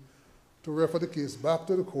DPP to refer the case back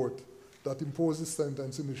to the court that imposed the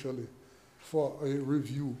sentence initially for a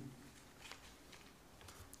review.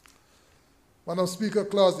 Madam Speaker,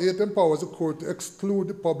 Clause 8 empowers the court to exclude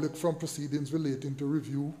the public from proceedings relating to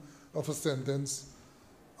review of a sentence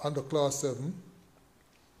under Clause 7.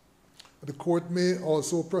 The court may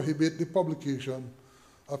also prohibit the publication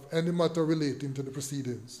of any matter relating to the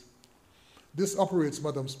proceedings. This operates,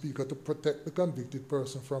 Madam Speaker, to protect the convicted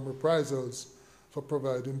person from reprisals for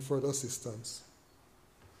providing further assistance.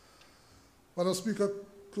 Madam Speaker,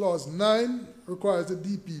 Clause 9 requires the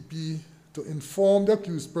DPP to inform the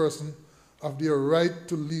accused person of their right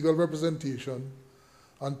to legal representation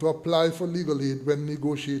and to apply for legal aid when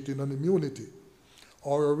negotiating an immunity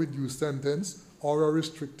or a reduced sentence or a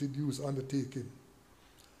restricted use undertaking.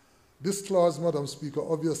 This clause, Madam Speaker,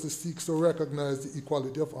 obviously seeks to recognize the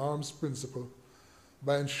equality of arms principle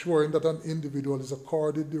by ensuring that an individual is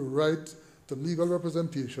accorded the right to legal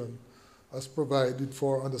representation as provided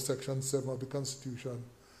for under Section 7 of the Constitution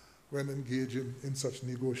when engaging in such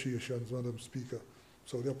negotiations, Madam Speaker.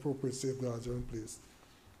 So the appropriate safeguards are in place.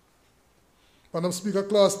 Madam Speaker,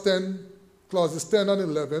 clauses 10 and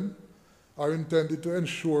 11 are intended to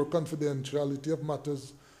ensure confidentiality of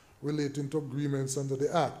matters relating to agreements under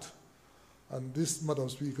the Act. And this, Madam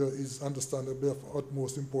Speaker, is understandably of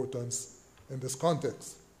utmost importance in this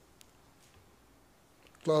context.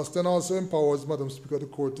 Clause 10 also empowers, Madam Speaker, the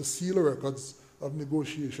Court to seal records of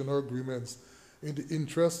negotiation or agreements in the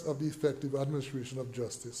interest of the effective administration of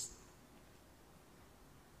justice.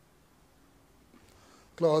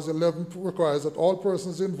 Clause 11 requires that all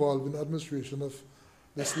persons involved in the administration of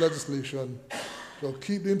this legislation will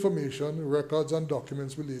keep the information, records, and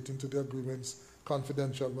documents relating to the agreements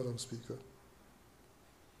confidential, Madam Speaker.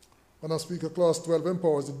 Madam Speaker, Clause 12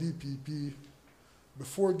 empowers the DPP,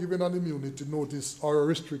 before giving an immunity notice or a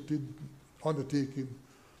restricted undertaking,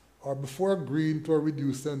 or before agreeing to a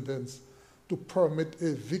reduced sentence, to permit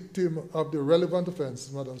a victim of the relevant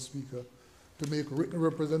offense, Madam Speaker, to make written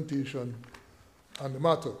representation on the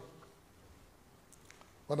matter.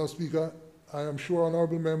 Madam Speaker, I am sure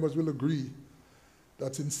honorable members will agree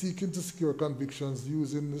that in seeking to secure convictions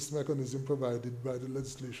using this mechanism provided by the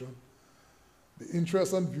legislation, the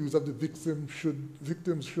interests and views of the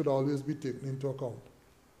victims should always be taken into account.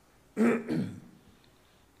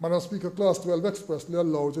 Madam Speaker, Clause 12 expressly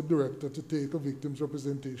allows the director to take a victim's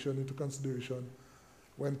representation into consideration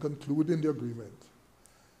when concluding the agreement.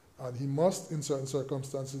 And he must, in certain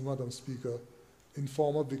circumstances, Madam Speaker,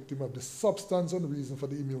 inform a victim of the substance and reason for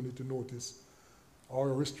the immunity notice, or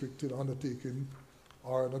a restricted undertaking,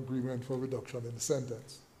 or an agreement for reduction in the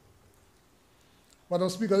sentence. Madam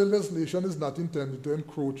Speaker, the legislation is not intended to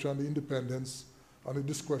encroach on the independence and the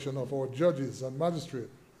discretion of our judges and magistrates,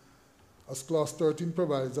 as Clause 13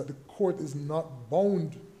 provides that the court is not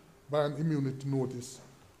bound by an immunity notice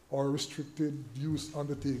or a restricted use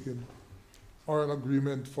undertaking or an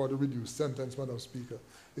agreement for the reduced sentence, Madam Speaker.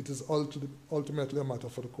 It is ultimately a matter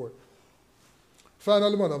for the court.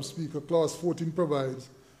 Finally, Madam Speaker, Clause 14 provides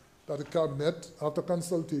that the Cabinet, after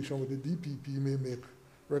consultation with the DPP, may make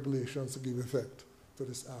regulations to give effect to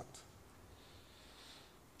this Act.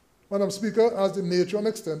 Madam Speaker, as the nature and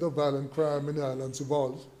extent of violent crime in the islands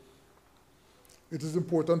evolves, it is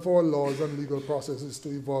important for our laws and legal processes to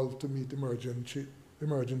evolve to meet emerging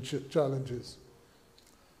challenges.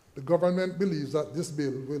 The government believes that this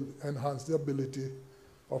bill will enhance the ability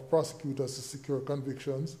of prosecutors to secure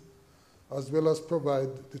convictions, as well as provide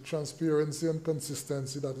the transparency and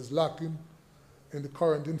consistency that is lacking in the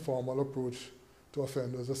current informal approach to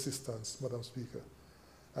offenders' assistance, Madam Speaker.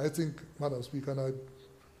 I think, Madam Speaker, and I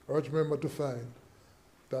urge members to find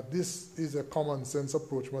that this is a common sense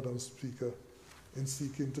approach, Madam Speaker, in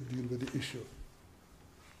seeking to deal with the issue.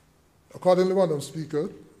 Accordingly, Madam Speaker,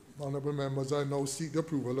 honorable members, I now seek the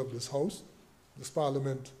approval of this House, this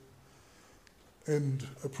Parliament, in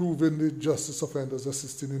approving the Justice Offenders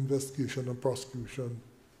Assisting Investigation and Prosecution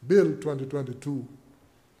Bill 2022.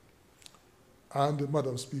 And,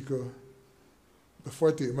 Madam Speaker, before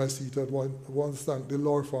I take my seat, I want to thank the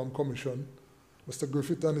Law Reform Commission, Mr.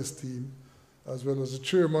 Griffith and his team, as well as the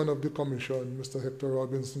chairman of the commission, Mr. Hector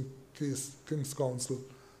Robinson, King's Counsel,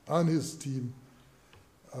 and his team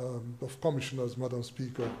of commissioners, Madam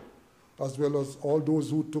Speaker, as well as all those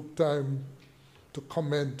who took time to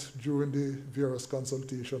comment during the various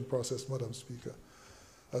consultation process, Madam Speaker.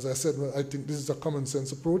 As I said, I think this is a common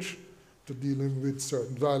sense approach to dealing with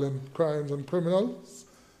certain violent crimes and criminals,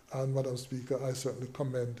 and Madam Speaker, I certainly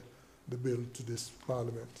commend the bill to this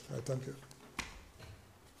Parliament. I thank you.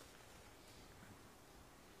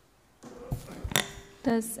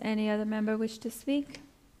 Does any other member wish to speak?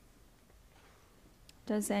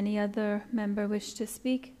 Does any other member wish to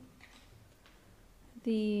speak?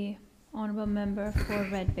 The honourable member for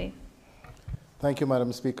Red Bay. Thank you,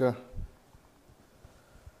 Madam Speaker.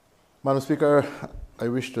 Madam Speaker, I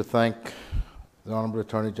wish to thank the Honourable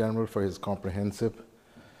Attorney General for his comprehensive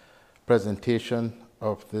presentation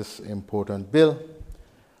of this important bill.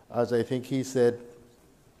 As I think he said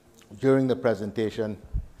during the presentation,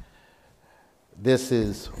 this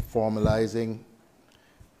is formalizing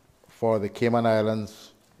for the Cayman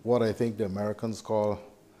Islands what I think the Americans call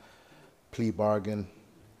plea bargain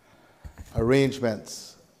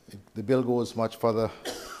arrangements. The bill goes much further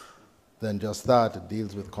than just that. It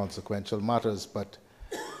deals with consequential matters, but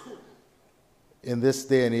in this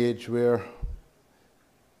day and age where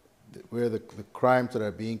the crimes that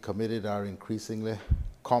are being committed are increasingly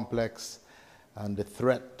complex and the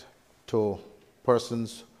threat to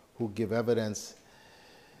persons who give evidence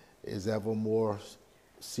is ever more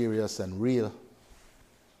serious and real,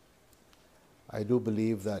 I do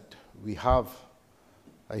believe that we have,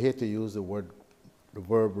 I hate to use the word the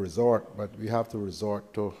verb resort, but we have to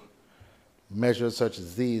resort to measures such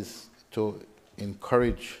as these to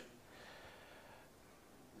encourage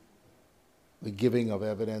the giving of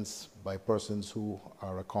evidence by persons who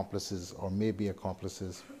are accomplices or may be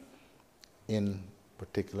accomplices in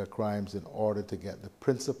particular crimes in order to get the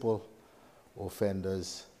principal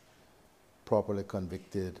offenders properly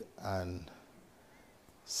convicted and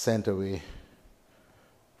sent away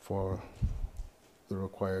for the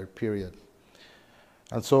required period.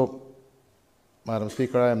 And so, Madam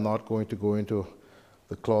Speaker, I am not going to go into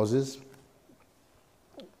the clauses.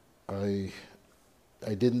 I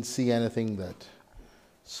didn't see anything that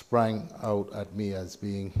sprang out at me as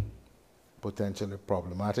being potentially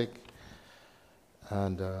problematic,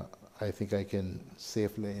 and I think I can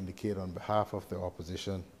safely indicate on behalf of the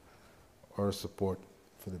opposition our support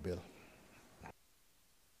for the bill.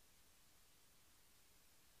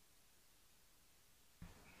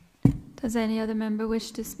 Does any other member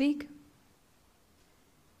wish to speak?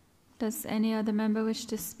 Does any other member wish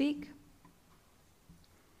to speak?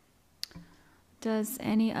 Does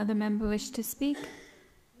any other member wish to speak?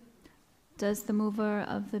 Does the mover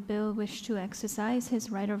of the bill wish to exercise his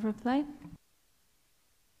right of reply?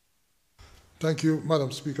 Thank you,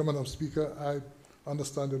 Madam Speaker. Madam Speaker, I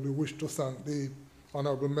understand that we wish to thank the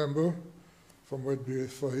honourable member from Redbray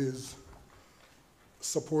for his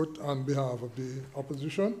support on behalf of the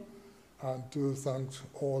opposition, and to thank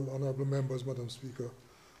all honourable members, Madam Speaker,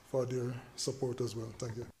 for their support as well.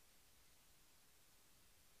 Thank you.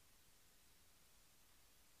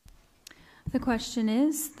 The question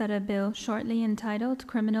is that a bill shortly entitled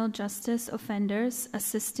Criminal Justice Offenders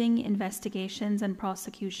Assisting Investigations and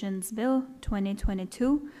Prosecutions Bill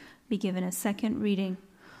 2022 be given a second reading.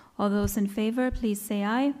 All those in favor, please say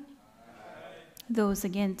aye. Aye. Those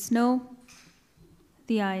against, no.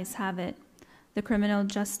 The ayes have it. The Criminal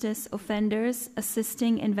Justice Offenders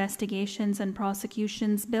Assisting Investigations and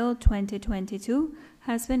Prosecutions Bill 2022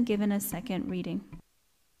 has been given a second reading.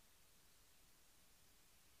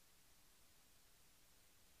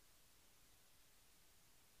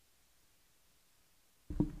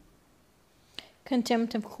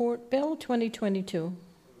 Contempt of Court Bill 2022.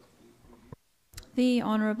 The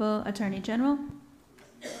Honourable Attorney General.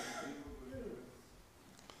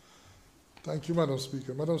 Thank you, Madam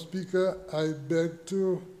Speaker. Madam Speaker, I beg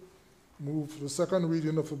to move the second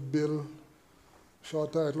reading of a bill,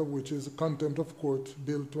 short title of which is Contempt of Court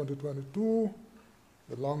Bill 2022,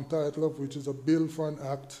 the long title of which is a bill for an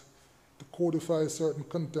act to codify certain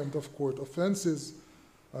contempt of court offences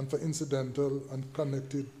and for incidental and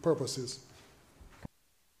connected purposes.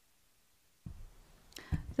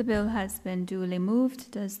 The bill has been duly moved.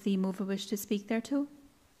 Does the mover wish to speak thereto?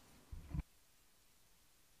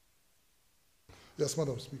 Yes,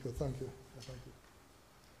 Madam Speaker, thank you. Thank you.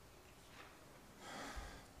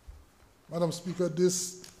 Madam Speaker,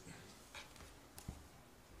 this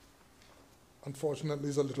unfortunately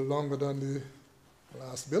is a little longer than the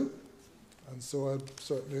last bill, and so I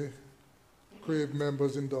certainly crave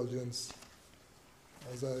members' indulgence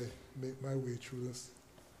as I make my way through this.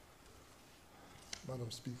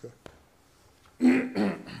 Madam Speaker.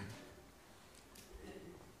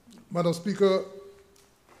 Madam Speaker,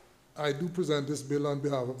 I do present this bill on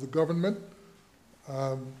behalf of the government.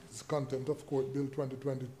 It's Contempt of Court Bill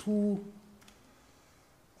 2022.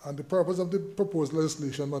 And the purpose of the proposed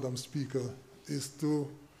legislation, Madam Speaker, is to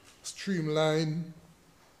streamline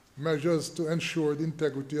measures to ensure the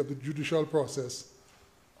integrity of the judicial process,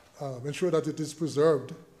 ensure that it is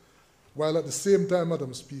preserved, while at the same time,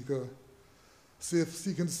 Madam Speaker,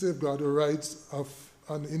 seeking to safeguard the rights of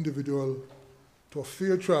an individual to a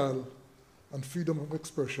fair trial and freedom of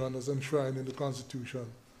expression as enshrined in the Constitution,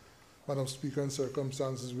 Madam Speaker, in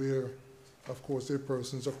circumstances where, of course, a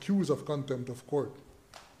person is accused of contempt of court.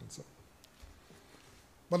 So,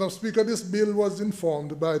 Madam Speaker, this bill was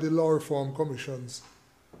informed by the Law Reform Commission's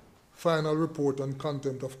final report on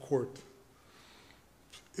contempt of court.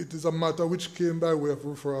 It is a matter which came by way of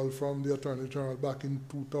referral from the Attorney General back in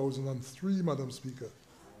 2003, Madam Speaker.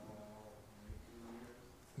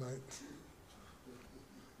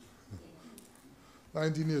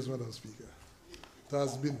 19 years, Madam Speaker. It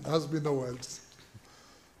has been a while.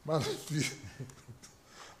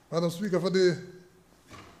 Madam Speaker,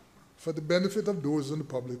 for the benefit of those in the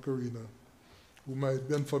public arena who might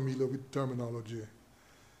be unfamiliar with terminology,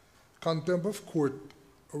 contempt of court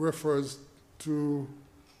refers to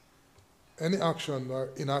any action or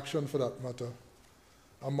inaction, for that matter,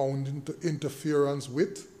 amounting to interference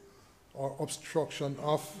with or obstruction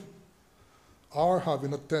of or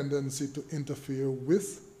having a tendency to interfere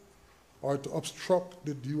with or to obstruct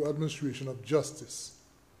the due administration of justice.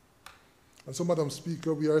 And so, Madam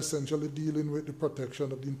Speaker, we are essentially dealing with the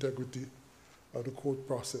protection of the integrity of the court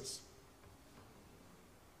process.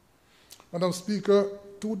 Madam Speaker,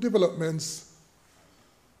 two developments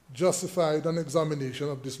justified an examination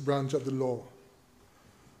of this branch of the law.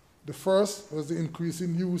 The first was the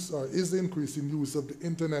increasing use, or is the increasing use of the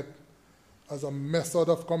internet as a method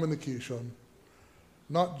of communication,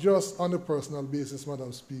 not just on a personal basis,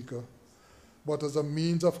 Madam Speaker, but as a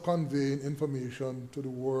means of conveying information to the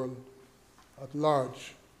world at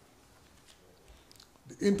large.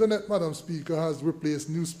 The internet, Madam Speaker, has replaced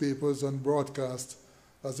newspapers and broadcasts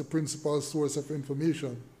as the principal source of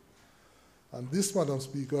information. And this, Madam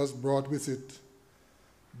Speaker, has brought with it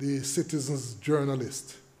the citizen's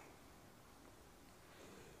journalist.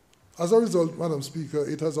 As a result, Madam Speaker,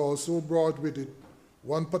 it has also brought with it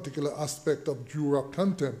one particular aspect of juror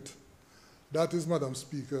contempt. That is, Madam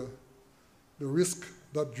Speaker, the risk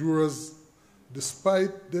that jurors,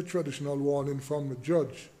 despite the traditional warning from the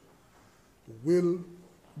judge, will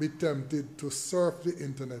be tempted to surf the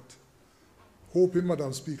internet, hoping,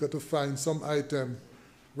 Madam Speaker, to find some item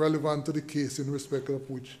relevant to the case in respect of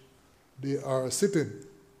which they are sitting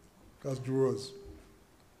as jurors.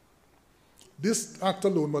 This act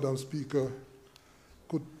alone, Madam Speaker,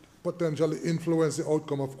 could potentially influence the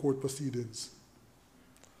outcome of court proceedings.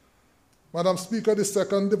 Madam Speaker, the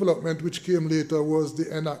second development which came later was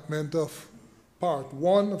the enactment of Part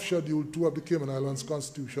 1 of Schedule 2 of the Cayman Islands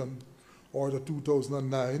Constitution, Order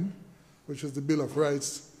 2009, which is the Bill of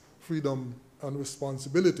Rights, Freedom, and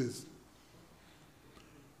Responsibilities.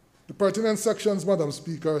 The pertinent sections, Madam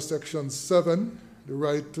Speaker, are Section 7, the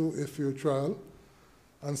right to a fair trial,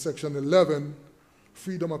 and Section 11,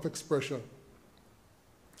 freedom of expression.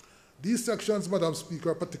 These sections, Madam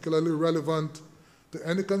Speaker, are particularly relevant to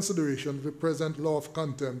any consideration of the present law of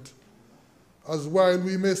contempt, as while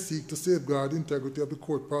we may seek to safeguard the integrity of the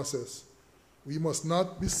court process, we must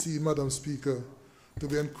not be seen, Madam Speaker, to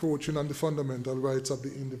be encroaching on the fundamental rights of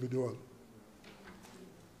the individual.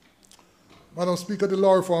 Madam Speaker, the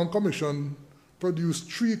Law Reform Commission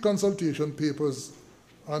produced 3 consultation papers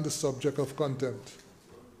on the subject of contempt.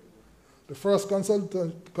 The first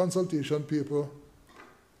consultation paper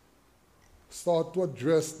sought to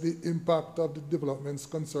address the impact of the developments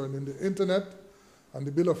concerning the internet and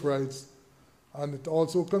the Bill of Rights, and it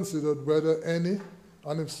also considered whether any,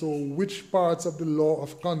 and if so, which parts of the law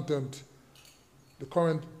of contempt, the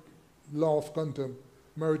current law of contempt,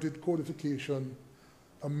 merited codification,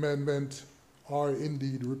 amendment, or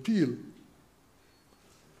indeed repeal.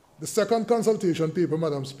 The second consultation paper,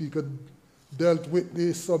 Madam Speaker, dealt with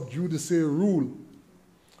the sub judice rule.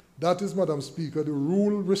 That is, Madam Speaker, the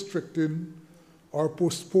rule restricting or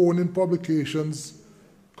postponing publications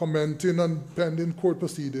commenting on pending court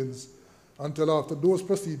proceedings until after those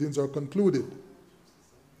proceedings are concluded.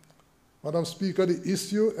 Madam Speaker, the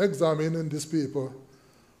issue examined in this paper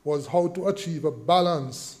was how to achieve a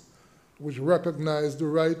balance which recognized the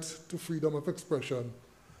right to freedom of expression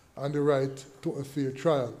and the right to a fair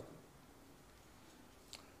trial.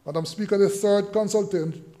 Madam Speaker, the third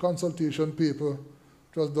consultation paper,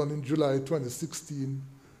 which was done in July 2016,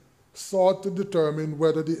 sought to determine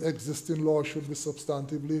whether the existing law should be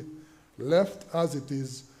substantively left as it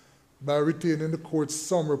is by retaining the court's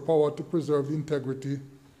summary power to preserve the integrity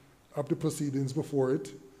of the proceedings before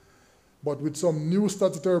it, but with some new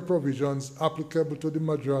statutory provisions applicable to the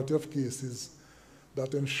majority of cases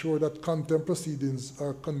that ensure that contempt proceedings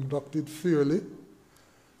are conducted fairly,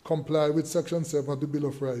 comply with Section 7 of the Bill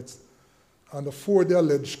of Rights, and afford the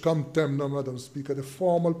alleged contemnor, Madam Speaker, the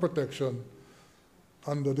formal protection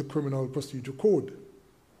under the Criminal Procedure Code.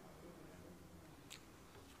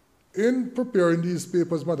 In preparing these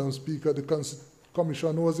papers, Madam Speaker, the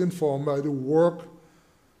Commission was informed by the work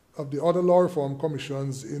of the other law reform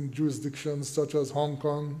commissions in jurisdictions such as Hong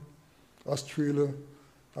Kong, Australia,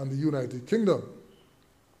 and the United Kingdom.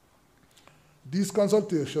 These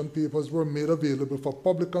consultation papers were made available for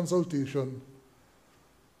public consultation,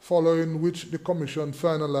 following which the Commission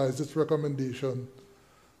finalized its recommendation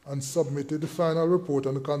and submitted the final report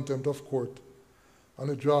on the contempt of court and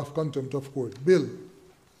the draft contempt of court bill.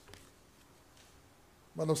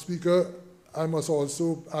 Madam Speaker, I must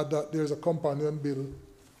also add that there is a companion bill,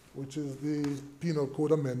 which is the Penal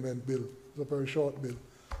Code Amendment Bill. It's a very short bill,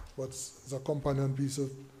 but it's a companion piece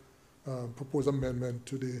of proposed amendment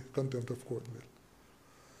to the contempt of court bill.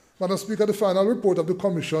 Madam Speaker, the final report of the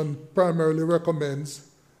Commission primarily recommends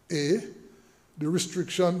A, the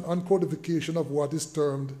restriction and codification of what is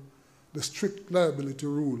termed the strict liability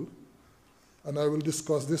rule, and I will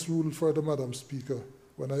discuss this rule further, Madam Speaker,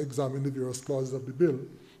 when I examine the various clauses of the bill.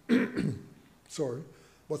 Sorry.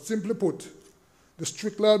 But simply put, The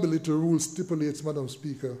strict liability rule stipulates, Madam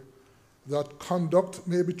Speaker, that conduct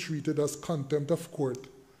may be treated as contempt of court,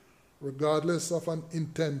 regardless of an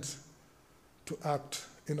intent to act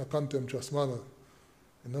in a contemptuous manner.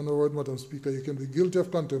 In other words, Madam Speaker, you can be guilty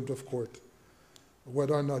of contempt of court,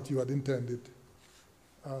 whether or not you had intended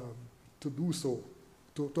to do so,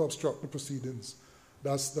 to obstruct the proceedings.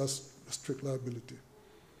 That's strict liability.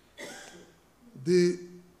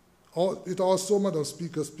 It also, Madam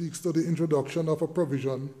Speaker, speaks to the introduction of a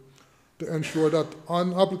provision to ensure that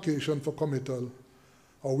on application for committal,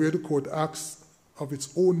 or where the court acts of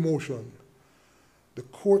its own motion, the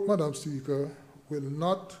court, Madam Speaker, will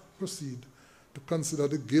not proceed to consider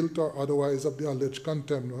the guilt or otherwise of the alleged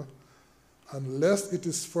contemnor unless it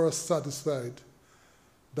is first satisfied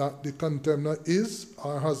that the contemnor is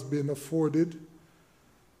or has been afforded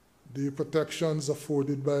the protections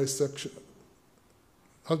afforded by section,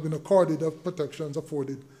 has been accorded of protections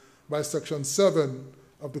afforded by Section 7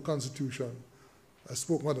 of the Constitution. I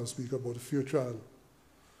spoke, Madam Speaker, about a fair trial.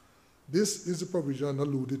 This is the provision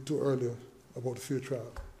alluded to earlier about a fair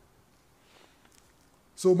trial.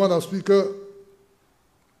 So, Madam Speaker,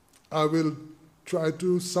 I will try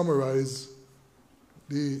to summarize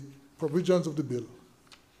the provisions of the bill.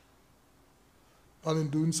 And in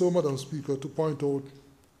doing so, Madam Speaker, to point out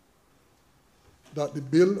that the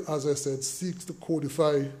bill, as I said, seeks to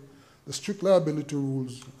codify the strict liability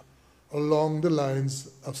rules along the lines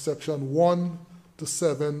of Section 1 to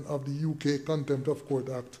 7 of the UK Contempt of Court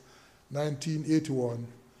Act 1981,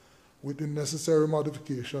 with the necessary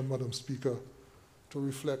modification, Madam Speaker, to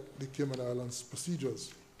reflect the Cayman Islands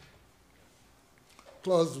procedures.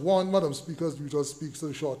 Clause 1, Madam Speaker, as usual, speaks to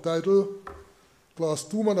the short title. Clause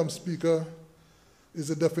 2, Madam Speaker, is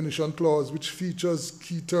a definition clause which features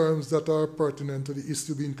key terms that are pertinent to the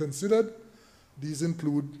issue being considered. These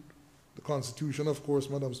include the Constitution, of course,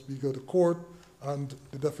 Madam Speaker, the court, and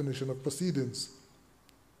the definition of proceedings.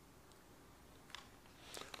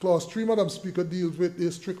 Clause 3, Madam Speaker, deals with a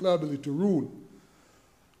strict liability rule.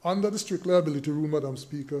 Under the strict liability rule, Madam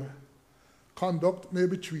Speaker, conduct may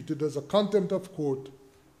be treated as a contempt of court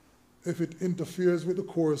if it interferes with the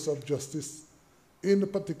course of justice in the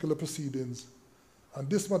particular proceedings. And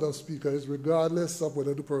this, Madam Speaker, is regardless of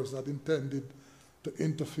whether the person had intended to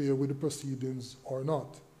interfere with the proceedings or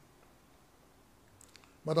not.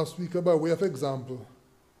 Madam Speaker, by way of example,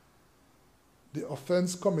 the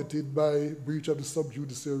offense committed by breach of the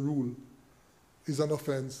subjudice rule is an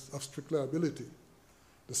offense of strict liability.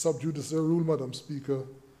 The subjudice rule, Madam Speaker,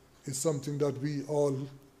 is something that we all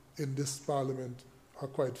in this Parliament are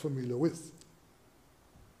quite familiar with.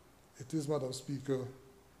 It is, Madam Speaker,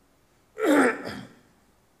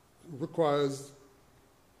 requires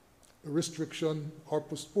a restriction or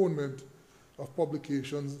postponement of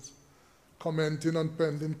publications commenting on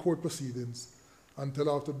pending court proceedings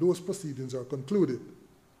until after those proceedings are concluded.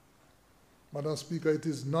 Madam Speaker, it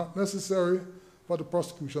is not necessary for the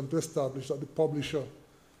prosecution to establish that the publisher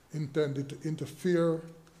intended to interfere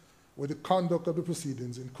with the conduct of the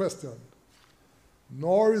proceedings in question,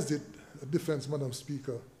 nor is it a defense, Madam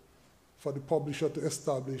Speaker, for the publisher to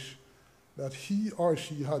establish that he or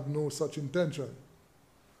she had no such intention.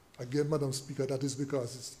 Again, Madam Speaker, that is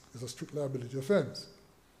because it's a strict liability offense.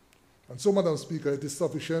 And so, Madam Speaker, it is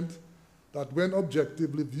sufficient that when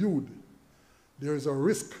objectively viewed, there is a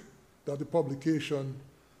risk that the publication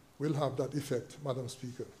will have that effect, Madam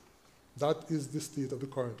Speaker. That is the state of the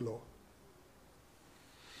current law.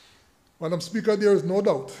 Madam Speaker, there is no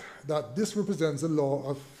doubt that this represents the law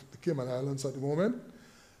of the Cayman Islands at the moment,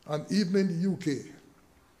 and even in the UK,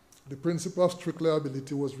 the principle of strict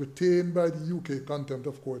liability was retained by the UK Contempt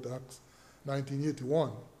of Court Act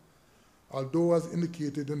 1981, although as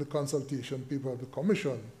indicated in the consultation paper of the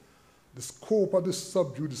Commission, the scope of the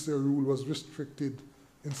subjudice rule was restricted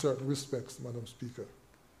in certain respects, Madam Speaker.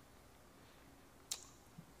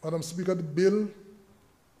 Madam Speaker, the bill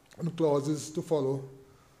and the clauses to follow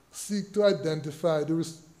seek to identify the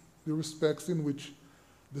respects in which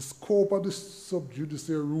the scope of the subjudice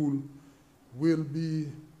rule will be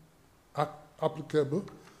applicable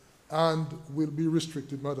and will be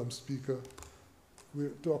restricted, Madam Speaker,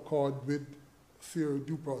 to accord with fair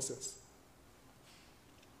due process.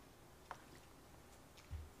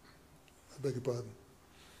 I beg your pardon.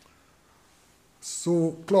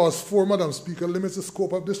 So, Clause 4, Madam Speaker, limits the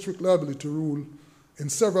scope of the strict liability rule in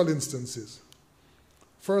several instances.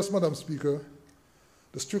 First, Madam Speaker,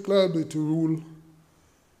 the strict liability rule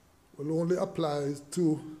will only apply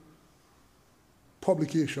to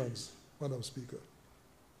publications, Madam Speaker.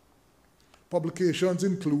 Publications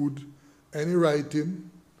include any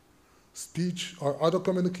writing, speech, or other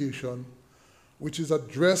communication which is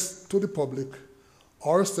addressed to the public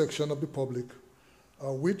or section of the public,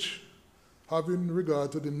 which, having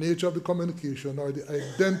regard to the nature of the communication or the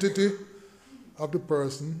identity of the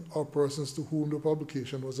person or persons to whom the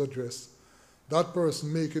publication was addressed, that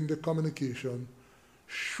person making the communication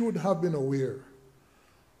should have been aware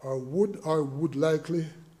or would likely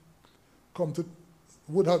come to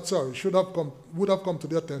would have come to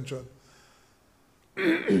the attention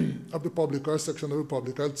of the public or section of the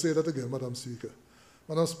public. I'll say that again, Madam Speaker.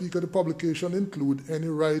 Madam Speaker, the publication include any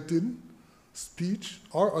writing, speech,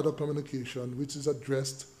 or other communication which is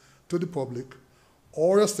addressed to the public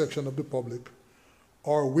or a section of the public,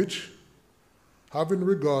 or which, having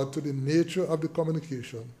regard to the nature of the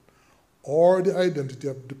communication or the identity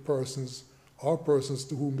of the persons or persons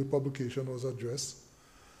to whom the publication was addressed,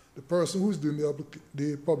 the person who is doing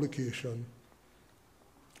the publication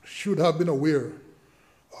should have been aware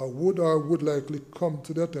or would likely come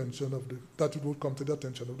to the attention of that it would come to the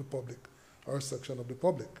attention of the public or a section of the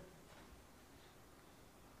public.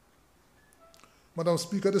 Madam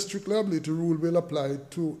Speaker, the strict liability rule will apply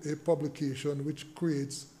to a publication which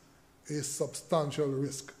creates a substantial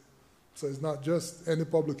risk. So it's not just any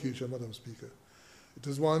publication, Madam Speaker. It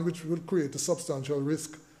is one which will create a substantial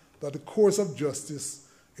risk that the course of justice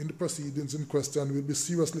in the proceedings in question will be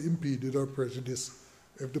seriously impeded or prejudiced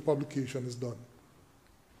if the publication is done.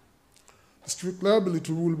 The strict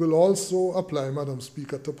liability rule will also apply, Madam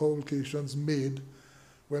Speaker, to publications made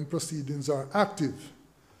when proceedings are active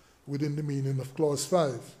within the meaning of Clause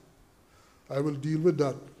 5. I will deal with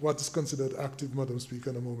that, what is considered active, Madam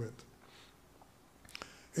Speaker, in a moment.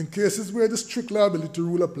 In cases where the strict liability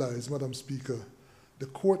rule applies, Madam Speaker, the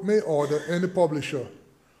court may order any publisher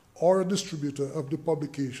or a distributor of the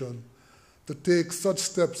publication to take such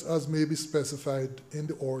steps as may be specified in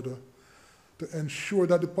the order to ensure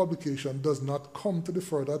that the publication does not come to the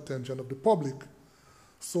further attention of the public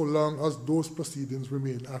so long as those proceedings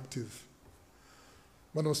remain active.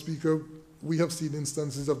 Madam Speaker, we have seen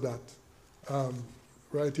instances of that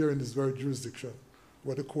right here in this very jurisdiction,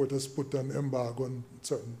 where the court has put an embargo on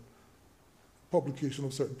certain publication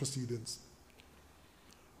of certain proceedings.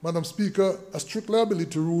 Madam Speaker, a strict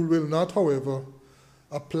liability rule will not, however,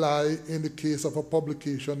 apply in the case of a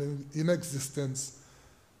publication in existence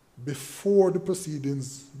before the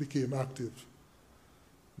proceedings became active.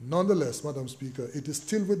 Nonetheless, Madam Speaker, it is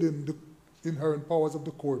still within the inherent powers of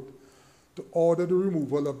the court to order the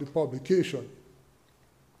removal of the publication.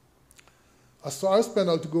 As far as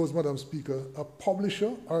penalty goes, Madam Speaker, a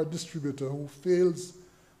publisher or a distributor who fails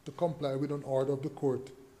to comply with an order of the court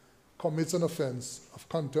commits an offense of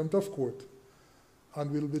contempt of court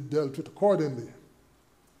and will be dealt with accordingly.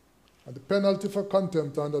 And the penalty for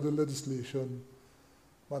contempt under the legislation,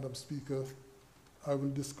 Madam Speaker, I will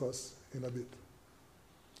discuss in a bit.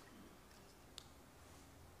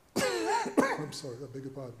 I'm sorry, I beg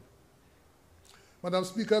your pardon. Madam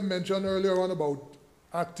Speaker, I mentioned earlier on about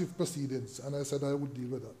active proceedings, and I said I would deal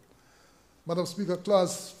with that. Madam Speaker,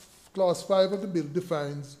 Clause 5 of the bill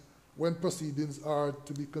defines when proceedings are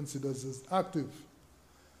to be considered as active.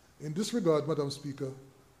 In this regard, Madam Speaker,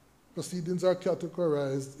 proceedings are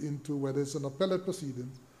categorized into whether it's an appellate proceeding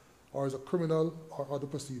or is a criminal or other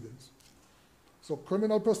proceedings. So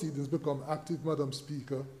criminal proceedings become active, Madam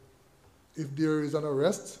Speaker, if there is an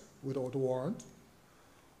arrest without a warrant,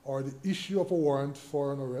 or the issue of a warrant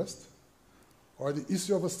for an arrest, or the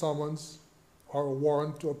issue of a summons or a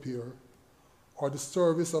warrant to appear, or the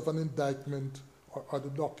service of an indictment or other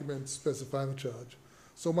document specifying a charge.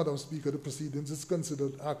 So, Madam Speaker, the proceedings is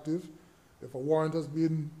considered active if a warrant has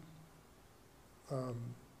been,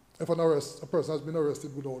 if a person has been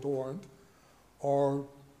arrested without a warrant, or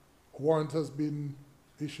a warrant has been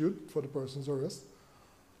issued for the person's arrest,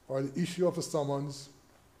 or the issue of a summons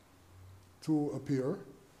to appear,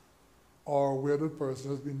 or where the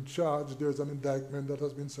person has been charged, there's an indictment that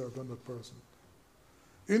has been served on that person.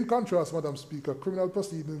 In contrast, Madam Speaker, criminal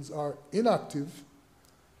proceedings are inactive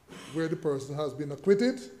where the person has been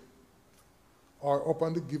acquitted or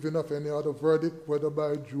upon the giving of any other verdict, whether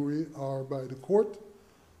by jury or by the court,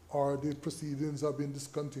 or the proceedings have been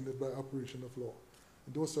discontinued by operation of law.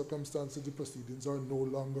 In those circumstances, the proceedings are no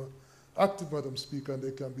longer active, Madam Speaker, and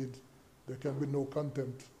there can be no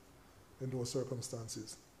contempt in those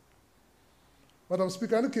circumstances. Madam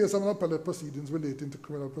Speaker, in the case of an appellate proceedings relating to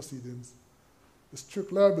criminal proceedings, the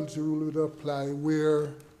strict liability rule would apply where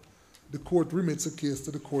the court remits a case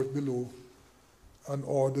to the court below and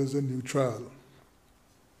orders a new trial.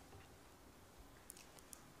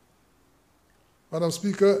 Madam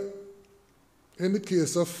Speaker, in the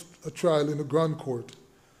case of a trial in the Grand Court,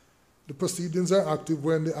 the proceedings are active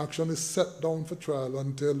when the action is set down for trial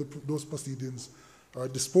until those proceedings are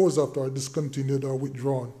disposed of or discontinued or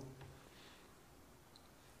withdrawn.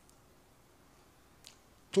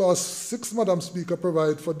 Clause 6, Madam Speaker,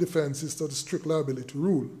 provides for defenses to the strict liability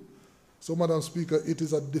rule. So, Madam Speaker, it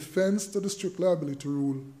is a defense to the strict liability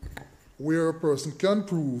rule where a person can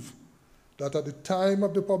prove that at the time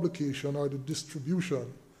of the publication or the distribution,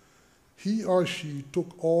 he or she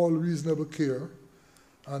took all reasonable care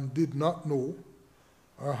and did not know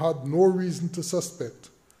or had no reason to suspect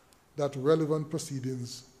that relevant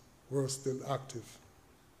proceedings were still active.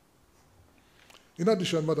 In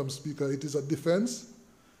addition, Madam Speaker, it is a defense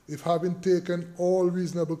if, having taken all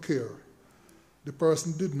reasonable care, the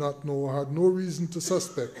person did not know or had no reason to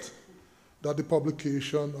suspect that the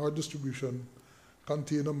publication or distribution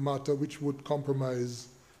contained a matter which would compromise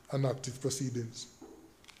an active proceedings.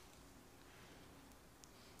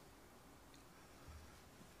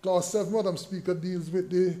 Clause 7, Madam Speaker, deals with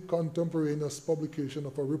the contemporaneous publication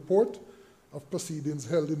of a report of proceedings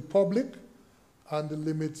held in public and the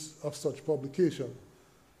limits of such publication.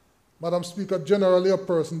 Madam Speaker, generally a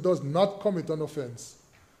person does not commit an offense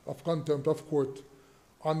of contempt of court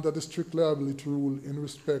under the strict liability rule in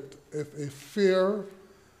respect if a fair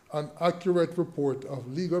and accurate report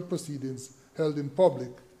of legal proceedings held in public,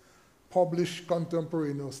 published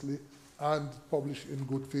contemporaneously, and published in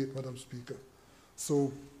good faith, Madam Speaker.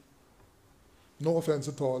 So, no offense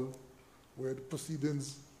at all where the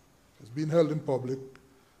proceedings has been held in public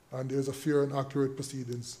and there's a fair and accurate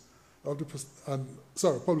proceedings of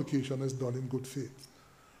the publication is done in good faith.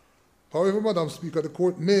 However, Madam Speaker, the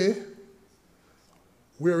court may,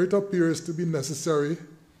 where it appears to be necessary,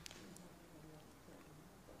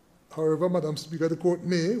 however, Madam Speaker, the court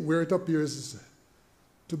may, where it appears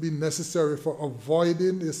to be necessary for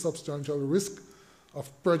avoiding a substantial risk of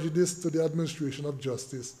prejudice to the administration of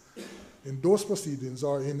justice in those proceedings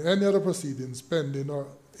or in any other proceedings pending or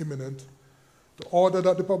imminent, to order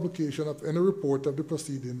that the publication of any report of the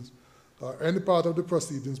proceedings or any part of the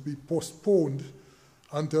proceedings be postponed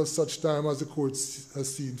until such time as the court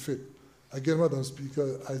has seen fit. Again, Madam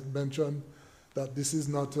Speaker, I mentioned that this is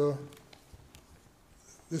not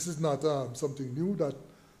something new that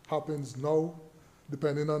happens now,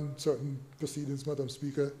 depending on certain proceedings, Madam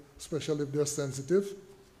Speaker, especially if they're sensitive,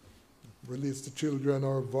 relates to children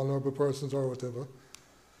or vulnerable persons or whatever,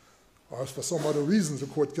 or for some other reasons, the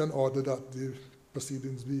court can order that the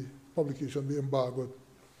proceedings publication be embargoed.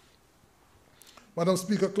 Madam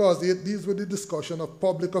Speaker, Clause 8 deals with the discussion of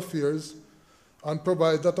public affairs and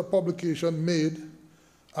provides that a publication made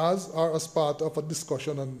as or as part of a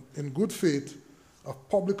discussion in good faith of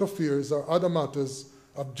public affairs or other matters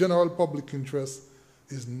of general public interest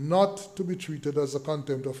is not to be treated as a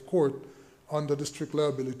contempt of court under the strict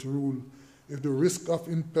liability rule if the risk of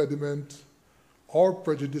impediment or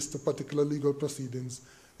prejudice to particular legal proceedings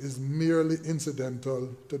is merely incidental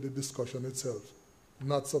to the discussion itself,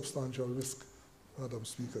 not substantial risk, Madam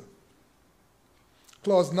Speaker.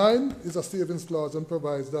 Clause 9 is a savings clause and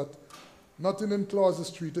provides that nothing in clauses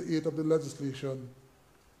 3 to 8 of the legislation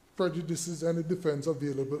prejudices any defense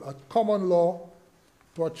available at common law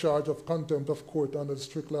to a charge of contempt of court under the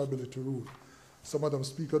strict liability rule. So, Madam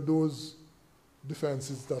Speaker, those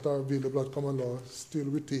defenses that are available at common law still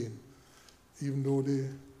retain, even though the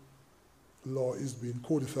law is being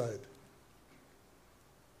codified.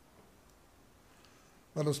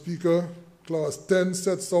 Madam Speaker, Clause 10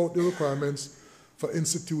 sets out the requirements for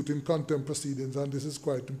instituting contempt proceedings, and this is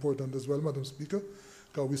quite important as well, Madam Speaker,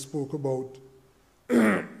 because we spoke about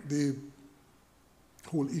the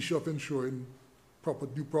whole issue of ensuring proper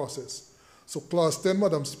due process. So Clause 10,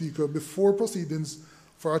 Madam Speaker, before proceedings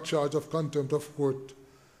for a charge of contempt of court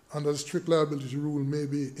under the strict liability rule may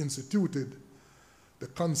be instituted, the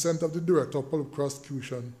consent of the Director of Public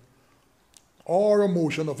Prosecution or a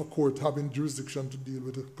motion of a court having jurisdiction to deal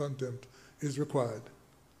with the contempt is required.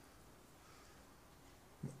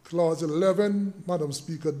 Clause 11, Madam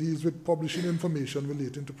Speaker, deals with publishing information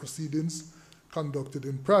relating to proceedings conducted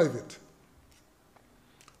in private.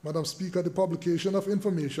 Madam Speaker, the publication of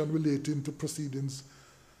information relating to proceedings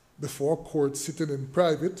before court sitting in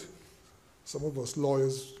private, some of us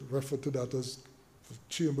lawyers refer to that as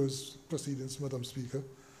chambers proceedings, Madam Speaker,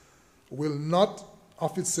 will not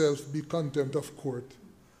of itself be contempt of court,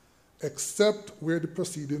 except where the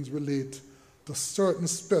proceedings relate to certain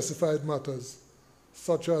specified matters,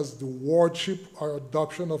 such as the wardship or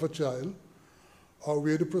adoption of a child, or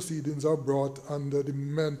where the proceedings are brought under the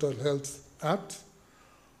Mental Health Act,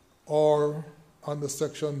 or under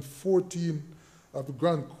Section 14 of the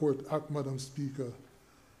Grand Court Act, Madam Speaker.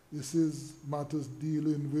 This is matters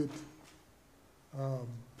dealing with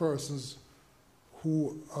persons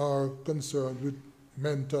who are concerned with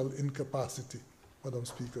mental incapacity. Madam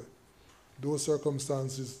Speaker. Those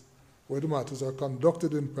circumstances where the matters are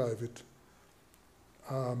conducted in private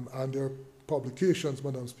and their publications,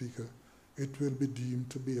 Madam Speaker, it will be deemed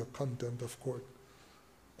to be a contempt of court.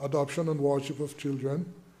 Adoption and worship of children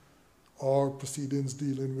or proceedings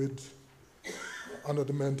dealing with under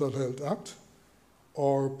the Mental Health Act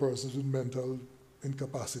or persons with mental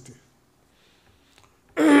incapacity.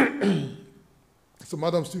 So,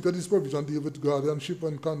 Madam Speaker, this provision deals with guardianship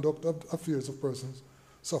and conduct of affairs of persons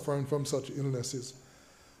suffering from such illnesses.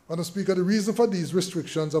 Madam Speaker, the reason for these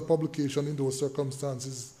restrictions of publication in those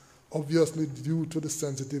circumstances obviously due to the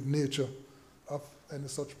sensitive nature of any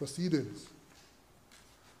such proceedings.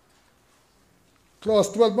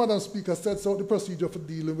 Clause 12, Madam Speaker, sets out the procedure for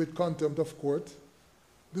dealing with contempt of court.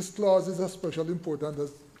 This clause is especially important,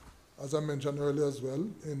 as I mentioned earlier as well,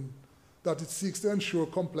 in that it seeks to ensure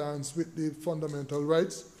compliance with the fundamental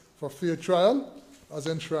rights for fair trial, as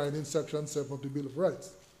enshrined in Section 7 of the Bill of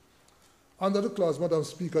Rights. Under the clause, Madam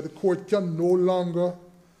Speaker, the court can no longer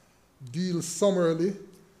deal summarily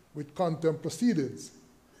with contempt proceedings.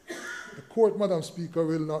 The court, Madam Speaker,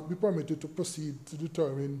 will not be permitted to proceed to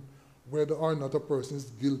determine whether or not a person is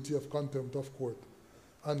guilty of contempt of court,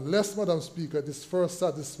 unless, Madam Speaker, it is first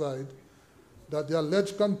satisfied that the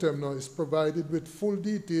alleged contemptor is provided with full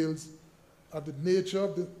details of the nature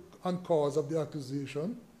of and cause of the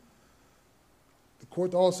accusation. The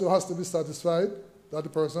court also has to be satisfied that the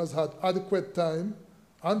person has had adequate time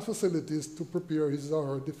and facilities to prepare his or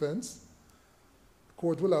her defense. The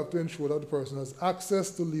court will have to ensure that the person has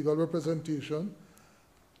access to legal representation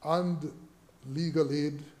and legal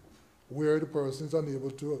aid where the person is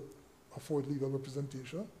unable to afford legal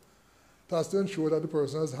representation. It has to ensure that the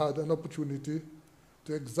person has had an opportunity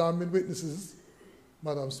to examine witnesses,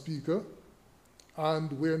 Madam Speaker,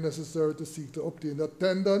 and where necessary to seek to obtain the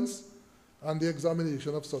attendance and the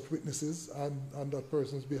examination of such witnesses on that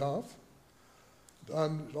person's behalf.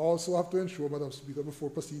 And also have to ensure, Madam Speaker, before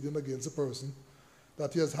proceeding against a person,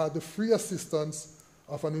 that he has had the free assistance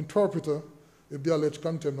of an interpreter if the alleged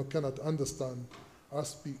contemptor cannot understand or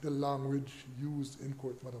speak the language used in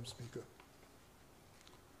court, Madam Speaker.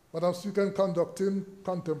 Madam Speaker, in conducting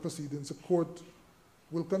contempt proceedings, the court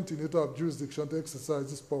will continue to have jurisdiction to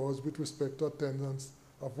exercise its powers with respect to attendance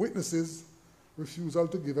of witnesses, refusal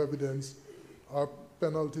to give evidence, or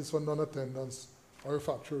penalties for non-attendance or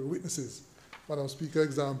refractory witnesses. Madam Speaker,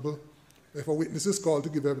 example, if a witness is called to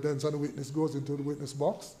give evidence and the witness goes into the witness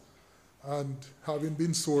box and having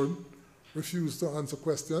been sworn, refuse to answer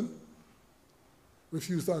question,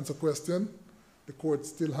 the court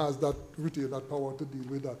still has that, retain that power to deal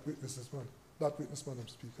with that witness, Madam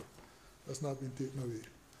Speaker. That's not been taken away.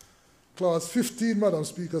 Clause 15, Madam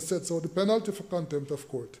Speaker, sets out the penalty for contempt of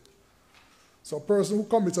court. So a person who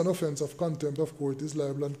commits an offense of contempt of court is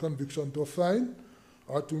liable on conviction to a fine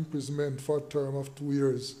or to imprisonment for a term of 2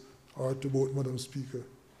 years or to both, Madam Speaker.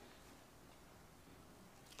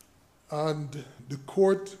 And the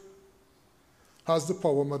court has the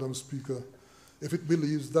power, Madam Speaker, if it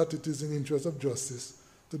believes that it is in the interest of justice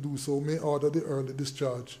to do so, may order the early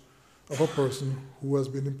discharge of a person who has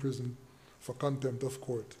been imprisoned for contempt of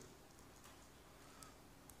court.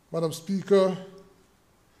 Madam Speaker,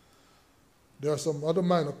 there are some other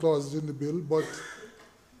minor clauses in the bill, but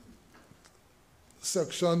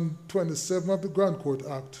Section 27 of the Grand Court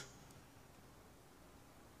Act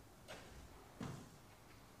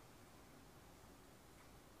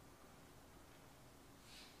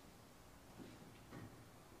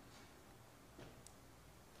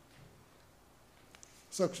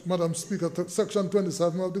Madam Speaker, Section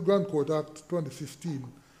 27 of the Grand Court Act 2015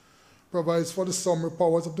 provides for the summary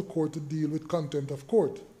powers of the court to deal with contempt of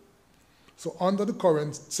court. So under the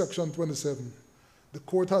current Section 27, the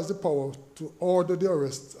court has the power to order the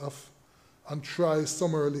arrest of and try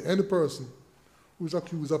summarily any person who is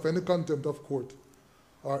accused of any contempt of court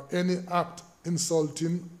or any act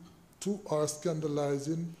insulting to or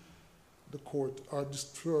scandalizing the court or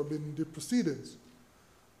disturbing the proceedings.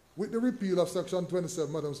 With the repeal of Section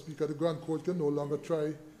 27, Madam Speaker, the Grand Court can no longer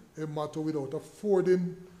try a matter without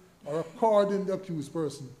affording or according the accused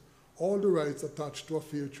person all the rights attached to a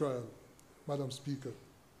fair trial, Madam Speaker.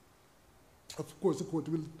 Of course, the court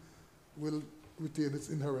will retain its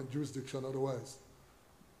inherent jurisdiction otherwise,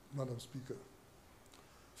 Madam Speaker.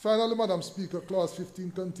 Finally, Madam Speaker, Clause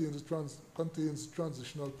 15 contains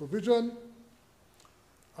transitional provision.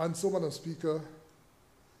 And so, Madam Speaker,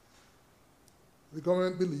 the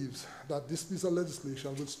government believes that this piece of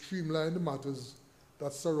legislation will streamline the matters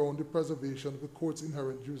that surround the preservation of the court's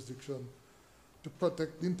inherent jurisdiction to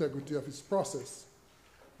protect the integrity of its process.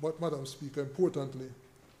 But, Madam Speaker, importantly,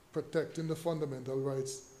 protecting the fundamental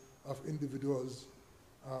rights of individuals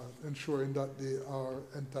ensuring that they are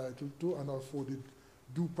entitled to and are afforded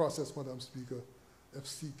due process, Madam Speaker, if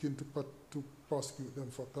seeking to prosecute them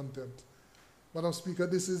for contempt. Madam Speaker,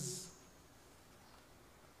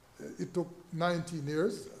 it took 19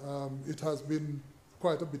 years. It has been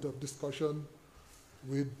quite a bit of discussion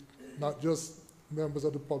with not just members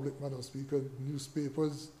of the public, Madam Speaker,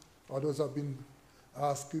 newspapers, others have been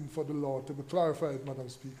asking for the law to be clarified, Madam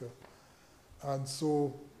Speaker. And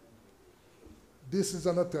so this is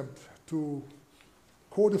an attempt to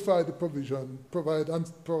codify the provision,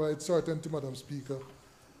 provide certainty, Madam Speaker,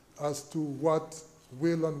 as to what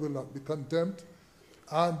will and will not be contempt.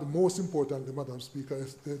 And most importantly, Madam Speaker,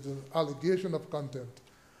 if there's an allegation of contempt,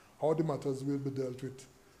 how the matters will be dealt with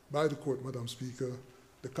by the court, Madam Speaker.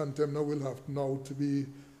 The contemnor will have now to be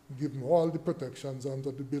given all the protections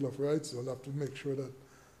under the Bill of Rights. They'll have to make sure that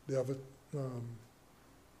they have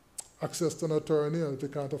access to an attorney, and if they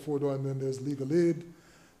can't afford one, then there's legal aid.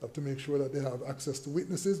 They have to make sure that they have access to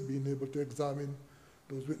witnesses, being able to examine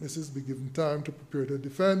those witnesses, be given time to prepare their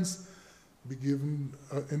defense, be given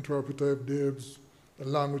an interpreter if there's a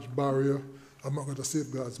language barrier, among other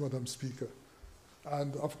safeguards, Madam Speaker.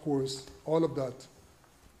 And of course, all of that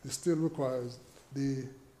still requires the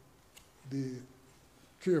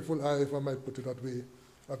careful eye, if I might put it that way,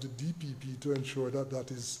 of the DPP to ensure that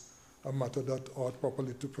that is a matter that ought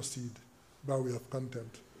properly to proceed by way of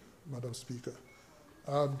contempt, Madam Speaker.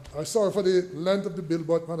 I'm sorry for the length of the bill,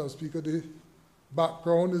 but Madam Speaker, the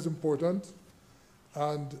background is important,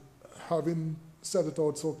 and having set it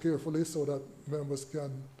out so carefully so that members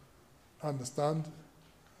can understand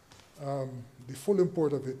the full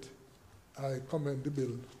import of it, I commend the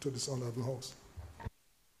bill to this honorable House.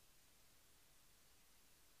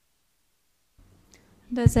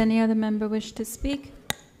 Does any other member wish to speak?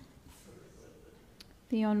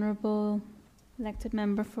 The Honourable elected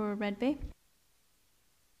member for Red Bay.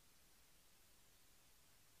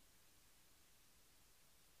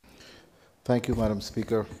 Thank you, Madam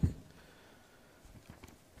Speaker.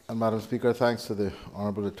 And Madam Speaker, thanks to the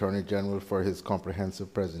Honourable Attorney General for his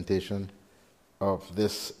comprehensive presentation of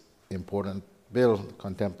this important bill,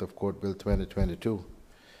 Contempt of Court Bill 2022.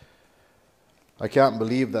 I can't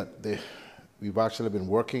believe that we've actually been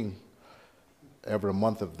working every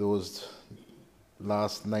month of those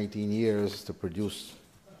last 19 years to produce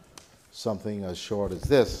something as short as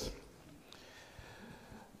this.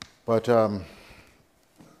 But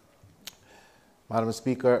Madam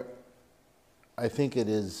Speaker, I think it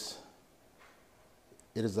is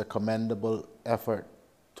a commendable effort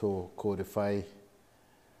to codify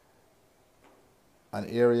an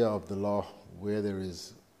area of the law where there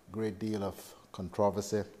is a great deal of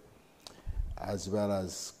controversy as well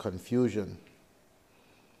as confusion.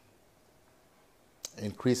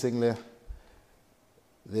 Increasingly,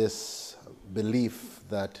 this belief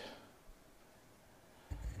that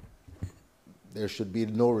there should be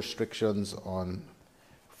no restrictions on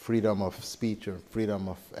freedom of speech or freedom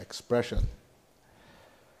of expression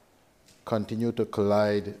continue to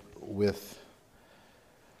collide with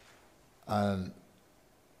an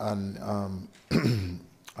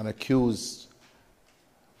accused,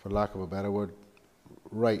 for lack of a better word,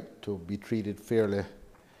 right to be treated fairly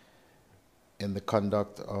in the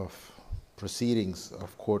conduct of proceedings,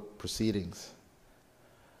 of court proceedings.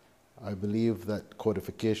 I believe that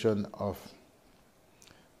codification of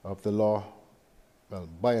the law, well,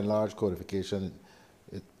 by and large codification,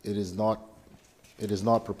 it is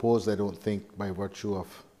not proposed, I don't think, by virtue of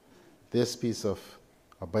this piece of,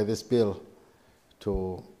 by this bill,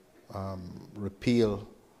 to repeal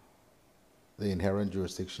the inherent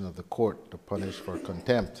jurisdiction of the court to punish for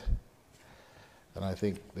contempt. And I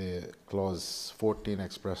think the clause 14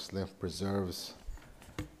 expressly preserves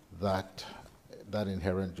that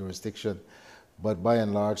inherent jurisdiction, but by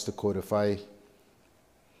and large to codify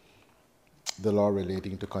the law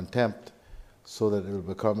relating to contempt so that it will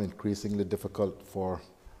become increasingly difficult for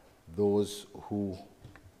those who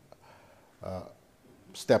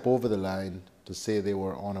step over the line to say they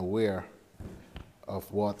were unaware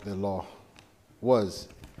of what the law was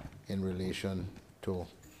in relation to,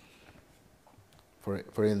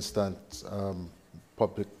 for instance,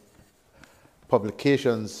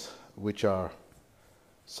 publications which are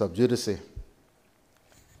sub judice,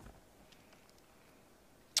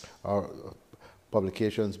 or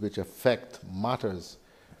publications which affect matters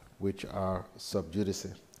which are sub judice.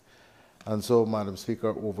 And so, Madam Speaker,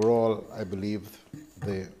 overall, I believe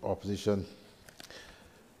the opposition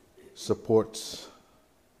supports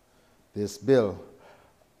this bill.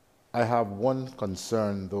 I have one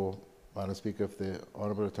concern, though, Madam Speaker, if the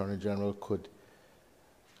Honourable Attorney General could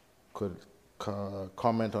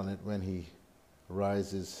comment on it when he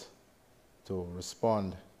rises to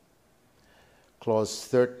respond. Clause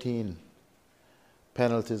 13,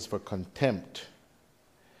 penalties for contempt.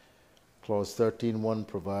 Clause 13.1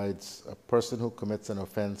 provides a person who commits an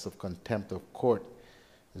offense of contempt of court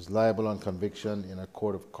is liable on conviction in a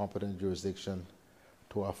court of competent jurisdiction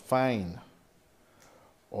to a fine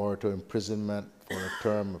or to imprisonment for a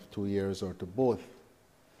term of 2 years or to both.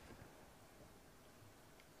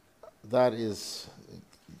 That is,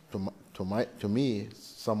 to me,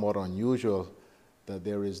 somewhat unusual that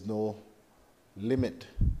there is no limit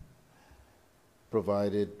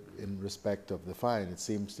provided in respect of the fine. It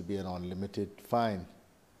seems to be an unlimited fine.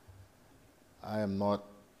 I am not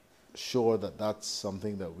sure that that's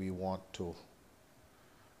something that we want to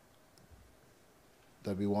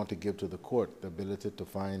give to the court, the ability to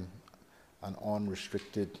fine an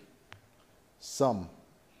unrestricted sum.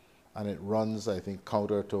 And it runs, I think,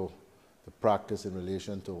 counter to the practice in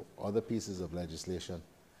relation to other pieces of legislation.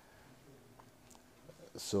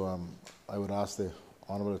 So I would ask the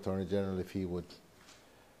Honorable Attorney General if he would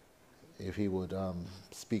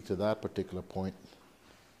speak to that particular point.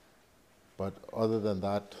 But other than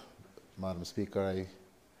that, Madam Speaker,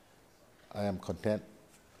 I am content,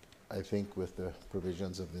 I think, with the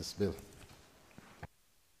provisions of this bill.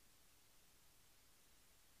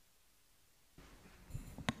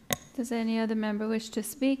 Does any other member wish to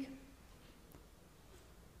speak?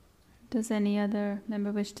 Does any other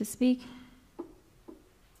member wish to speak?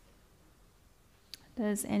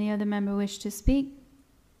 Does any other member wish to speak?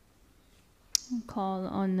 I'll call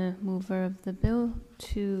on the mover of the bill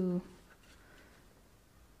to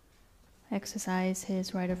exercise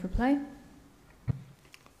his right of reply.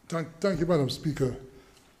 Thank you, Madam Speaker.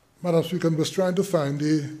 Madam Speaker, I was trying to find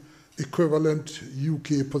the equivalent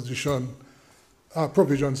UK provision,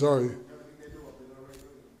 sorry.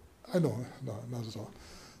 I know, no, not at all.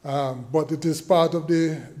 But it is part of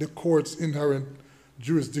the court's inherent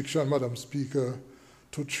jurisdiction, Madam Speaker,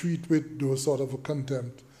 to treat with those sort of a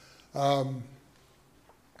contempt. And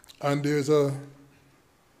there's a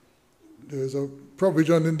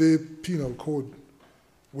provision in the penal code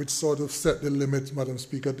which sort of set the limits, Madam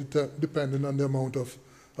Speaker, depending on the amount of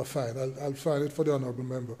a fine. I'll find it for the honourable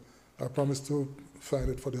member. I promise to find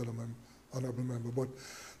it for the honourable member. But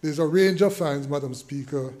there's a range of fines, Madam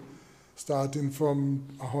Speaker, starting from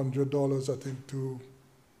 $100, I think, to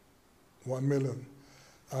 $1 million.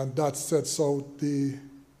 And that sets out what's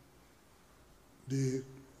the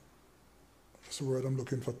word I'm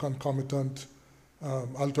looking for, concomitant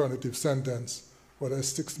alternative sentence, whether it's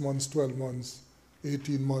 6 months, 12 months,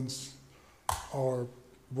 18 months, or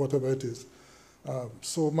whatever it is.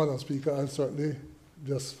 So, Madam Speaker, I'll certainly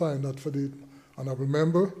just find that for the honourable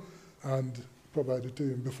member and provide it to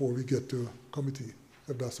him before we get to committee,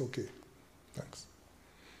 if that's okay. Thanks.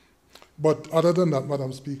 But other than that,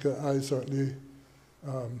 Madam Speaker, I certainly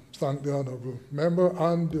thank the honourable member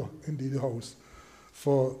and indeed the House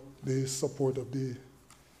for the support of the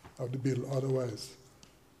bill otherwise.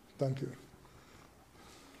 Thank you.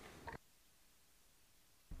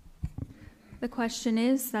 The question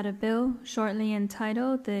is that a bill shortly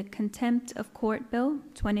entitled the Contempt of Court Bill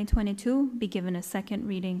 2022 be given a second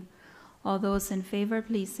reading. All those in favor,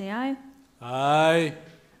 please say aye. Aye.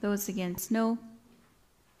 Those against, no.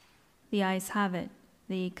 The ayes have it.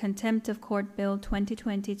 The Contempt of Court Bill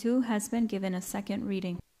 2022 has been given a second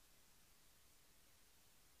reading.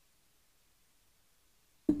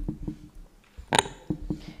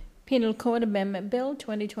 Penal Code Amendment Bill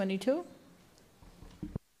 2022.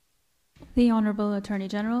 The Honourable Attorney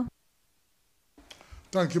General.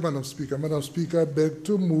 Thank you, Madam Speaker. Madam Speaker, I beg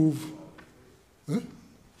to move. This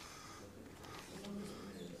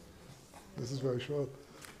is very short.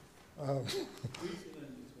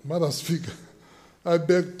 Madam Speaker, I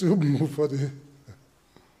beg to move for the.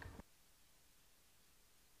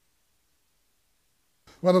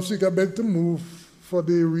 Madam Speaker, I beg to move for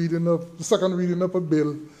the second reading of a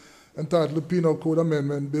bill entitled Penal Code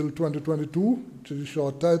Amendment Bill 2022, which is a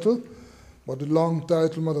short title, but the long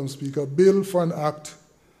title, Madam Speaker, Bill for an Act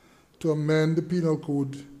to amend the Penal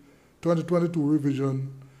Code 2022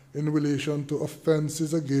 revision in relation to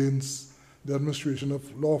offences against the administration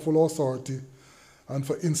of lawful authority and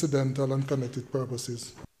for incidental and connected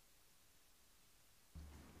purposes.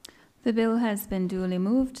 The bill has been duly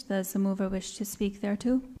moved. Does the mover wish to speak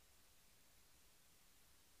thereto?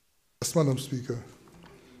 Yes, Madam Speaker.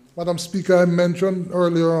 Madam Speaker, I mentioned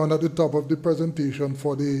earlier on at the top of the presentation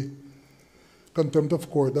for the contempt of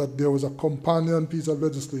court that there was a companion piece of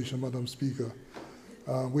legislation, Madam Speaker,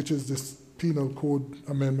 which is this Penal Code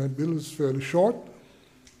Amendment Bill. It's fairly short,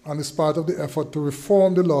 and it's part of the effort to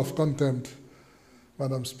reform the law of contempt,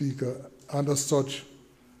 Madam Speaker. and as such,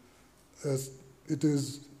 as it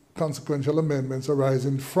is consequential amendments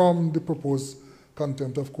arising from the proposed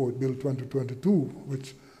contempt of court bill 2022,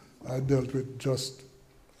 which I dealt with just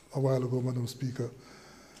a while ago, Madam Speaker.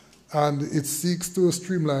 And it seeks to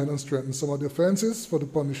streamline and strengthen some of the offenses for the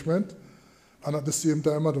punishment, and at the same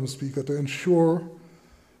time, Madam Speaker, to ensure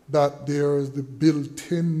that there is the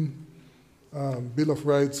built-in Bill of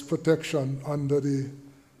Rights protection under the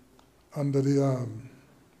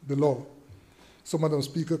law. So, Madam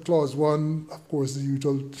Speaker, Clause 1, of course, the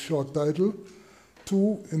usual short title.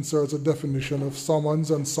 2 inserts a definition of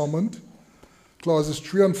summons and summoned. Clauses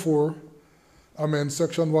 3 and 4 amend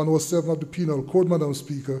Section 107 of the Penal Code, Madam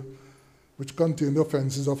Speaker, which contain the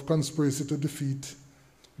offenses of conspiracy to defeat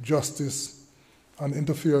justice and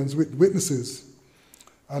interference with witnesses,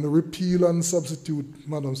 and repeal and substitute,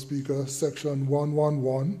 Madam Speaker, Section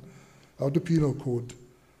 111 of the Penal Code,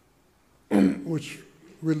 which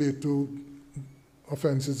relate to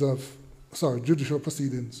offenses of, judicial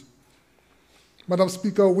proceedings. Madam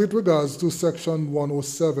Speaker, with regards to Section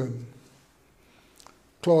 107,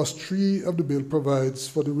 Clause 3 of the bill provides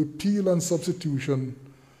for the repeal and substitution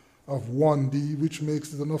of 1D, which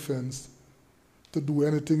makes it an offense to do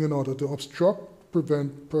anything in order to obstruct,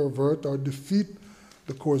 prevent, pervert, or defeat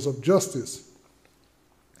the course of justice.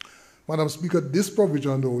 Madam Speaker, this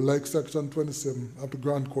provision, though, like Section 27 of the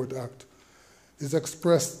Grand Court Act, is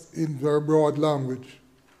expressed in very broad language.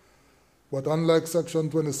 But unlike Section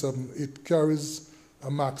 27, it carries a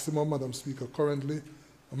maximum, Madam Speaker, currently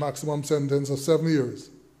a maximum sentence of 7 years.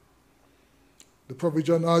 The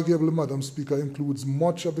provision, arguably, Madam Speaker, includes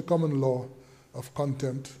much of the common law of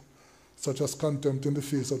contempt, such as contempt in the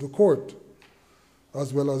face of the court,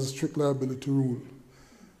 as well as a strict liability rule.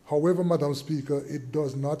 However, Madam Speaker, it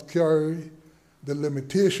does not carry the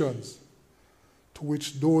limitations to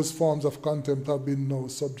which those forms of contempt have been now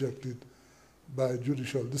subjected by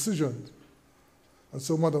judicial decisions. And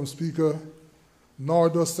so, Madam Speaker, nor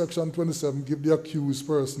does Section 27 give the accused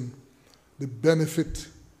person the benefit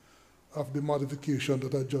of the modification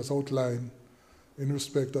that I just outlined in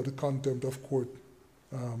respect of the contempt of court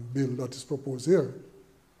bill that is proposed here.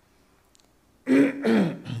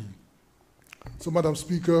 So, Madam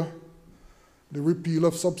Speaker, the repeal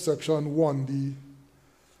of subsection 1D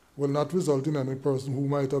will not result in any person who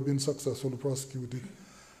might have been successfully prosecuted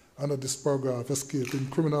under this paragraph escaping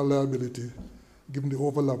criminal liability, given the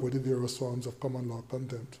overlap with the various forms of common law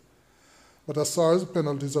contempt. But as far as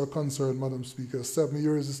penalties are concerned, Madam Speaker, 7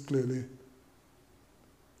 years is clearly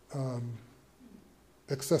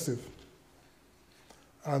excessive.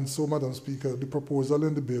 And so, Madam Speaker, the proposal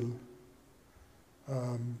in the bill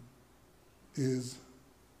is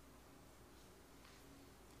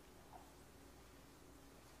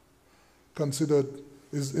considered,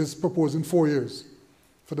 is proposing 4 years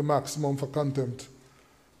for the maximum for contempt,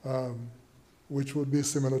 which would be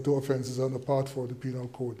similar to offenses under Part 4 of the Penal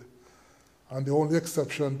Code. And the only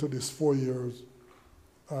exception to this 4 years,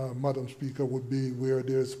 Madam Speaker, would be where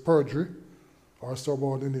there's perjury or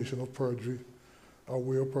subordination of perjury, or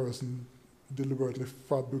where a person deliberately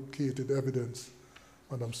fabricated evidence,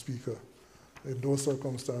 Madam Speaker. In those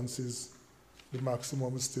circumstances, the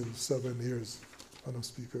maximum is still 7 years, Madam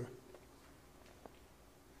Speaker.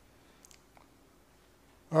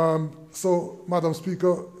 So, Madam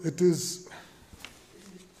Speaker, it is,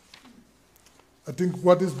 I think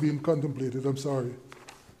what is being contemplated,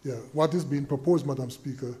 what is being proposed, Madam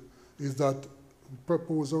Speaker, is that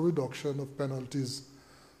propose a reduction of penalties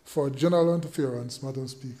for general interference, Madam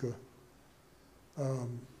Speaker, of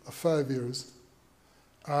 5 years,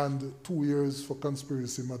 and 2 years for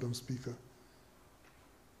conspiracy, Madam Speaker.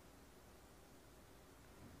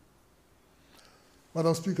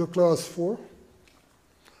 Madam Speaker, Clause 4.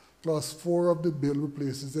 Clause 4 of the bill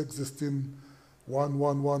replaces existing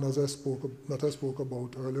 111 that I spoke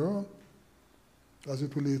about earlier on, as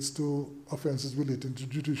it relates to offenses relating to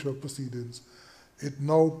judicial proceedings. It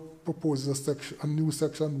now proposes a new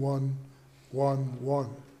section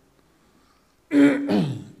 111.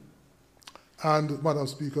 And, Madam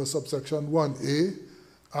Speaker, subsection 1A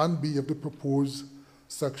and B of the proposed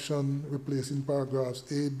section replacing paragraphs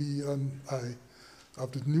A, B, and I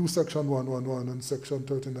of the new section 111 and section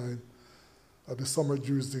 39 of the Summary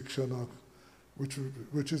Jurisdiction Act,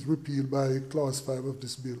 which is repealed by Clause 5 of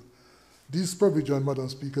this bill. These provisions, Madam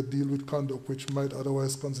Speaker, deal with conduct which might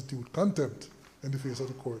otherwise constitute contempt in the face of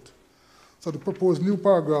the court. So the proposed new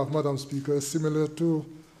paragraph, Madam Speaker, is similar to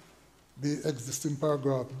the existing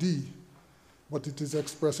paragraph D, but it is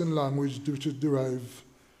expressed in language which is derived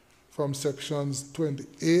from sections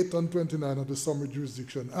 28 and 29 of the Summary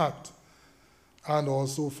Jurisdiction Act. and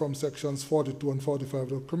also from sections 42 and 45 of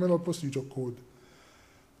the Criminal Procedure Code.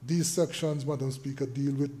 These sections, Madam Speaker,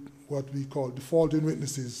 deal with what we call defaulting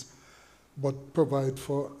witnesses, but provide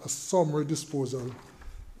for a summary disposal,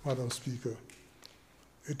 Madam Speaker.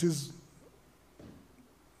 It is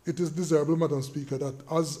desirable, Madam Speaker, that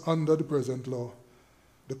as under the present law,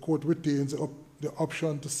 the court retains the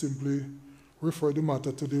option to simply refer the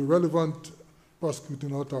matter to the relevant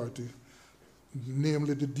prosecuting authority,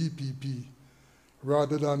 namely the DPP,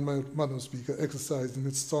 rather than, Madam Speaker, exercising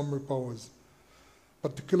its summary powers.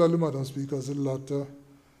 Particularly, Madam Speaker, as the latter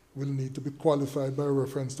will need to be qualified by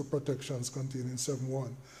reference to protections contained in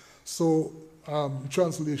 7.1. So,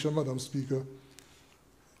 translation, Madam Speaker,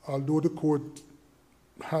 although the court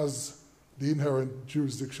has the inherent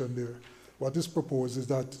jurisdiction there, what is proposed is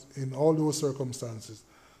that in all those circumstances,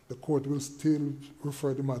 the court will still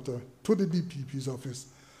refer the matter to the DPP's office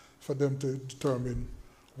for them to determine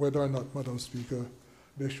whether or not, Madam Speaker,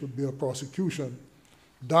 there should be a prosecution.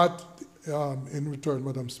 That, in return,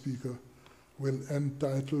 Madam Speaker, will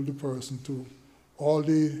entitle the person to all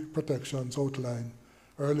the protections outlined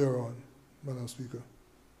earlier on, Madam Speaker.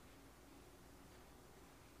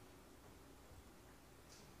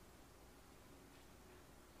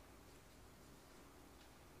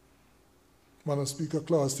 Madam Speaker,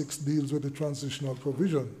 Clause 6 deals with the transitional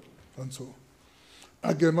provision, and so.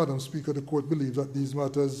 Again, Madam Speaker, the court believes that these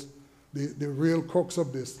matters, the real crux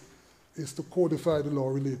of this is to codify the law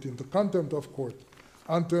relating to contempt of court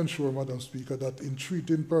and to ensure, Madam Speaker, that in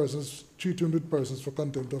treating with persons for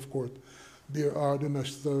contempt of court, there are the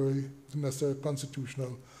necessary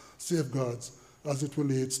constitutional safeguards as it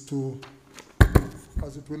relates to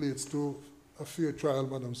a fair trial,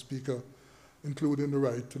 Madam Speaker, including the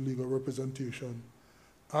right to legal representation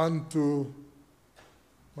and to,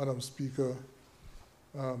 Madam Speaker,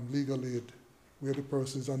 legal aid where the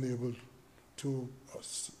person is unable to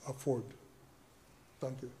afford.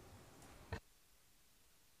 Thank you.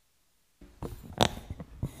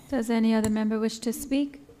 Does any other member wish to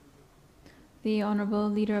speak? The Honourable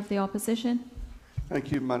Leader of the Opposition.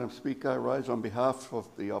 Thank you, Madam Speaker. I rise on behalf of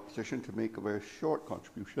the opposition to make a very short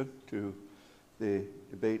contribution to the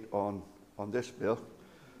debate on this bill,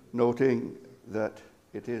 noting that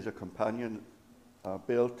it is a companion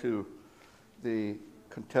bill to the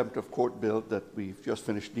contempt of court bill that we've just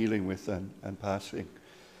finished dealing with and passing.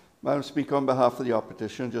 Madam Speaker, on behalf of the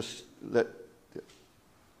opposition, just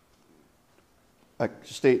I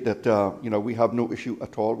state that we have no issue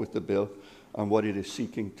at all with the bill and what it is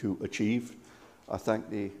seeking to achieve. I thank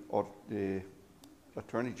the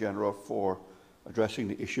Attorney General for addressing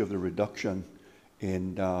the issue of the reduction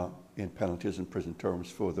in penalties and prison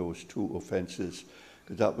terms for those two offences,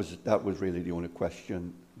 because that was really the only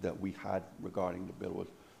question that we had regarding the bill, was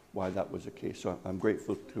why that was the case. So I'm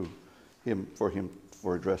grateful to him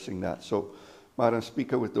for addressing that. So, Madam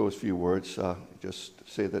Speaker, with those few words, just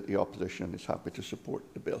say that the opposition is happy to support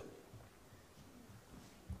the bill.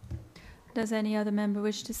 Does any other member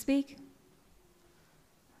wish to speak?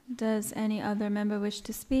 Does any other member wish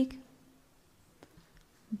to speak?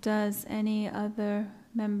 Does any other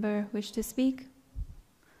member wish to speak?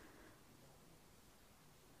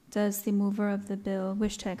 Does the mover of the bill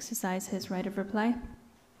wish to exercise his right of reply?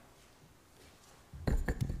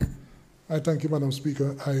 I thank you, Madam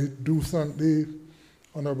Speaker. I do thank the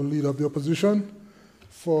Honourable Leader of the Opposition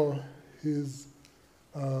for his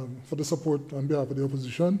for the support on behalf of the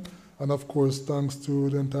opposition, and of course, thanks to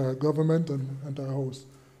the entire government and entire House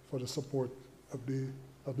for the support of the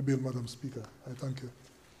bill, Madam Speaker. I thank you.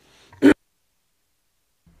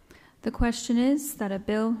 The question is that a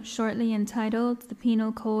bill shortly entitled the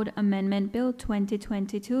Penal Code Amendment Bill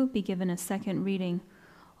 2022 be given a second reading.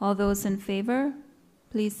 All those in favour,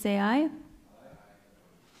 please say aye.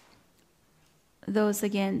 Those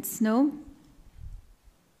against, no.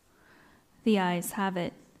 The ayes have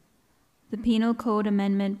it. The Penal Code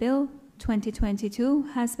Amendment Bill 2022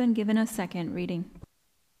 has been given a second reading.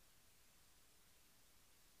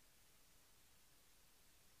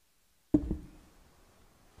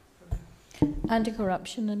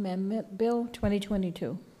 Anti-Corruption Amendment Bill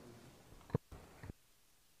 2022.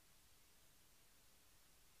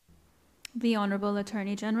 The Honourable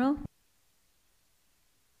Attorney General.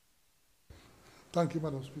 Thank you,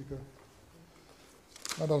 Madam Speaker.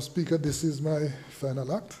 Madam Speaker, this is my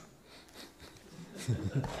final act.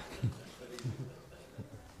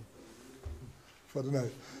 For the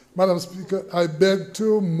night. Madam Speaker, I beg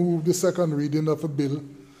to move the second reading of a bill,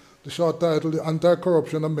 the short title, the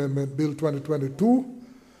Anti-Corruption Amendment Bill 2022,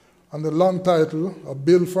 and the long title, a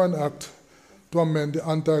bill for an act to amend the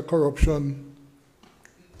Anti-Corruption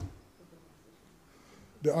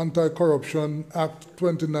the Anti-Corruption Act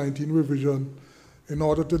 2019 revision in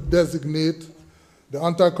order to designate the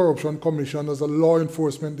Anti-Corruption Commission as a law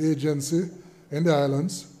enforcement agency in the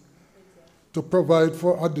islands, to provide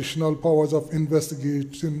for additional powers of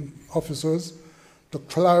investigating officers, to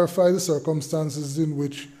clarify the circumstances in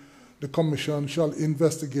which the Commission shall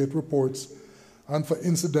investigate reports, and for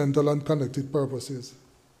incidental and connected purposes.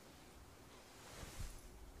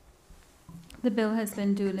 The bill has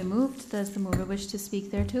been duly moved. Does the mover wish to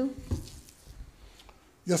speak thereto?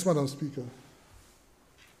 Yes, Madam Speaker.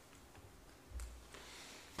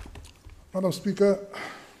 Madam Speaker,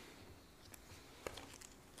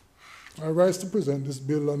 I rise to present this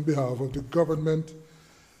bill on behalf of the government.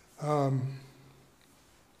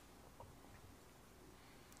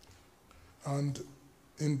 And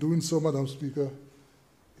in doing so, Madam Speaker,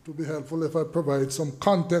 it would be helpful if I provide some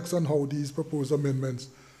context on how these proposed amendments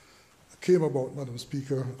came about, Madam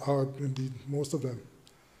Speaker, or indeed most of them.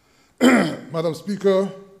 Madam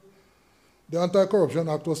Speaker, the Anti-Corruption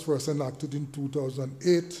Act was first enacted in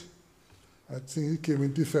 2008. I think it came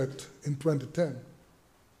into effect in 2010.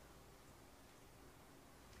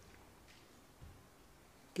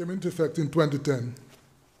 Came into effect in 2010.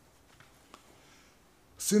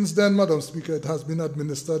 Since then, Madam Speaker, it has been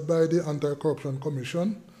administered by the Anti-Corruption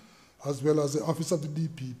Commission, as well as the Office of the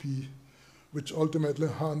DPP, which ultimately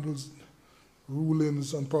handles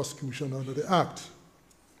rulings and prosecution under the Act.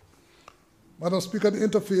 Madam Speaker, the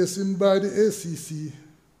interfacing by the ACC,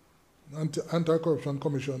 Anti-Corruption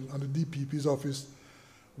Commission, and the DPP's office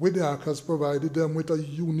with the Act has provided them with a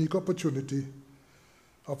unique opportunity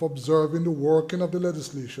of observing the working of the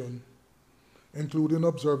legislation, including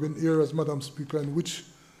observing areas, Madam Speaker, in which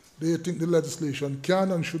they think the legislation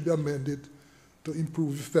can and should be amended to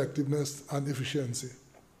improve effectiveness and efficiency.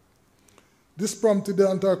 This prompted the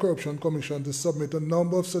Anti-Corruption Commission to submit a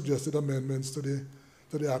number of suggested amendments to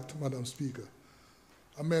the Act, Madam Speaker.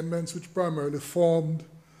 Amendments which primarily formed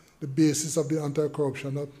the basis of the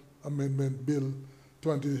Anti-Corruption Amendment Bill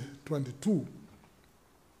 2022.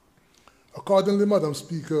 Accordingly, Madam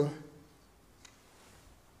Speaker,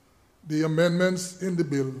 the amendments in the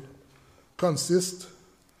bill consist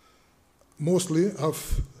mostly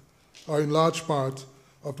of, or in large part,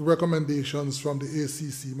 of the recommendations from the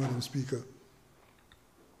ACC, Madam Speaker.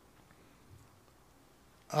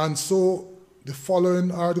 And so, the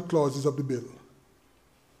following are the clauses of the bill.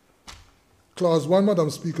 Clause 1, Madam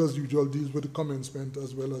Speaker, as usual, deals with the commencement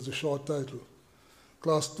as well as the short title.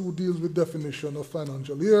 Clause 2 deals with definition of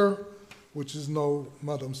financial year, which is now,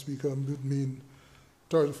 Madam Speaker, would mean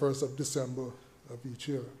 31st of December of each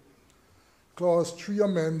year. Clause 3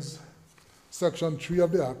 amends Section 3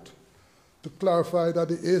 of the Act to clarify that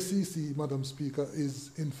the ACC, Madam Speaker,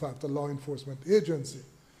 is in fact a law enforcement agency.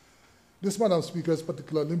 This, Madam Speaker, is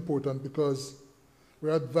particularly important because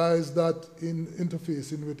we're advised that in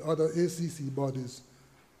interfacing with other ACC bodies,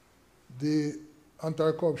 the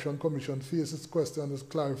Anti-Corruption Commission faces questions to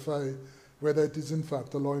clarify whether it is in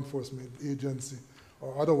fact a law enforcement agency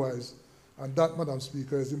or otherwise. And that, Madam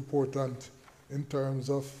Speaker, is important in terms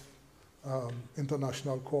of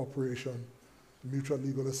international cooperation, mutual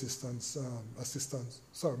legal assistance,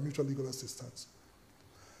 mutual legal assistance.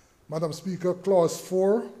 Madam Speaker, Clause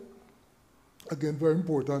 4, again very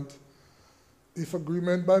important, if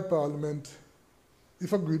agreed by Parliament,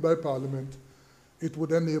 it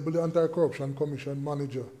would enable the Anti-Corruption Commission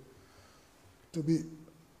manager to be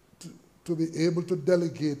able to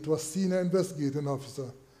delegate to a senior investigating officer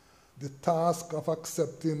the task of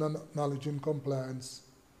accepting and acknowledging compliance.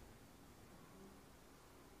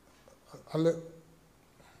 Let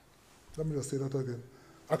me just say that again.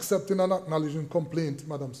 Accepting and acknowledging complaint,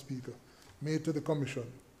 Madam Speaker, made to the Commission.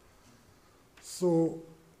 So,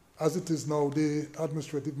 as it is now, the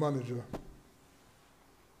administrative manager,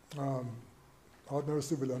 ordinary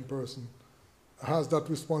civilian person, has that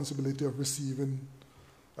responsibility of receiving,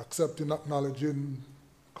 accepting, acknowledging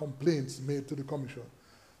complaints made to the Commission.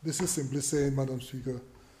 This is simply saying, Madam Speaker,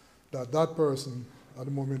 that that person, at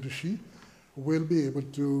the moment she, will be able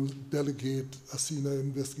to delegate a senior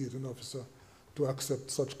investigating officer to accept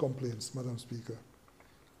such complaints, Madam Speaker.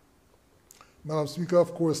 Madam Speaker,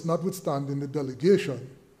 of course, notwithstanding the delegation,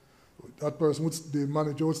 that person, the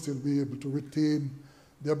manager would still be able to retain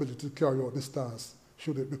the ability to carry out this task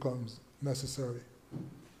should it become necessary.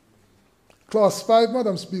 Clause 5,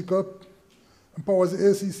 Madam Speaker, empowers the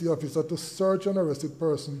ACC officer to search an arrested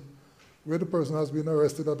person where the person has been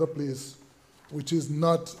arrested at a place which is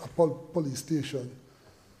not a police station,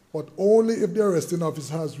 but only if the arresting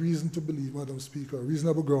officer has reason to believe, Madam Speaker,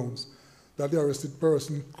 reasonable grounds, that the arrested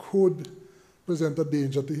person could present a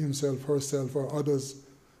danger to himself, herself, or others,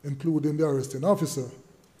 including the arresting officer.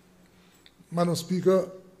 Madam Speaker,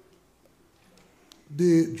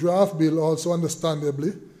 the draft bill also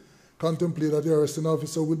understandably contemplates that the arresting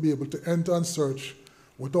officer will be able to enter and search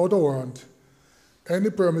without a warrant any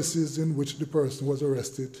premises in which the person was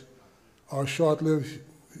arrested or shortly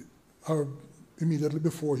or immediately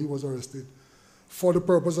before he was arrested for the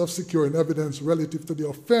purpose of securing evidence relative to the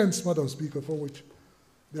offense, Madam Speaker, for which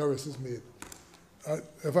the arrest is made.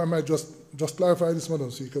 If I might just clarify this,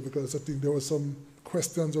 Madam Speaker, because I think there were some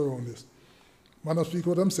questions around this. Madam Speaker,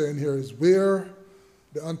 what I'm saying here is where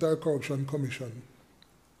the Anti-Corruption Commission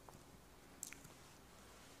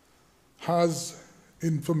has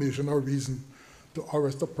information or reason to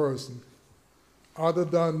arrest a person other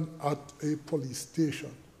than at a police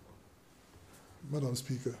station, Madam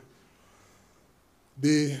Speaker,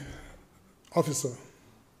 the officer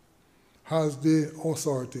has the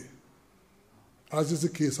authority, as is the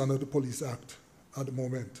case under the Police Act at the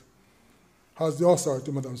moment, has the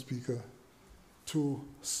authority, Madam Speaker, to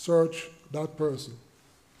search that person,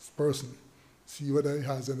 see whether he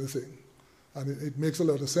has anything. And it makes a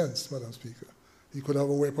lot of sense, Madam Speaker. He could have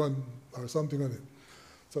a weapon or something on it.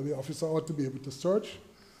 So the officer ought to be able to search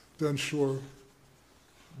to ensure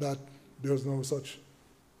that there's no such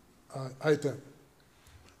item.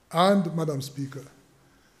 And, Madam Speaker,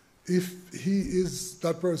 if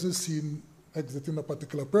that person is seen exiting a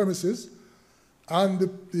particular premises and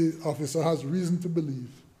the officer has reason to believe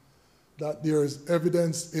that there is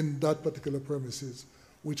evidence in that particular premises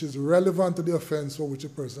which is relevant to the offense for which a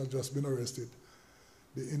person has just been arrested,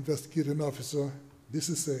 the investigating officer, this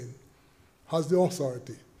is saying, has the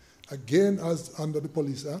authority, again as under the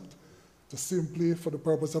Police Act, to simply, for the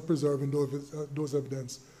purpose of preserving those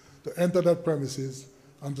evidence, to enter that premises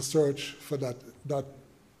and to search for that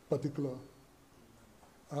particular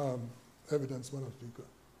evidence, Madam Speaker,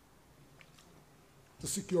 to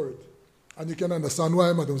secure it. And you can understand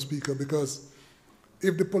why, Madam Speaker, because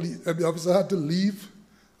if the officer had to leave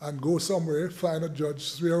and go somewhere, find a judge,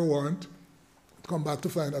 swear a warrant, come back to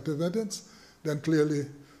find that evidence, then clearly,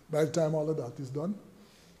 by the time all of that is done,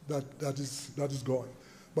 that is gone.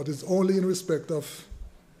 But it's only in respect of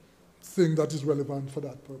thing that is relevant for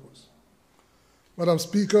that purpose. Madam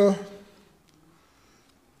Speaker,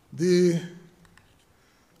 the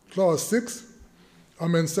Clause 6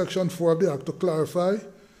 amends Section 4 of the Act to clarify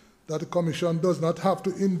that the Commission does not have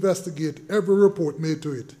to investigate every report made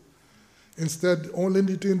to it. Instead, only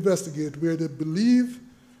need to investigate where they believe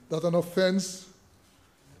that an offense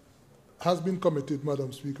has been committed,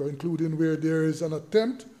 Madam Speaker, including where there is an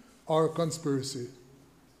attempt or a conspiracy.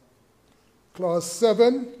 Clause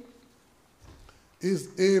 7 is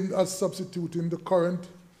aimed at substituting the current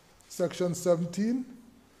Section 17,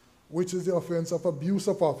 which is the offense of abuse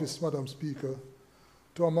of office, Madam Speaker,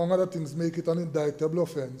 to, among other things, make it an indictable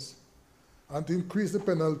offense and to increase the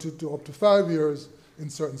penalty to up to 5 years in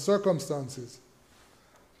certain circumstances.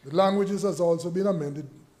 The languages has also been amended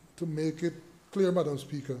to make it clear, Madam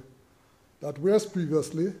Speaker, that whereas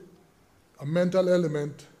previously a mental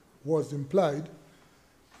element was implied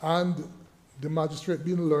and the magistrate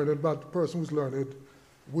being learned, but the person who's learned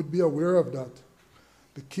would be aware of that,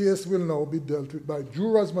 the case will now be dealt with by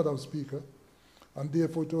jurors, Madam Speaker, and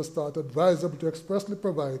therefore it was thought advisable to expressly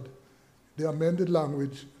provide the amended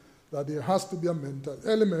language that there has to be a mental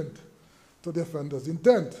element to the offender's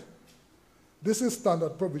intent. This is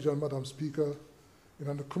standard provision, Madam Speaker, in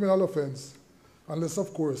a criminal offense, unless,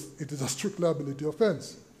 of course, it is a strict liability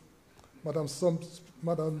offense. Madam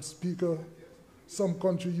Speaker, some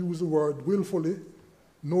countries use the word willfully,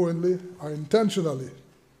 knowingly, or intentionally.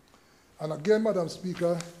 And again, Madam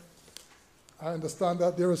Speaker, I understand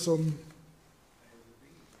that there are some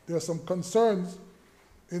concerns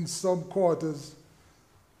in some quarters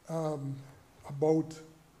about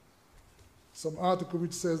some article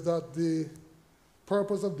which says that the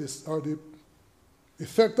purpose of this, or the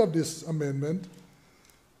effect of this amendment,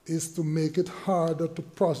 is to make it harder to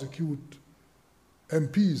prosecute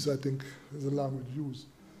MPs, I think is the language used,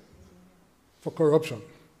 for corruption.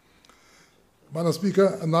 Madam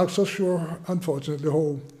Speaker, I'm not so sure, unfortunately,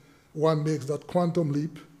 how one makes that quantum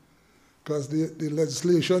leap, because the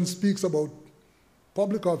legislation speaks about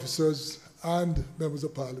public officers and members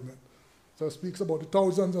of parliament. So it speaks about the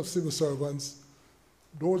thousands of civil servants,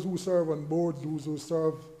 those who serve on boards, those who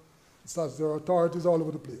serve, there are authorities all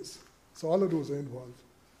over the place. So all of those are involved.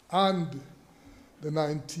 And the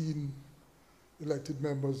 19 elected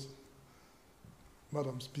members,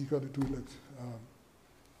 Madam Speaker, the two elected,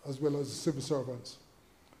 as well as civil servants.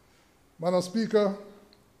 Madam Speaker,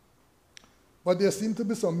 but there seems to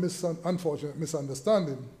be some unfortunate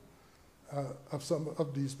misunderstanding of some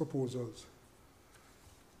of these proposals.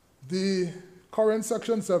 The current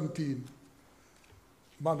Section 17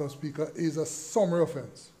 Madam Speaker, is a summary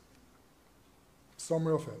offense.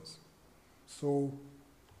 Summary offense. So,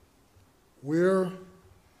 where,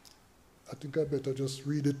 I think I better just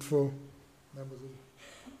read it for members of,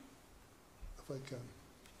 if I can.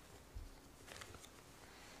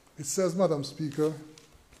 It says, Madam Speaker,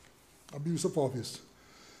 abuse of office.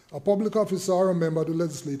 A public officer or a member of the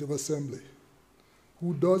Legislative Assembly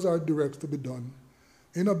who does or directs to be done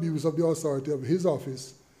in abuse of the authority of his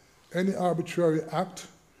office any arbitrary act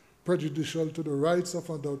prejudicial to the rights of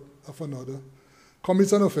another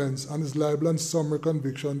commits an offense and is liable on summary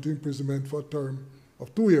conviction to imprisonment for a term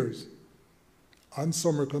of 2 years. And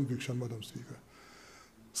summary conviction, Madam Speaker.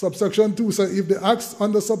 Subsection 2 says, if the acts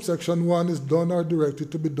under subsection 1 is done or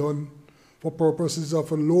directed to be done for purposes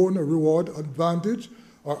of a loan, a reward, advantage,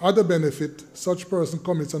 or other benefit, such person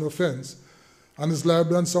commits an offense and is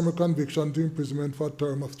liable on summary conviction to imprisonment for a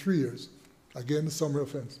term of 3 years. Again, the summary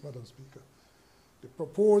offense, Madam Speaker. The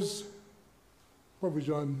proposed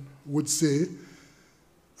provision would say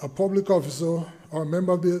a public officer or a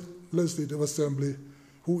member of the Legislative Assembly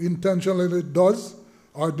who intentionally does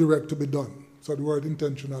or direct to be done. So the word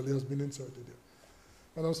intentionally has been inserted here.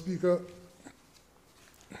 Madam Speaker,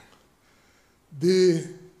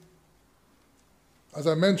 as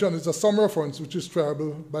I mentioned, it's a summary offense which is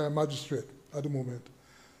triable by a magistrate at the moment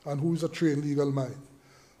and who is a trained legal mind.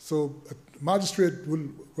 So a magistrate will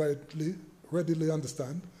readily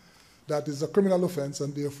understand that it's a criminal offense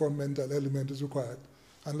and therefore mental element is required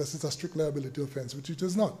unless it's a strict liability offense, which it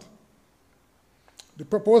is not. The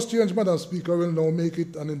proposed change, Madam Speaker, will now make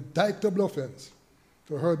it an indictable offense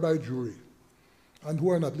to heard by jury and who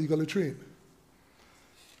are not legally trained.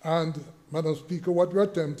 And, Madam Speaker, what we're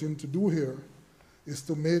attempting to do here is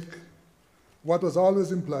to make what was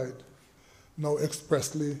always implied now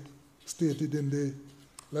expressly stated in the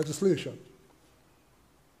legislation.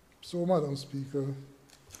 So, Madam Speaker,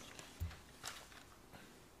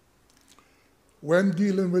 when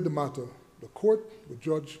dealing with the matter, the court, the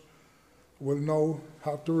judge, will now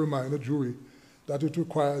have to remind a jury that it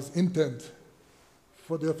requires intent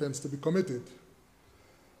for the offense to be committed.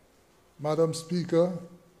 Madam Speaker,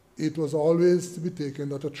 it was always to be taken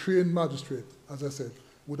that a trained magistrate, as I said,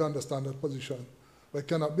 would understand that position. But it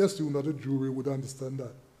cannot be assumed that a jury would understand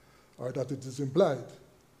that, or that it is implied.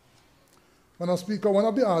 Madam Speaker, one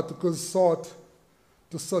of the articles sought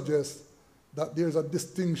to suggest that there is a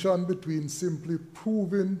distinction between simply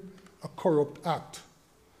proving a corrupt act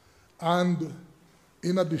and,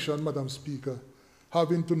 in addition, Madam Speaker,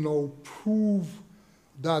 having to now prove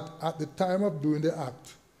that at the time of doing the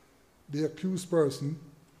act, the accused person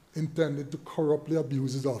intended to corruptly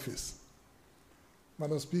abuse his office.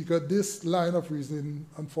 Madam Speaker, this line of reasoning,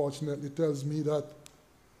 unfortunately, tells me that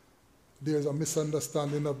there's a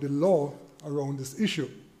misunderstanding of the law around this issue.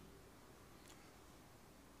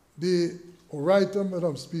 The writer,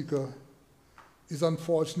 Madam Speaker, is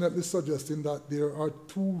unfortunately suggesting that there are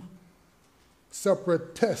two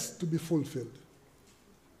separate tests to be fulfilled.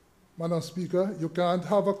 Madam Speaker, you can't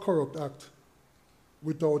have a corrupt act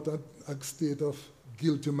without a state of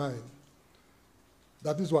guilty mind.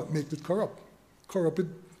 That is what makes it corrupt.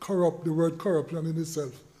 Corrupt, the word corruption in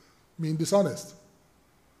itself means dishonest,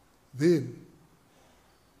 vain.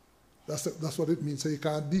 That's what it means, so you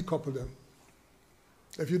can't decouple them.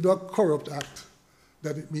 If you do a corrupt act,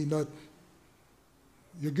 then it means that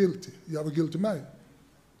you're guilty, you have a guilty mind.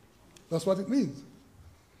 That's what it means.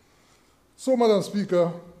 So, Madam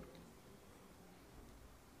Speaker,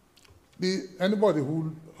 anybody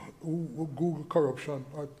who Google corruption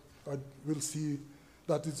will see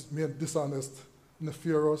that it's made dishonest,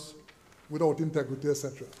 nefarious, without integrity,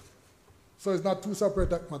 etc. So it's not two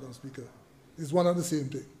separate acts, Madam Speaker. It's one and the same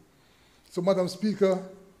thing. So, Madam Speaker,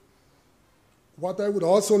 what I would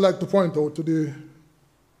also like to point out to the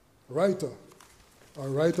writer, or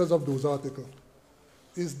writers of those articles,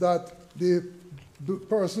 is that the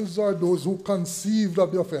persons are those who conceived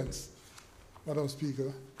of the offense, Madam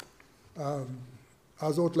Speaker,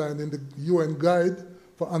 as outlined in the UN Guide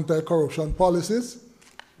for Anti-Corruption Policies,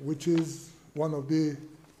 which is one of the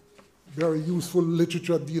very useful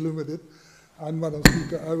literature dealing with it. And, Madam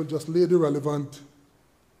Speaker, I will just lay the relevant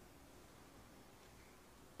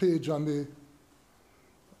page on the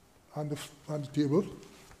table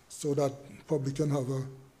so that the public can have a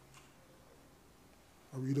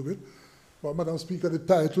read of it. But, Madam Speaker, the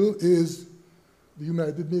title is the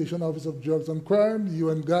United Nations Office of Drugs and Crime, the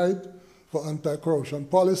UN Guide for Anti-Corruption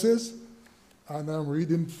Policies. And I'm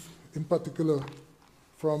reading in particular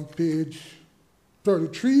from page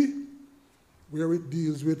 33, where it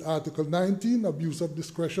deals with Article 19, abuse of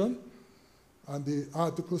discretion. And the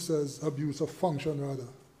article says abuse of function, rather.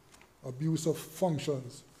 abuse of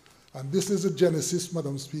functions. And this is the genesis,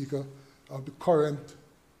 Madam Speaker, of the current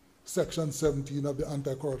Section 17 of the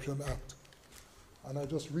Anti-Corruption Act. And I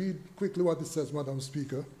just read quickly what it says, Madam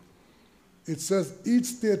Speaker. It says, each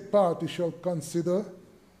state party shall consider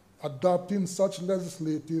adopting such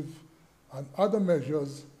legislative and other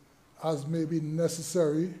measures as may be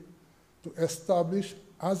necessary to establish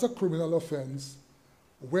as a criminal offense,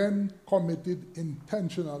 when committed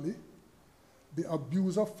intentionally, the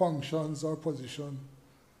abuse of functions or position,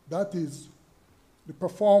 that is, the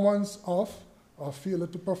performance of or failure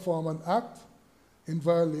to perform an act in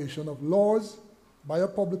violation of laws by a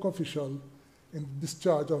public official in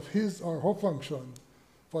discharge of his or her function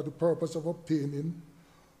for the purpose of obtaining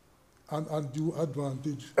an undue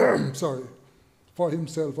advantage for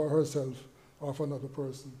himself or herself or for another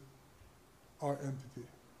person or entity.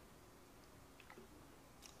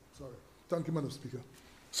 Sorry. Thank you, Madam Speaker.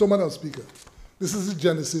 So, Madam Speaker, this is the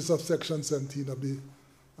genesis of Section 17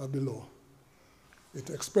 of the law. It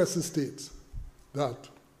expressly states that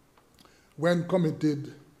when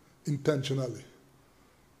committed intentionally,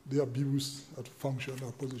 the abuse of function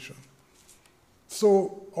or position.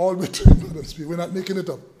 So, all the time, Madam Speaker, we're not making it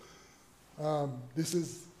up. This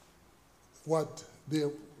is what they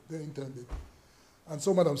intended. And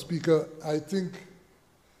so, Madam Speaker, I think,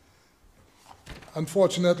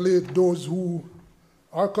 unfortunately, those who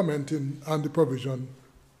are commenting on the provision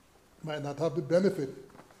might not have the benefit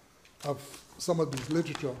of some of this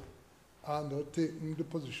literature and are taking the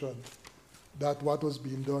position that what was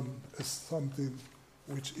being done is something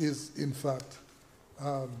which is, in fact,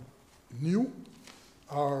 new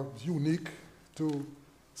or unique to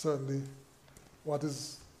certainly what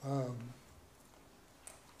is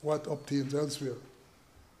what obtains elsewhere.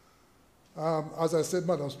 As I said,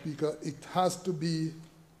 Madam Speaker, it has to be,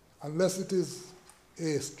 unless it is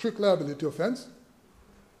a strict liability offense,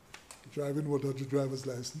 driving without a driver's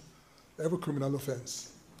license, every criminal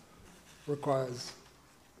offense requires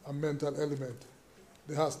a mental element.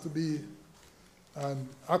 There has to be an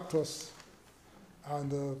actus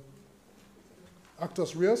and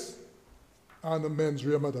actus reus and a mens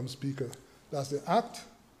rea, Madam Speaker. That's the act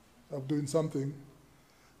of doing something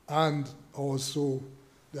and also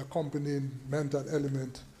the accompanying mental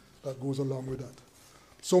element that goes along with that.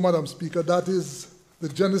 So, Madam Speaker, that is the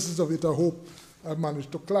genesis of it. I hope I've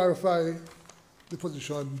managed to clarify the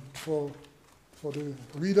position for the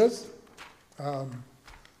readers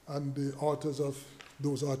and the authors of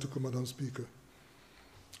those articles, Madam Speaker.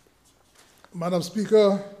 Madam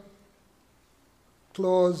Speaker,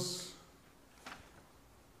 Clause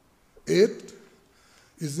 8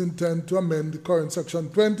 is intended to amend the current Section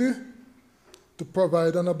 20 to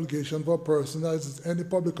provide an obligation for a person as any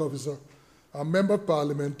public officer or member of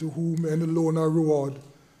Parliament to whom any loan or reward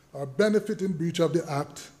or benefit in breach of the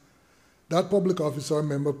Act, that public officer or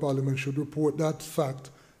member of Parliament should report that fact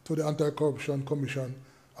to the Anti-Corruption Commission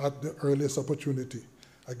at the earliest opportunity.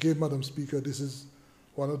 Again, Madam Speaker, this is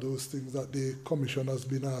one of those things that the Commission has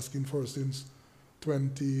been asking for since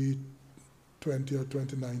 2020 or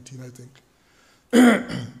 2019, I think.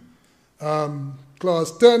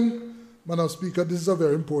 Clause 10, Madam Speaker, this is a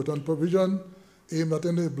very important provision aimed at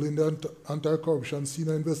enabling the anti-corruption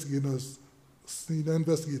senior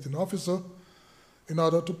investigating officer in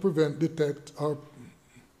order to prevent, detect,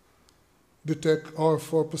 or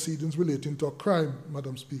for proceedings relating to a crime,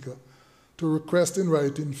 Madam Speaker, to request in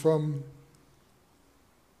writing from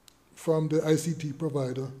the ICT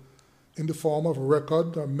provider in the form of a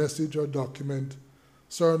record, a message, or document,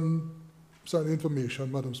 certain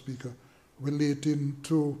information, Madam Speaker, relating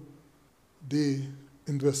to the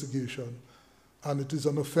investigation. And it is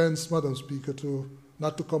an offense, Madam Speaker,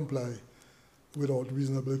 not to comply without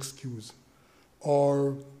reasonable excuse.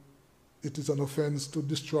 Or it is an offense to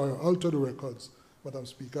destroy or alter the records, Madam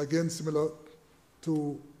Speaker. Again, similar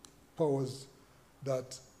to powers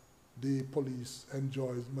that the police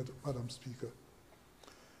enjoys, Madam Speaker.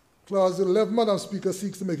 Clause 11, Madam Speaker,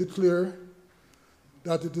 seeks to make it clear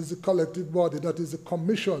that it is a collective body, that is a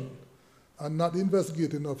commission, and not the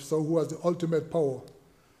investigating officer who has the ultimate power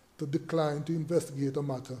to decline to investigate a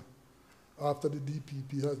matter after the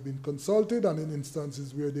DPP has been consulted and in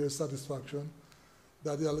instances where there is satisfaction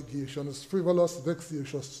that the allegation is frivolous,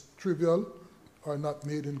 vexatious, trivial, or not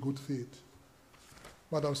made in good faith.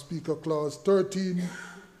 Madam Speaker, Clause 13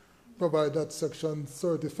 provides that Section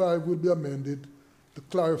 35 will be amended to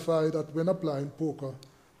clarify that when applying poker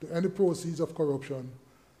to any proceeds of corruption,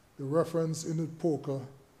 the reference in the poker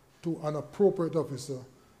to an appropriate officer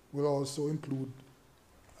will also include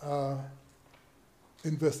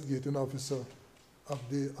investigating officer of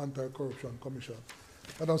the Anti-Corruption Commission.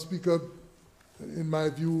 Madam Speaker, in my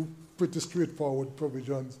view, pretty straightforward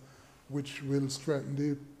provisions which will strengthen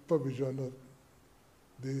the provision of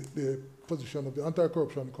the position of the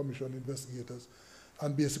Anti-Corruption Commission investigators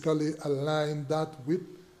and basically align that with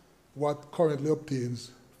what currently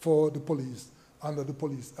obtains for the police under the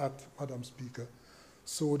Police Act, Madam Speaker,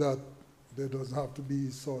 so that there doesn't have to be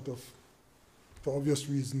sort of, for obvious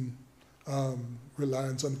reason,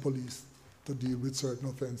 reliance on police to deal with certain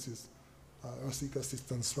offences or seek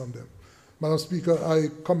assistance from them. Madam Speaker, I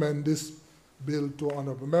commend this bill to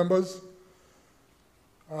honourable members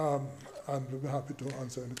and we'll be happy to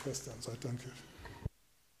answer any questions. I thank you.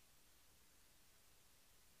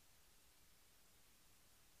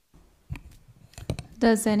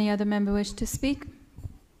 Does any other member wish to speak?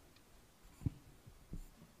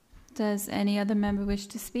 Does any other member wish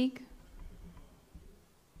to speak?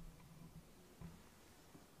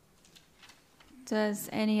 Does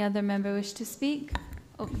any other member wish to speak?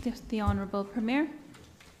 Oh, the Honourable Premier.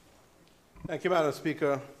 Thank you, Madam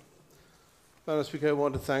Speaker. Madam Speaker, I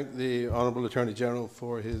want to thank the Honourable Attorney General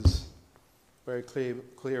for his very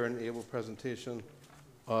clear and able presentation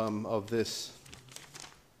of this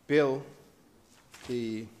bill,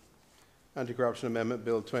 the Anti-Corruption Amendment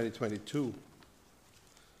Bill 2022.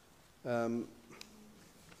 Madam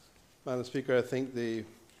Speaker, I think the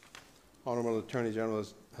Honourable Attorney General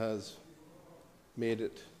has made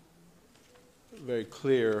it very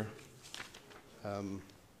clear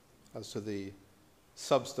as to the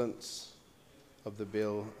substance of the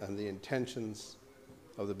bill and the intentions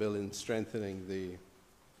of the bill in strengthening the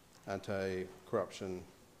Anti-Corruption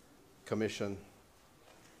Commission.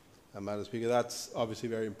 Madam Speaker, that's obviously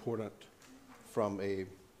very important from a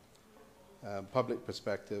public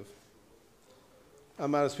perspective.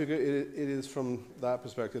 Madam Speaker, it is from that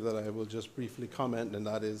perspective that I will just briefly comment, and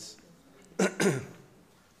that is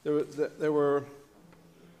there were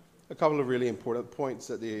a couple of really important points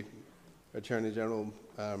that the Attorney General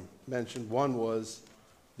mentioned. One was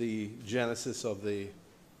the genesis of the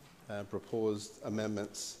proposed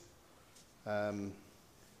amendments,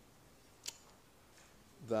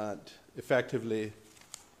 that effectively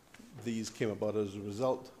these came about as a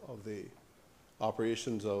result of the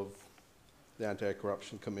operations of the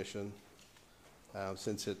Anti-Corruption Commission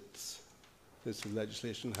since the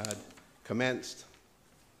legislation had commenced,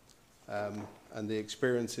 and the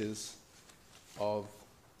experiences of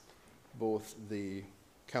both the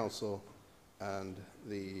council and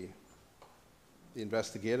the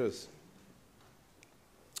investigators.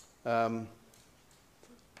 Madam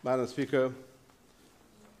Speaker,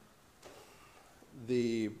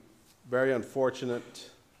 the very unfortunate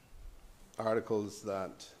articles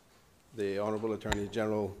that the Honourable Attorney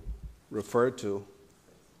General referred to,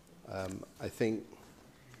 I think,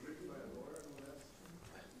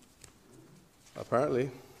 apparently,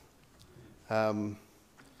 I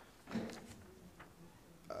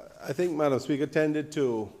think, Madam Speaker, tended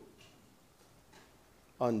to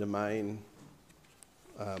undermine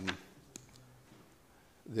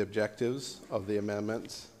the objectives of the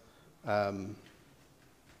amendments.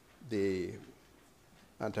 The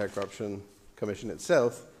Anti-Corruption Commission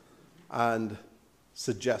itself, and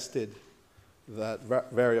suggested that,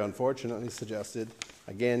 very unfortunately suggested,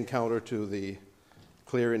 again counter to the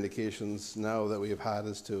clear indications now that we have had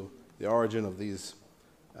as to the origin of these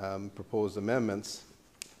proposed amendments,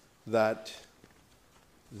 that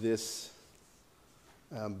this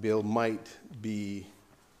bill might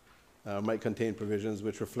contain provisions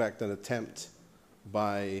which reflect an attempt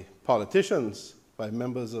by politicians, by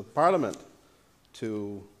members of Parliament,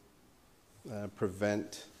 to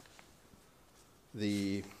prevent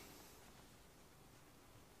the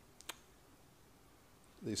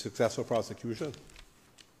successful prosecution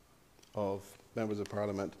of members of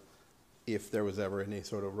Parliament if there was ever any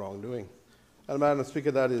sort of wrongdoing. And Madam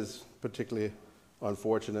Speaker, that is particularly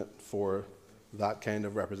unfortunate for that kind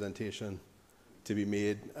of representation to be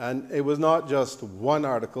made. And it was not just one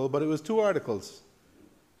article, but it was two articles.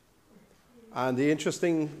 And the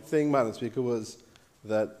interesting thing, Madam Speaker, was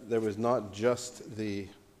that there was not just the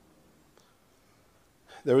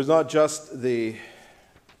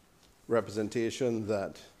representation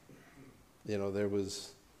that, you know, there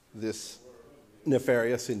was this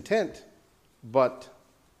nefarious intent, but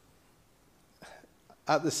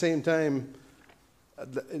at the same time,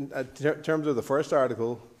 in terms of the first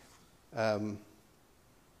article, there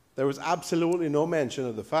was absolutely no mention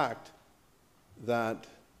of the fact that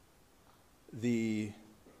the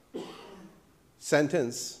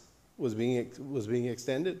sentence was being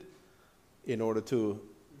extended in order to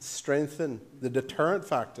strengthen the deterrent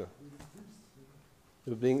factor. It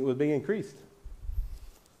was being increased.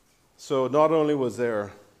 So not only was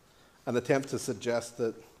there an attempt to suggest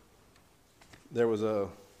that there was a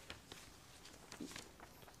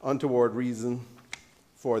untoward reason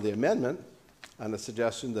for the amendment, and a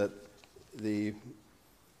suggestion that the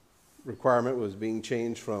requirement was being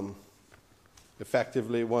changed from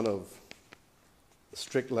effectively one of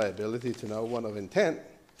strict liability to now one of intent,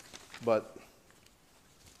 but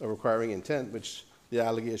requiring intent, which the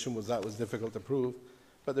allegation was that was difficult to prove.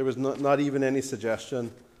 But there was not even any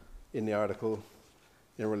suggestion in the article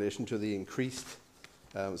in relation to the increased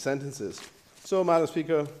sentences. So, Madam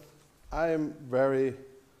Speaker, I'm very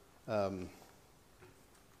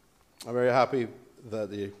happy that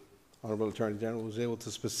the Honourable Attorney General was able to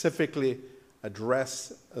specifically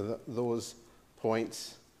address those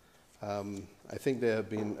points. I think they have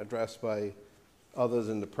been addressed by others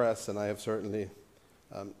in the press, and I have certainly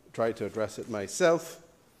tried to address it myself.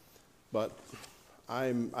 But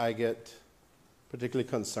I get particularly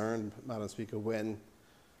concerned, Madam Speaker, when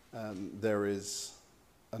there is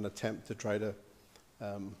an attempt to try to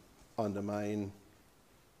undermine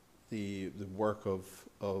the work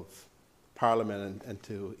of Parliament and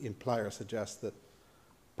to imply or suggest that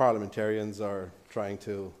parliamentarians are trying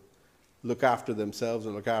to look after themselves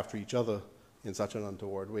or look after each other in such an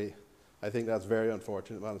untoward way. I think that's very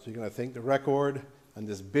unfortunate, Madam Speaker. And I think the record and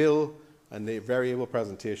this bill and the very able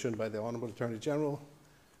presentation by the Honourable Attorney General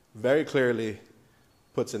very clearly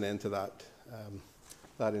puts an end to that,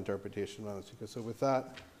 that interpretation, Madam Speaker. So with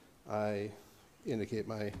that, I indicate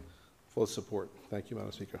my full support. Thank you,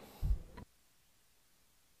 Madam Speaker.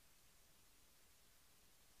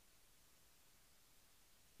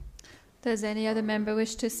 Does any other member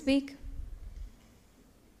wish to speak?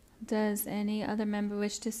 Does any other member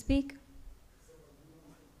wish to speak?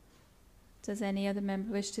 Does any other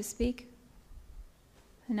member wish to speak?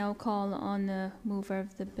 I now call on the mover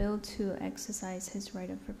of the bill to exercise his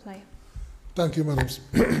right of reply. Thank you, Madam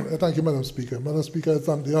Thank you, Madam Speaker. Madam Speaker, I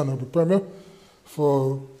thank the Honourable Premier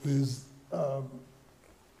for his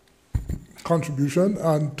contribution,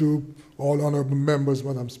 and to all honourable members,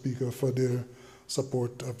 Madam Speaker, for their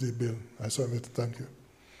support of the bill. I certainly thank you.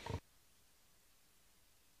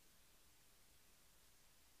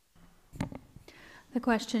 The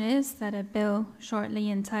question is that a bill shortly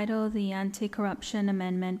entitled the Anti-Corruption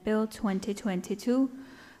Amendment Bill 2022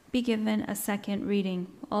 be given a second reading.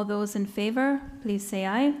 All those in favour, please say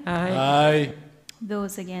aye. Aye. Aye.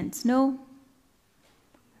 Those against, no.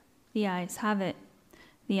 The ayes have it.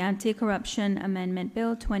 The Anti-Corruption Amendment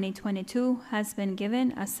Bill 2022 has been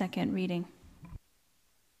given a second reading.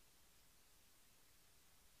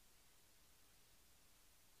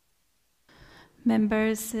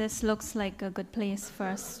 Members, this looks like a good place for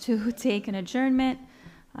us to take an adjournment.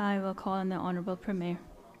 I will call on the Honourable Premier.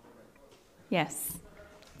 Yes,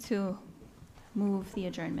 to move the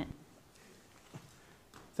adjournment.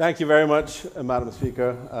 Thank you very much, Madam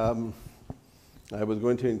Speaker. I was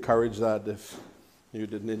going to encourage that if you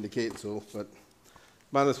didn't indicate so, but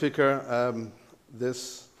Madam Speaker,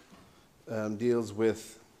 this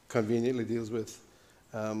conveniently deals with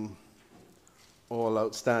all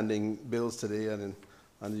outstanding bills today,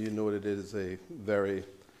 and you noted it is a very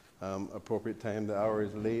appropriate time. The hour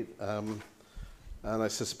is late, and I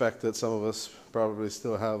suspect that some of us probably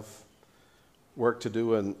still have work to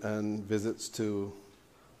do and visits to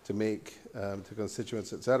make to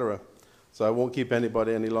constituents, etc. So I won't keep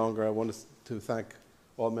anybody any longer. I want to thank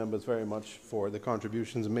all members very much for the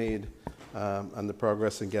contributions made and the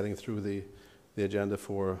progress in getting through the agenda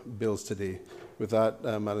for bills today. With that,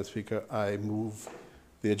 Madam Speaker, I move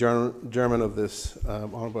the adjournment of this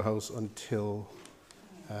Honourable House until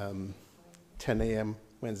 10 a.m.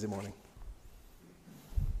 Wednesday morning.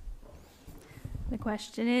 The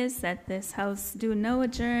question is that this House do no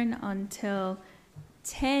adjourn until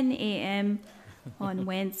 10 a.m. on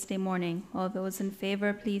Wednesday morning. All those in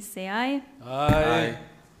favour, please say aye. Aye.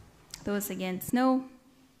 Those against, no.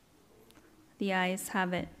 The ayes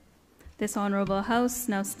have it. This Honourable House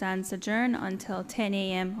now stands adjourned until 10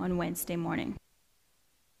 a.m. on Wednesday morning.